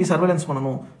சிசிடிவி சர்வேலன்ஸ்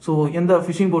பண்ணணும். ஸோ எந்த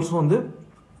ஃபிஷிங் போட்ஸும் வந்து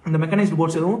இந்த மெக்கனைஸ்டு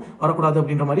போட்ஸ் எதுவும் வரக்கூடாது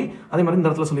அப்படின்ற மாதிரி அதே மாதிரி இந்த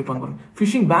இடத்துல சொல்லியிருப்பாங்க.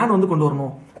 ஃபிஷிங் பேன் வந்து கொண்டு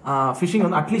வரணும். ஃபிஷிங்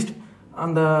வந்து அட்லீஸ்ட்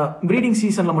அந்த ப்ரீடிங்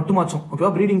சீசனில் மட்டுமாச்சும்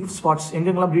ஓகேவா, ப்ரீடிங் ஸ்பாட்ஸ்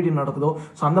எங்கெங்கெல்லாம் ப்ரீடிங் நடக்குதோ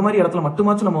ஸோ அந்த மாதிரி இடத்துல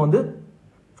மட்டுமாச்சும்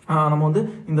நம்ம வந்து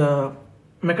இந்த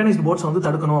மெக்கானிஸ்ட் போட்ஸ் வந்து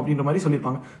தடுக்கணும் அப்படின்ற மாதிரி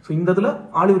சொல்லியிருப்பாங்க. ஸோ இந்த இதில்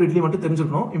ஆலிவர் ரிட்லி மட்டும்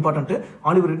தெரிஞ்சுக்கணும், இம்பார்ட்டன்ட்.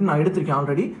 ஆலிவர் ரிட்லி நான் எடுத்திருக்கேன்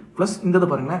ஆல்ரெடி. ப்ளஸ் இந்த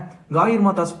பாருங்களேன், காயிர்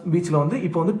மாதாஸ் பீச்சில் வந்து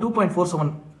இப்போ வந்து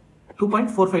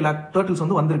 2.45 லேக் டர்ட்டில்ஸ்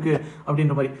வந்து வந்திருக்கு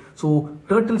அப்படின்ற மாதிரி. ஸோ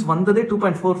டர்ட்டில்ஸ் வந்ததே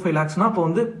 2.45 லேக்ஸ்னா அப்போ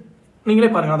வந்து நீங்களே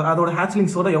பாருங்க அதோட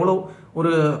ஹேட்ச்லிங்ஸோட எவ்வளோ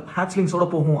ஒரு ஹேட்ச்லிங்ஸோட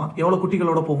போகும், எவ்வளோ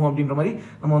குட்டிகளோட போகும் அப்படின்ற மாதிரி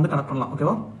நம்ம வந்து கனெக்ட் பண்ணலாம்.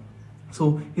 ஓகேவா. ஸோ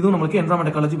இதுவும் நம்மளுக்கு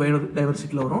என்விரான்மெண்ட் எக்காலஜி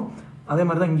பயோடைவர்சிட்டியில் வரும். அதே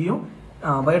மாதிரி தான் இங்கேயும்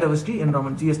பயோடைவர்சிட்டி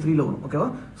என்விரான்மெண்ட் GS3ல வரும். ஓகேவா.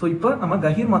 ஸோ இப்போ நம்ம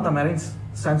கஹீர் மாதா மெரைன்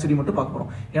சாங்சுரி மட்டும் பார்க்க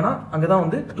போகிறோம். ஏன்னா அங்கே தான்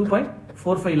வந்து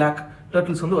 2.45 லேக்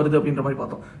டர்ட்டில்ஸ் வந்து வருது அப்படின்ற மாதிரி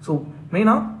பார்த்தோம். ஸோ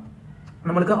மெயினாக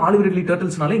நம்மளுக்கு ஆலிவர் ரிட்லி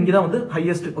டர்ட்டில்ஸ்னால இங்கே தான் வந்து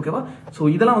ஹையஸ்ட். ஓகேவா. ஸோ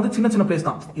இதெல்லாம் வந்து சின்ன சின்ன பிளேஸ்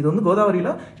தான். இது வந்து கோதாவரியில்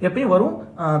எப்பயும் வரும்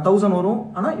 1000 வரும்,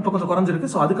 ஆனால் இப்போ கொஞ்சம் குறைஞ்சிருக்கு.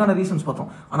 ஸோ அதுக்கான ரீசன்ஸ் பார்த்தோம்.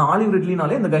 ஆனால் ஆலிவர்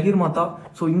ரிட்லினாலே இந்த கஹீர் மாதா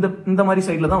ஸோ இந்த மாதிரி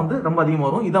சைடில் தான் வந்து ரொம்ப அதிகமாக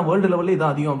வரும். இதான் வேர்ல்டு லெவலில்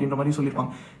இதான் அதிகம் அப்படின்ற மாதிரி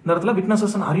சொல்லியிருப்பாங்க. இந்த இடத்துல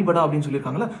விட்னஸஸ் அண்ட் அரிபடா அப்படின்னு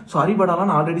சொல்லியிருக்காங்கல்ல. ஸோ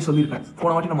அரிபடாலாம் நான் ஆல்ரெடி சொல்லியிருக்கேன்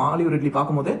போன வாட்டி நம்ம ஆலிவர் ரிட்லி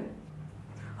பார்க்கும்போது,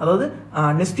 அதாவது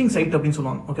நெஸ்டிங் சைட் அப்படின்னு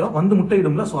சொல்லுவாங்க. ஓகேவா. வந்து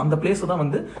முட்டையிடும்ல, ஸோ அந்த பிளேஸ் தான்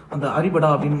வந்து அந்த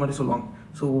அரிபடா அப்படின்னு மாதிரி சொல்லுவாங்க.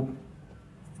 ஸோ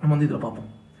நம்ம வந்து இதில் பார்ப்போம்.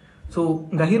 So,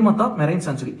 Gahir Mata Marine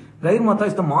Sanctuary. Gahir Mata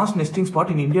is the mass nesting spot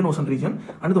in Indian Ocean region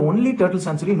and the only turtle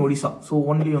sanctuary in Odisha. So,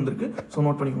 only வந்திருக்கு. So,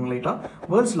 note பண்ணிக்கோங்க லைட்டா.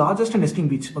 World's largest nesting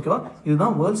beach. ஓகேவா.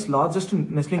 இதுதான் world's largest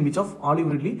nesting beach of olive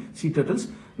ridley sea turtles.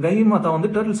 Gahir Mata வந்து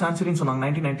turtle sanctuary சொன்னாங்க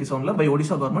 1997ல by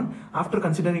Odisha government after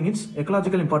considering its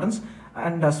ecological importance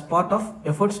and as part of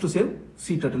efforts to save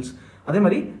sea turtles. அதே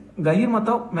மாதிரி Gahir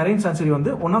Mata Marine Sanctuary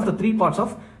வந்து one of the 3 parts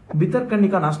of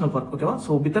Bhitarkanika National Park. ஓகேவா.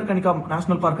 So, Bhitarkanika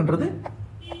National Parkன்றது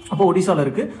அப்போ ஒடிசால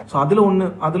இருக்கு. So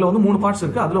அதுல வந்து 3 parts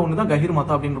இருக்கு. அதுல ஒன்று தான் கஹீர்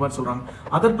மாதா அப்படின்ற மாதிரி சொல்றாங்க.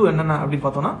 அதர் 2 என்னென்ன அப்படின்னு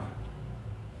பார்த்தோம்னா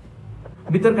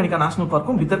பித்தர்கனிகா நேஷனல்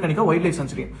பார்க்கும் பித்தர்கனிகா வைல்ட் லைஃப்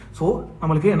சாங்சுரி. ஸோ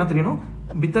நம்மளுக்கு என்ன தெரியணும்,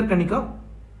 பித்தர்கனிகா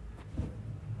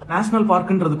நேஷனல்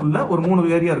பார்க்குன்றதுக்குள்ள ஒரு 3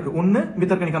 ஏரியா இருக்கு. ஒன்னு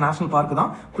பித்தர்கனிகா நேஷனல் பார்க்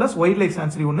தான், பிளஸ் வைல்ட் லைஃப்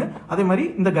சாங்சுரி ஒன்று, அதே மாதிரி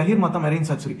இந்த கஹீர் மாதா மெரைன்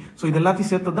சாங்சுரி. ஸோ இது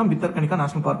எல்லாத்தையும் சேர்த்து தான் பித்தர்கனிகா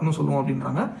நேஷனல் பார்க்னு சொல்லுவோம்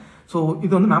அப்படின்றாங்க. ஸோ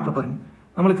இது வந்து மேப்ல பாருங்க,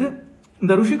 நம்மளுக்கு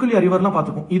இந்த ருஷிகுலியா ரிவர்லாம்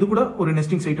பார்த்துருக்கோம். இது கூட ஒரு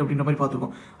நெஸ்டிங் சைட் அப்படின்ற மாதிரி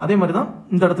பார்த்துருக்கோம். அதே மாதிரி தான்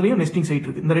இந்த இடத்துலயும் நெஸ்டிங் சைட்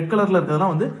இருக்கு. இந்த ரெட் கலர்ல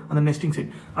இருக்கிறதெல்லாம் வந்து அந்த நெஸ்டிங்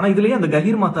சைட். ஆனா இதுலயே அந்த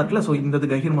கஹீர் மாதா இருக்குல்ல, ஸோ இந்த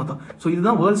கஹீர் மாதா, ஸோ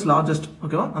இதுதான் வேர்ல்ட்ஸ் லார்ஜஸ்ட்.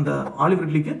 ஓகேவா. அந்த ஆலிவ்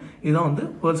ரிட்லிக்கு இதுதான் வந்து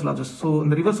வேர்ல்ட்ஸ் லார்ஜஸ்ட். ஸோ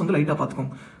இந்த ரிவர்ஸ் வந்து லைட்டா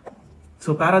பார்த்துக்கோங்க.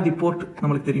 ஸோ பாராதீப் போர்ட்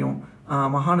நம்மளுக்கு தெரியும்,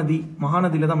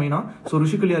 மகாநதியில தான் மெயினா. ஸோ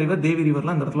ருஷிகுலியா ரிவர், தேவி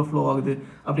ரிவர்லாம் இந்த இடத்துல ஃப்ளோ ஆகுது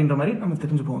அப்படின்ற மாதிரி நம்ம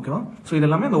தெரிஞ்சுப்போம். ஓகேவா. ஸோ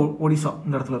இதெல்லாமே அந்த ஒடிசா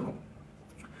இந்த இடத்துல இருக்கும்.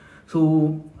 ஸோ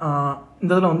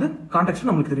இந்த இதில் வந்து கான்டெக்ட்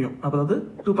நம்மளுக்கு தெரியும். அதாவது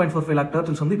 2.45 லேக்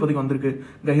டர்ட்டில்ஸ் வந்து இப்போதைக்கு வந்திருக்கு,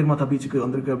 கஹீர் மாதா பீச்சுக்கு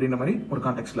வந்திருக்கு அப்படின்ற மாதிரி ஒரு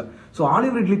கான்டெக்ட்ல. ஸோ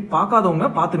ஆலிவ் ரிட்லி பார்க்காதவங்க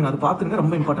பார்த்துருங்க, அது பார்த்துருங்க,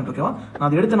 ரொம்ப இம்பார்ட்டன்ட். ஓகேவா. நான்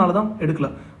அது எடுத்தனால தான் எடுக்கல,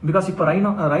 பிகாஸ் இப்போ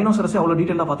ரைனோசரஸே அவ்வளோ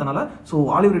டீட்டெயிலாக பார்த்தனால, ஸோ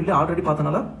ஆலிவ் ரிட்லி ஆல்ரெடி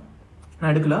பார்த்தனால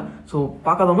நான் எடுக்கல. ஸோ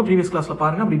பார்க்காதவங்க ப்ரீவியஸ் கிளாஸில்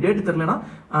பாருங்க. அப்படி டேட் தெரியலனா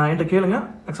என்கிட்ட கேளுங்க.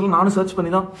 ஆக்சுவலாக நானும் சர்ச்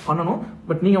பண்ணி தான் பண்ணணும்.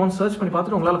 பட் நீங்கள் வந்து சர்ச் பண்ணி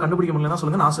பார்த்துட்டு உங்களால் கண்டுபிடிக்க முடியலன்னா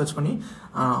சொல்லுங்கள், நான் சர்ச் பண்ணி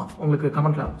உங்களுக்கு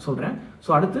கமெண்ட்ல சொல்கிறேன். ஸோ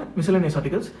அடுத்து miscellaneous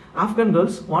articles. Afghan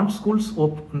girls want schools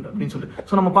open அப்படின்னு சொல்லிட்டு.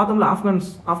 ஸோ நம்ம பார்த்தோம்ல,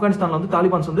 ஆப்கானிஸ்தானில் வந்து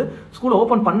தாலிபான்ஸ் வந்து ஸ்கூல்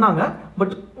ஓப்பன் பண்ணாங்க.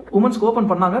 பட் உமன்ஸ்க்கு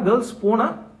ஓப்பன் பண்ணாங்க. கேர்ள்ஸ்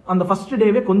போன அந்த ஃபர்ஸ்ட்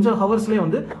டேவே கொஞ்சம் ஹவர்ஸ்லேயே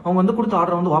வந்து அவங்க வந்து கொடுத்த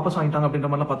ஆர்டர் வந்து வாபஸ் வாங்கிட்டாங்க அப்படின்ற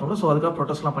மாதிரிலாம் பார்த்தோம்ல. ஸோ அதுக்காக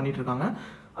ப்ரொடெஸ்ட்லாம் பண்ணிட்டு இருக்காங்க.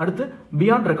 அடுத்து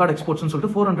பியாண்ட் ரெக்கார்ட் எக்ஸ்போர்ட்ஸ்னு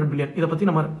சொல்லிட்டு 400 பில்லியன். இதை பற்றி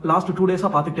நம்ம லாஸ்ட் 2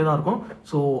 டேஸாக பார்த்துக்கிட்டே தான் இருக்கும்.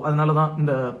 ஸோ அதனால தான்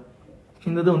இந்த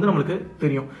இது வந்து நம்மளுக்கு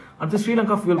தெரியும். அடுத்து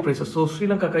Sri Lanka fuel prices. So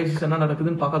Sri Lanka crisis என்ன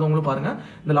நடக்குதுன்னு பார்க்காதவங்களும் பாருங்க.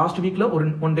 இந்த லாஸ்ட் வீக்ல ஒரு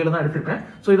 1 டேல தான் எடுத்திருக்கேன்.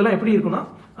 ஸோ இதெல்லாம் எப்படி இருக்குன்னா,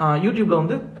 யூடியூப்ல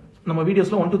வந்து நம்ம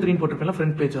வீடியோஸ்ல 1 to 3 போட்டிருப்பேன்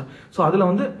ஃப்ரண்ட் பேஜ். ஸோ அதுல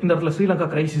வந்து இந்த இடத்துல ஸ்ரீலங்கா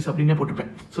கிரைசிஸ் அப்படின்னே போட்டிருப்பேன்.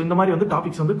 ஸோ இந்த மாதிரி வந்து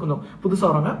டாபிக்ஸ் வந்து கொஞ்சம் புதுசாக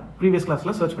வரவங்க ப்ரீவியஸ்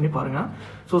கிளாஸ்ல சர்ச் பண்ணி பாருங்க.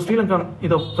 ஸோ ஸ்ரீலங்கா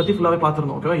இதை பத்தி ஃபுல்லாவே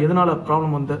பார்த்துருந்தோம். ஓகேவா. எதனால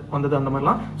ப்ராப்ளம் வந்தது அந்த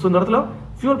மாதிரிலாம். ஸோ இந்த இடத்துல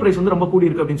ஃபியூல் பிரைஸ் வந்து ரொம்ப கூடி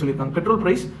இருக்கு அப்படின்னு சொல்லியிருக்காங்க. பெட்ரோல்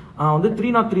பிரைஸ் வந்து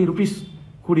 303 rupees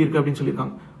கூடி இருக்கு அப்படின்னு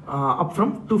சொல்லியிருக்காங்க. அப்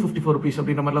ஃப்ரம் 254 rupees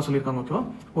அப்படின்ற மாதிரிலாம் சொல்லியிருக்காங்க. ஓகேவா.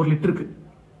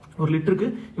 ஒரு லிட்டருக்கு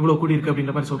இவ்வளவு கூடி இருக்கு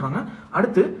அப்படின்ற மாதிரி சொல்றாங்க.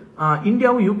 அடுத்து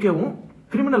இந்தியாவும் யூகேவும்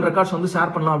கிரிமினல் ரெக்கார்ட்ஸ் வந்து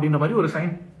ஷேர் பண்ணலாம் அப்படின்ற மாதிரி ஒரு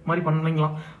சைன் மாதிரி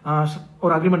பண்ணலாம்,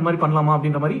 ஒரு அக்ரிமெண்ட் மாதிரி பண்ணலாமா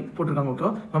அப்படின்ற மாதிரி போட்டிருக்காங்க.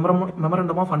 ஓகேவா.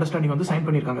 மெமரண்டம் ஆஃப் அண்டர்ஸ்டாண்டிங் வந்து சைன்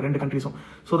பண்ணியிருக்காங்க 2 கண்ட்ரீஸும்.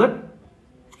 ஸோ தட்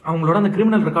அவங்களோட அந்த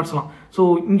கிரிமினல் ரெக்கார்ட்ஸ்லாம், ஸோ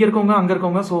இங்கே இருக்கவங்க அங்கே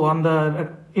இருக்கவங்க, ஸோ அந்த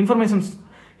இன்ஃபர்மேஷன்ஸ்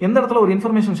எந்த இடத்துல ஒரு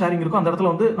இன்ஃபர்மேஷன் ஷேரிங் இருக்கும் அந்த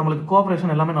இடத்துல வந்து நம்மளுக்கு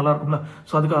கோஆபரேஷன் எல்லாமே நல்லா இருக்கும்ல.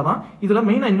 ஸோ அதுக்காக தான் இதில்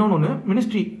மெயினாக இன்னொன்று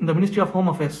மினிஸ்ட்ரி ஆஃப் ஹோம்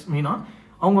அஃபேர்ஸ் மெயினாக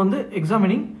அவங்க வந்து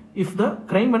examining if the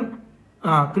crime and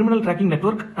criminal tracking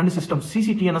network and system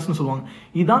CCTNS சொல்லுவாங்க.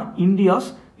 இதுதான் இந்தியாஸ்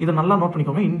இதை நல்லா நோட்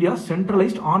பண்ணிக்கோங்க. India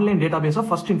centralised online database of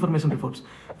first information reports,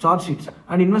 charge sheets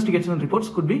and investigation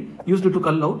reports could be used to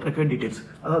கல் out record details.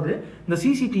 அதாவது இந்த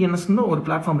சிசிடிஎன்எஸ்னு ஒரு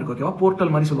platform இருக்கு, ஓகேவா,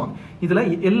 போர்ட்டல் மாதிரி சொல்லுவாங்க. இதுல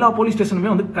எல்லா போலீஸ்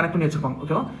ஸ்டேஷனுமே வந்து கனெக்ட் பண்ணி வச்சிருப்பாங்க,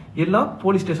 ஓகேவா, எல்லா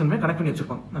போலீஸ் ஸ்டேஷனுமே கனெக்ட் பண்ணி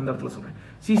வச்சிருப்பாங்க. அந்த இடத்துல சொல்றேன்,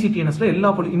 சிசிடிஎன்எஸ்ல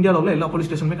இந்தியாவில் உள்ள எல்லா போலீஸ்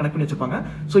ஸ்டேஷனுமே கனெக்ட் பண்ணி வச்சிருப்பாங்க.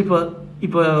 ஸோ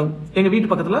இப்போ எங்க வீட்டு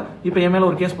பக்கத்துல இப்போ என் மேல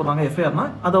ஒரு கேஸ் போடுறாங்க, எஃப்ஐஆர்னா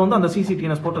அதை வந்து அந்த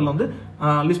சிசிடிஎன்எஸ் போர்ட்டல்ல வந்து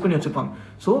லிஸ்ட் பண்ணி வச்சிருப்பாங்க.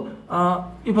 ஸோ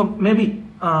இப்போ மேபி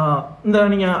இந்த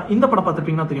நீங்க இந்த படம்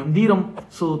பார்த்துருப்பீங்கன்னா தெரியும், தீரம்.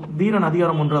 ஸோ தீரன்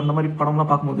அதிகாரம் ஒன்று அந்த மாதிரி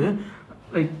படம்லாம் பார்க்கும்போது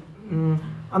லைக்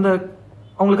அந்த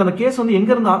அவங்களுக்கு அந்த கேஸ் வந்து எங்க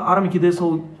இருந்து ஆரம்பிக்குது, ஸோ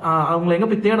அவங்களை எங்க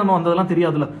போய் தேடணும் அதெல்லாம்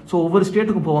தெரியாதுல்ல. ஸோ ஒவ்வொரு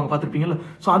ஸ்டேட்டுக்கும் போவாங்க, பார்த்துருப்பீங்கல்ல.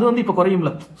 ஸோ அது வந்து இப்போ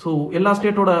குறையும்ல. ஸோ எல்லா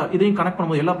ஸ்டேட்டோட இதையும் கனெக்ட்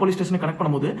பண்ணும்போது, எல்லா போலீஸ் ஸ்டேஷனையும் கனெக்ட்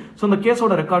பண்ணும்போது, ஸோ அந்த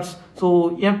கேஸோட ரெக்கார்ட்ஸ், ஸோ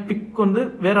என் பிக் வந்து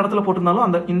வேற இடத்துல போட்டிருந்தாலும்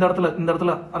அந்த இந்த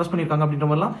இடத்துல அரெஸ்ட் பண்ணியிருக்காங்க அப்படின்ற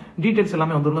மாதிரிலாம் டீடைல்ஸ்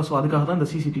எல்லாமே வந்துடும். ஸோ அதுக்காக தான் இந்த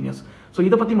சிசிடிஎன்எஸ். ஸோ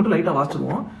இதை பத்தி மட்டும் லைட்டாக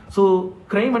வாசிச்சிருவோம். So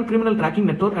crime and criminal tracking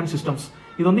network and systems,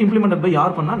 இது வந்து இம்ப்ளிமெண்டட் பை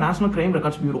யார் பண்ணா, நேஷனல் கிரைம்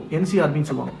ரெக்கார்ட்ஸ் பியூரோ,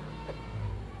 NCRBன்னு சொல்லுவாங்க.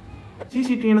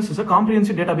 CCTNS is a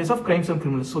comprehensive database of crimes and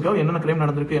criminals. So, என்னென்ன கிரைம்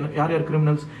நடந்திருக்கு, யார் யார்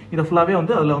கிரிமினல்ஸ், இதை ஃபுல்லாவே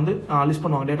வந்து அதில் வந்து லிஸ்ட்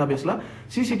பண்ணுவாங்க டேட்டாபேஸ்ல.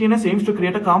 CCTNS aims to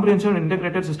create a comprehensive and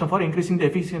integrated system for increasing the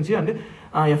efficiency and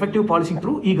effective policing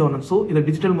through e-governance. So, இதை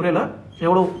டிஜிட்டல் முறையில்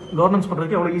எவ்வளோ கவர்னன்ஸ்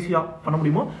பண்ணுறதுக்கு எவ்வளோ ஈஸியாக பண்ண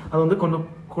முடியுமோ அதை வந்து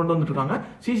கொண்டு வந்துட்டு இருக்காங்க.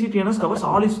 CCTNS covers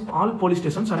all police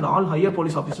stations and all higher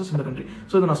police officers in the country.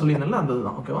 So இதை நான் சொல்லியிருந்தேன்ல, அந்த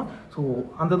இதுதான், ஓகேவா. ஸோ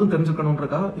அந்த இதுவும்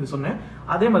தெரிஞ்சுக்கணுன்றக்காக இது சொன்னேன்.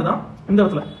 அதே மாதிரி தான் இந்த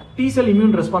இடத்துல T-cell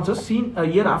immune responses seen a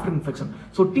year after infection.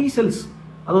 So T-cells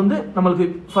அது வந்து நம்மளுக்கு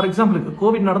ஃபார் எக்ஸாம்பிளுக்கு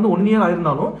கோவிட் நடந்து 1 year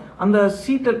ஆயிருந்தாலும் அந்த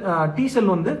T-cell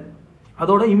வந்து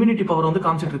அதோட இம்யூனிட்டி பவர் வந்து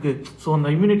காமிச்சிட்டு இருக்கு. ஸோ அந்த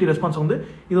இம்யூனிட்டி ரெஸ்பான்ஸ் வந்து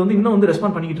இது வந்து இன்னும் வந்து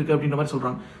ரெஸ்பாண்ட் பண்ணிட்டு இருக்கு அப்படின்ற மாதிரி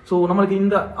சொல்றாங்க. ஸோ நம்மளுக்கு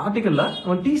இந்த ஆர்டிகல்ல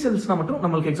நம்ம T-cellsனா மட்டும்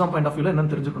நம்மளுக்கு எக்ஸாம் பாயிண்ட் ஆஃப் வியூல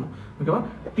என்னன்னு தெரிஞ்சுக்கணும், ஓகேவா.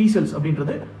 T-cells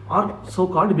அப்படின்றது are so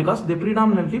called because they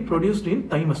predominantly produced in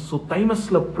thymus. So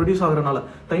தைமஸ்ல produce ஆகுறதுனால,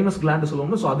 thymus gland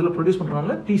சொல்லுவாங்க. ஸோ அதுல ப்ரொடியூஸ்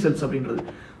பண்றதுனால T-cells அப்படின்றது.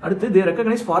 அடுத்து தே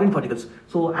recognise foreign particles.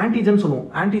 So antigen சொல்லுவோம்.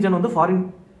 ஆன்டிஜன் வந்து ஃபாரின்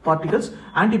பார்ட்டிகல்ஸ்,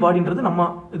 ஆன்டிபாடின்றது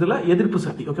நம்ம இதுல எதிர்ப்பு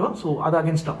சக்தி, ஓகேவா. ஸோ அது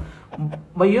அகேன்ஸ்டா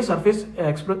by a surface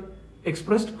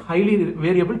expressed highly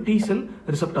variable T-cell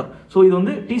receptor. So இது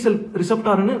வந்து T-cell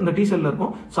receptorன்னு இந்த T-cellல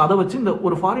இருக்கும். ஸோ அதை வச்சு இந்த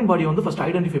ஒரு ஃபாரின் பாடியை வந்து ஃபர்ஸ்ட்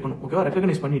ஐடென்டிஃபை பண்ணும், ஓகேவா,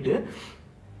 ரெகக்னைஸ் பண்ணிட்டு.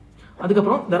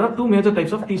 அதுக்கப்புறம் there are 2 major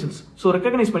types of T-cells. So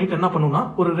recognise பண்ணிட்டு என்ன பண்ணுன்னா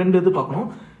ஒரு 2 இது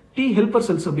பார்க்கணும். T helper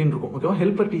cells அப்படின்னு இருக்கும், ஓகேவா.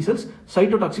 ஹெல்பர் T-cells,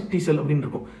 சைட்டோடாக்சிக் T-cell அப்படின்னு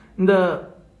இருக்கும். இந்த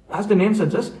as the name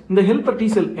suggests, இந்த ஹெல்பர்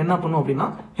T-cell என்ன பண்ணும் அப்படின்னா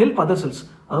ஹெல்ப் அதர் செல்ஸ்,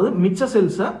 அதாவது மிச்ச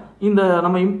செல்ஸை இந்த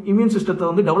நம்ம இம்யூன் சிஸ்டத்தை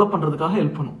வந்து டெவலப் பண்றதுக்காக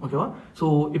ஹெல்ப் பண்ணும், ஓகேவா. ஸோ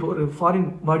இப்போ ஒரு ஃபாரின்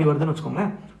பாடி வருதுன்னு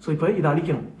வச்சுக்கோங்களேன். ஸோ இப்போ இதை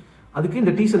அழிக்கணும், அதுக்கு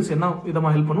இந்த T-cells என்ன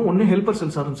விதமாக ஹெல்ப் பண்ணும். ஒன்று ஹெல்பர்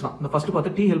செல்ஸ் இருந்துச்சுன்னா, இந்த ஃபர்ஸ்ட்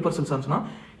பார்த்து T ஹெல்பர் செல்ஸ் இருந்துச்சுன்னா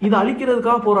இதை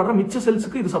அழிக்கிறதுக்காக போராடுற மிச்ச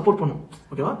செல்ஸுக்கு இது சப்போர்ட் பண்ணும்,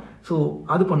 ஓகேவா. ஸோ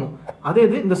அது பண்ணும். அதே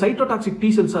இது இந்த சைட்டோடாக்சிக்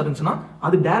T-cells இருந்துச்சுன்னா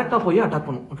அது டைரக்டா போய் அட்டாக்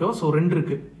பண்ணும், ஓகேவா. ஸோ 2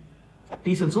 இருக்கு.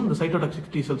 T-cellsum, the cytotoxic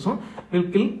T-cellsum will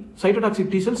kill, cytotoxic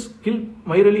T-cells kill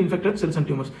virally infected cells and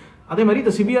tumors. அதே மாதிரி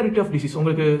the severity of disease,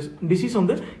 உங்களுக்கு டிசீஸ்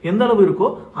வந்து எந்த அளவு இருக்கோ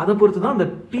அதை பொறுத்து தான் அந்த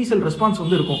T-cell ரெஸ்பான்ஸ்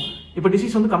வந்து இருக்கும். இப்போ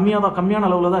டிசீஸ் வந்து கம்மியான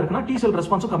அளவுல தான் இருக்குன்னா T-cell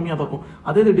ரெஸ்பான்ஸும் கம்மியாக தான் இருக்கும்.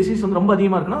 அதே டிசீஸ் வந்து ரொம்ப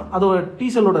அதிகமாக இருக்குன்னா அதோட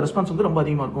T-cellோட ரெஸ்பான்ஸ் வந்து ரொம்ப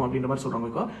அதிகமாக இருக்கும் அப்படின்ற மாதிரி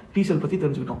சொல்றாங்க. T-cell பத்தி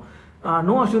தெரிஞ்சுக்கிட்டோம்.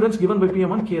 No assurance given by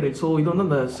PM on K-rail. So இது வந்து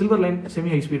அந்த silver line semi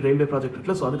high speed railway project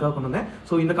இருக்குல்ல, ஸோ அதுக்காக கொண்டு வந்தேன்.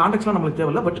 ஸோ இந்த கான்டெக்ட்லாம் நம்மளுக்கு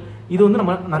தேவையில்ல, பட் இது வந்து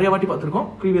நம்ம நிறைய வாட்டி பார்த்துருக்கோம்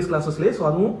ப்ரீவியஸ் கிளாஸஸ்லேயே. ஸோ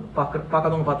அதுவும்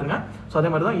பார்க்காதவங்க பார்த்துருங்க. ஸோ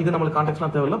அதே மாதிரி தான் இது நம்மளுக்கு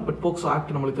கான்டெக்ட்லாம் தேவையில்ல, பட் போக்சோ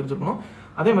ஆக்ட் நம்மளுக்கு தெரிஞ்சுக்கணும்.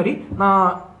 அதே மாதிரி நான்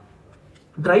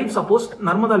drive suppose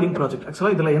Narmada link project,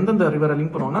 ஆக்சுவலாக இதில் எந்தெந்த ரிவரை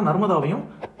லிங்க் பண்ணுவாங்கன்னா நர்மதாவையும்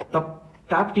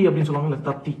டாப்டி அப்படின்னு சொல்லுவாங்க,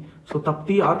 தப்தி. ஸோ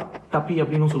தப்தி ஆர் டப்பி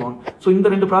அப்படின்னு சொல்லுவாங்க. ஸோ இந்த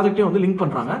 2 ப்ராஜெக்டையும் வந்து லிங்க்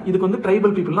பண்றாங்க. இதுக்கு வந்து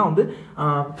ட்ரைபல் பீப்புள்லாம் வந்து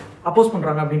அப்போஸ்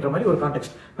பண்றாங்க அப்படின்ற மாதிரி ஒரு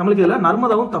கான்டெக்ட். நம்மளுக்கு இதில்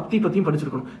நர்மதாவும் தப்தி பத்தியும்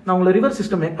படிச்சிருக்கணும். நான் உங்களை ரிவர்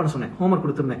சிஸ்டம் மேக் பண்ண சொன்னேன், ஹோம்ஒர்க்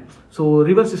கொடுத்துருந்தேன். ஸோ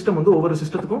ரிவர் சிஸ்டம் வந்து ஒவ்வொரு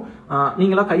சிஸ்டத்துக்கும்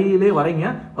நீங்களா கையிலே வரைங்க,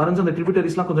 வரைஞ்ச அந்த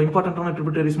ட்ரிபியூட்டரிஸ்லாம் கொஞ்சம் இம்பார்ட்டன்டான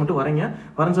ட்ரிபியூட்டரிஸ் மட்டும் வரைங்க,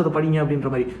 வரைஞ்சதை படிங்க அப்படின்ற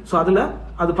மாதிரி. ஸோ அதில்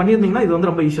அது பண்ணியிருந்தீங்கன்னா இது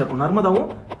வந்து ரொம்ப ஈஸியாக இருக்கும். நர்மதாவும்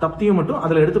தப்தியும் மட்டும்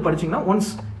அதில் எடுத்து படிச்சிங்கன்னா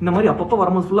ஒன்ஸ் இந்த மாதிரி அப்பப்போ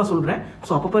வரும்போது ஃபுல்லாக சொல்கிறேன்.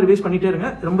 ஸோ அப்பப்போ ரிவைஸ் பண்ணிட்டே இருங்க,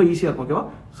 ரொம்ப ஈஸியாக இருக்கும், ஓகேவா.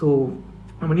 ஸோ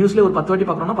நம்ம நியூஸ்ல ஒரு 10 வாட்டி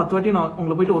பார்க்குறோம்னா 10 வாட்டி நான்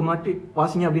உங்களை போயிட்டு ஒரு வாட்டி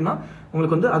வாசிங்க அப்படின்னா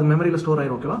உங்களுக்கு வந்து அது மெமரியில் ஸ்டோர்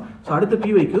ஆயிரும், ஓகேவா. ஸோ அடுத்த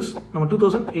PYQs நம்ம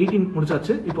 2018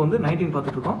 முடிச்சாச்சு, இப்போ வந்து 19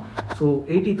 பார்த்துட்டு இருக்கோம். So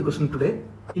 80th question today.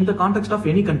 In the context of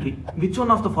any country, which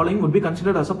one of the following would be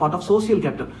considered as a part of social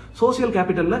capital? Social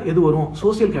capitalல எது வரும்?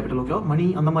 social capital, ஓகேவா. மணி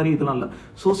அந்த மாதிரி இதெல்லாம் இல்லை.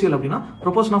 social அப்படின்னா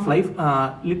proportion of life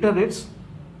literates,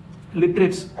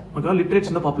 okay, literates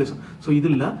in the population. So இது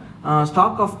இல்ல.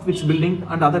 Stock of which building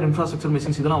and other infrastructure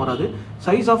machines இதெல்லாம் வராது.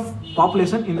 Size of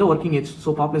population in the working age. So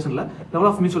population இல்ல. Level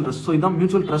of mutual trust. So இதான்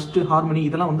mutual trust, harmony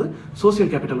இதெல்லாம் வந்து social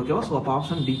capital, ஓகேவா. So அப்போ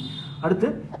ஆப்ஷன் D. அடுத்து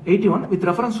 81, with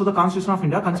reference to the Constitution of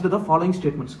India, consider the following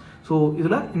statements. So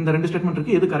இதுல இந்த 2 statement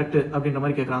இருக்கு, எது கரெக்ட் அப்படின்ற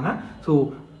மாதிரி கேட்கறாங்க. So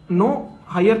no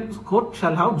higher court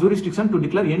shall have jurisdiction to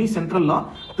declare any central law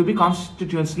to be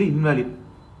constitutionally invalid.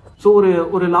 So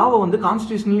ஒரு லாவை வந்து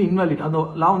constitutionally invalid, அந்த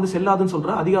லா வந்து செல்லாதுன்னு சொல்ற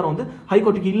அதிகாரம் வந்து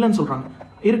ஹைகோர்ட்டுக்கு இல்லைன்னு சொல்றாங்க.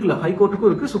 இருக்குல்ல, ஹைகோர்ட்டுக்கும்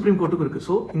இருக்கு, சுப்ரீம் கோர்ட்டுக்கும் இருக்கு.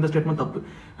 ஸோ இந்த ஸ்டேட்மெண்ட் தப்பு.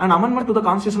 And amendment to the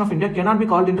constitution of India cannot be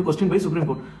called into question by supreme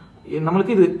court.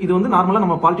 நம்மளுக்கு இது வந்து நார்மலா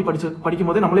நம்ம பாலிட்டி படிக்கும்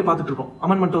போதே நம்மளே பார்த்துட்டு இருக்கோம்.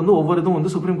 அமெண்ட்மெண்ட் வந்து ஒவ்வொரு இதுவும்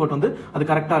வந்து சுப்ரீம் கோர்ட் வந்து அது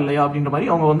கரெக்டா இல்லையா அப்படின்ற மாதிரி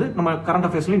அவங்க வந்து நம்ம கரண்ட்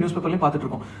அஃபேர்ஸ்லயும் நியூஸ் பேப்பர்லயும் பார்த்துட்டு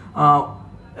இருக்கோம்.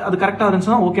 அது கரெக்டா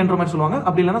இருந்துச்சுன்னா ஓகேன்ற மாதிரி சொல்லுவாங்க.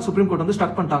 அப்படி இல்லைன்னா சுப்ரீம் கோர்ட் வந்து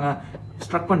ஸ்ட்ரக்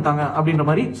பண்ணிட்டாங்க அப்படின்ற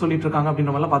மாதிரி சொல்லிட்டு இருக்காங்க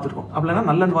அப்படின்ற மாதிரி பார்த்துருக்கோம். அப்படின்னா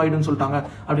நல்ல அண்ட் வாய்டுன்னு சொல்லிட்டாங்க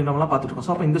அப்படின்ற மாதிரி பார்த்துட்டு இருக்கோம்.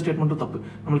 ஸோ அப்போ இந்த ஸ்டேட்மெண்ட்டும் தப்பு.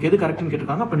 நம்மளுக்கு எது கரெக்ட்னு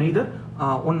கேட்டிருக்காங்க. அப்போ நெய்தர்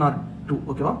 1 or 2.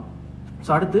 ஓகேவா?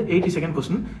 ஸோ அடுத்து 82nd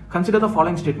question, consider the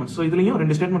following statement. So இதுலயும்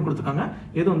 2 ஸ்டேட்மெண்ட் கொடுத்துருக்காங்க,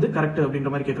 எது வந்து கரெக்ட்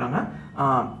அப்படின்ற மாதிரி கேட்கறாங்க.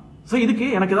 ஸோ இதுக்கு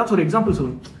எனக்கு ஏதாச்சும் ஒரு எக்ஸாம்பிள்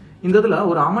சொல்லுங்க. இந்த இதுல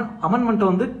ஒரு அமெண்ட்மெண்ட்டை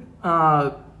வந்து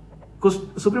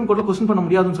சுப்ரீம் கோர்ட்ல கொஸ்டின் பண்ண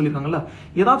முடியாதுன்னு சொல்லியிருக்காங்கல்ல,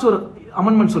 ஏதாச்சும் ஒரு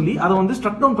அமெண்ட்மெண்ட் சொல்லி அதை வந்து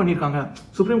ஸ்ட்ரக் டவுன் பண்ணிருக்காங்க.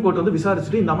 சுப்ரீம் கோர்ட் வந்து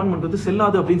விசாரிச்சுட்டு இந்த அமெண்ட்மெண்ட் வந்து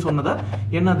செல்லாது அப்படின்னு சொன்னதை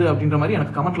என்னது அப்படின்ற மாதிரி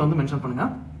எனக்கு கமெண்ட்ல வந்து மென்ஷன் பண்ணுங்க.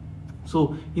 ஸோ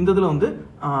இந்த இதுல வந்து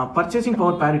பர்ச்சேசிங்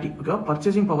பவர் பேரிட்டி. ஓகேவா?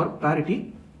 Purchasing power parity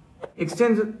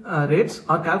exchange rates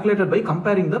are calculated by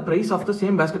comparing the price of the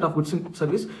same basket of goods and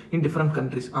service in different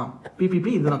countries. PPP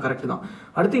இதுதான் கரெக்ட் தான்.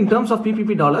 அடுத்து in terms of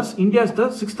PPP dollars, India is the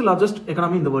 6th largest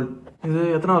economy in the world. இது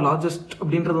எத்தனாவது largest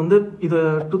அப்படின்றது வந்து இது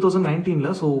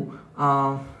 2019ல. So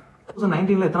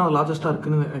 2019ல எத்தனாவது லார்ஜஸ்டா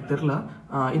இருக்குன்னு எனக்கு தெரியல.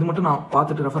 இது மட்டும் நான்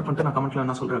பார்த்துட்டு ரெஃபர் பண்ணிட்டு நான் கமெண்ட்ல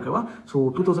என்ன சொல்றேன். ஓகேவா? ஸோ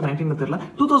 2019ல தெரியல.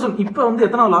 இப்போ வந்து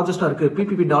எத்தனாவது லார்ஜஸ்டா இருக்கு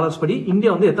PPP டாலர்ஸ் படி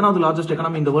இந்தியா வந்து எத்தனாவது லார்ஜஸ்ட்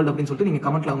எக்கானமி இந்த வேர்ல்டு அப்படின்னு சொல்லிட்டு நீங்க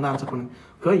கமெண்ட்ல வந்து ஆன்சர் பண்ணுங்க.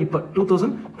 ஓகே, இப்போ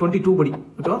 2022 படி.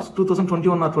 ஓகேவா?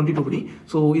 2021 or 22 படி.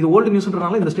 ஸோ இது ஓல்டு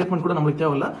நியூஸ்ன்றனால இந்த ஸ்டேட்மெண்ட் கூட நம்மளுக்கு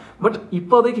தேவையில்ல. பட்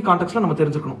இப்போதைக்கு கான்டெக்ட்ல நம்ம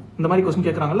தெரிஞ்சுக்கணும். இந்த மாதிரி கொஸ்டின்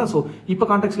கேட்கறாங்கல்ல, ஸோ இப்போ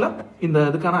கான்டெக்ட்ல இந்த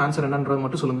இதுக்கான ஆன்சர் என்னன்றது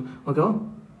மட்டும் சொல்லுங்க. ஓகேவா?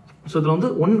 ஸோ இதில் வந்து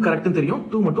 1 கரெக்ட்னு தெரியும்,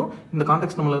 2 மட்டும் இந்த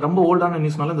கான்டெக்ட் நம்மள ரொம்ப ஓல்டான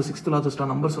நியூஸ்னால இந்த 6th லார்ஜஸ்டா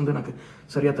நம்பர்ஸ் வந்து எனக்கு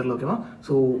சரியா தெரியல. ஓகேவா?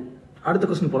 ஸோ அடுத்த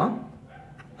கொஸ்டின் போகலாம்.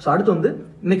 ஸோ அடுத்து வந்து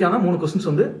இன்னைக்கான 3 கொஸ்டின்ஸ்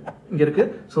வந்து இங்கே இருக்கு.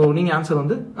 ஸோ நீங்கள் ஆன்சர்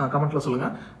வந்து கமெண்ட்ல சொல்லுங்க.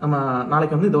 நம்ம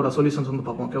நாளைக்கு வந்து இதோட சொல்யூஷன்ஸ் வந்து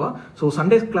பார்ப்போம். ஓகேவா? ஸோ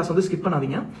சண்டே கிளாஸ் வந்து ஸ்கிப்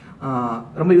பண்ணாதீங்க,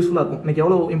 ரொம்ப யூஸ்ஃபுல்லாக இருக்கும். இன்னைக்கு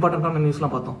எவ்வளோ இம்பார்ட்டன்டான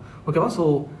நியூஸ்லாம் பார்த்தோம். ஓகேவா? ஸோ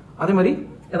அதே மாதிரி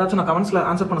ஏதாச்சும் நான் கமெண்ட்ஸ்ல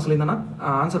ஆன்சர் பண்ண சொல்லியிருந்தேன்னா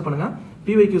ஆன்சர் பண்ணுங்க.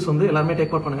 PYQs வந்து எல்லாருமே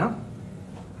டேக் அவுட் பண்ணுங்க.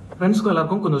 ஃப்ரெண்ட்ஸ்க்கும்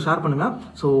எல்லாருக்கும் கொஞ்சம் ஷேர் பண்ணுங்க.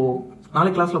 ஸோ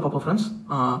நாளைக்கு கிளாஸ்ல பார்ப்போம் ஃப்ரெண்ட்ஸ்.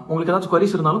 உங்களுக்கு ஏதாச்சும்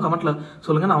குவரிஸ் இருந்தாலும் கமெண்ட்ல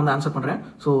சொல்லுங்க, நான் வந்து ஆன்சர் பண்றேன்.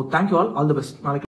 So thank you all the best. நாளைக்கு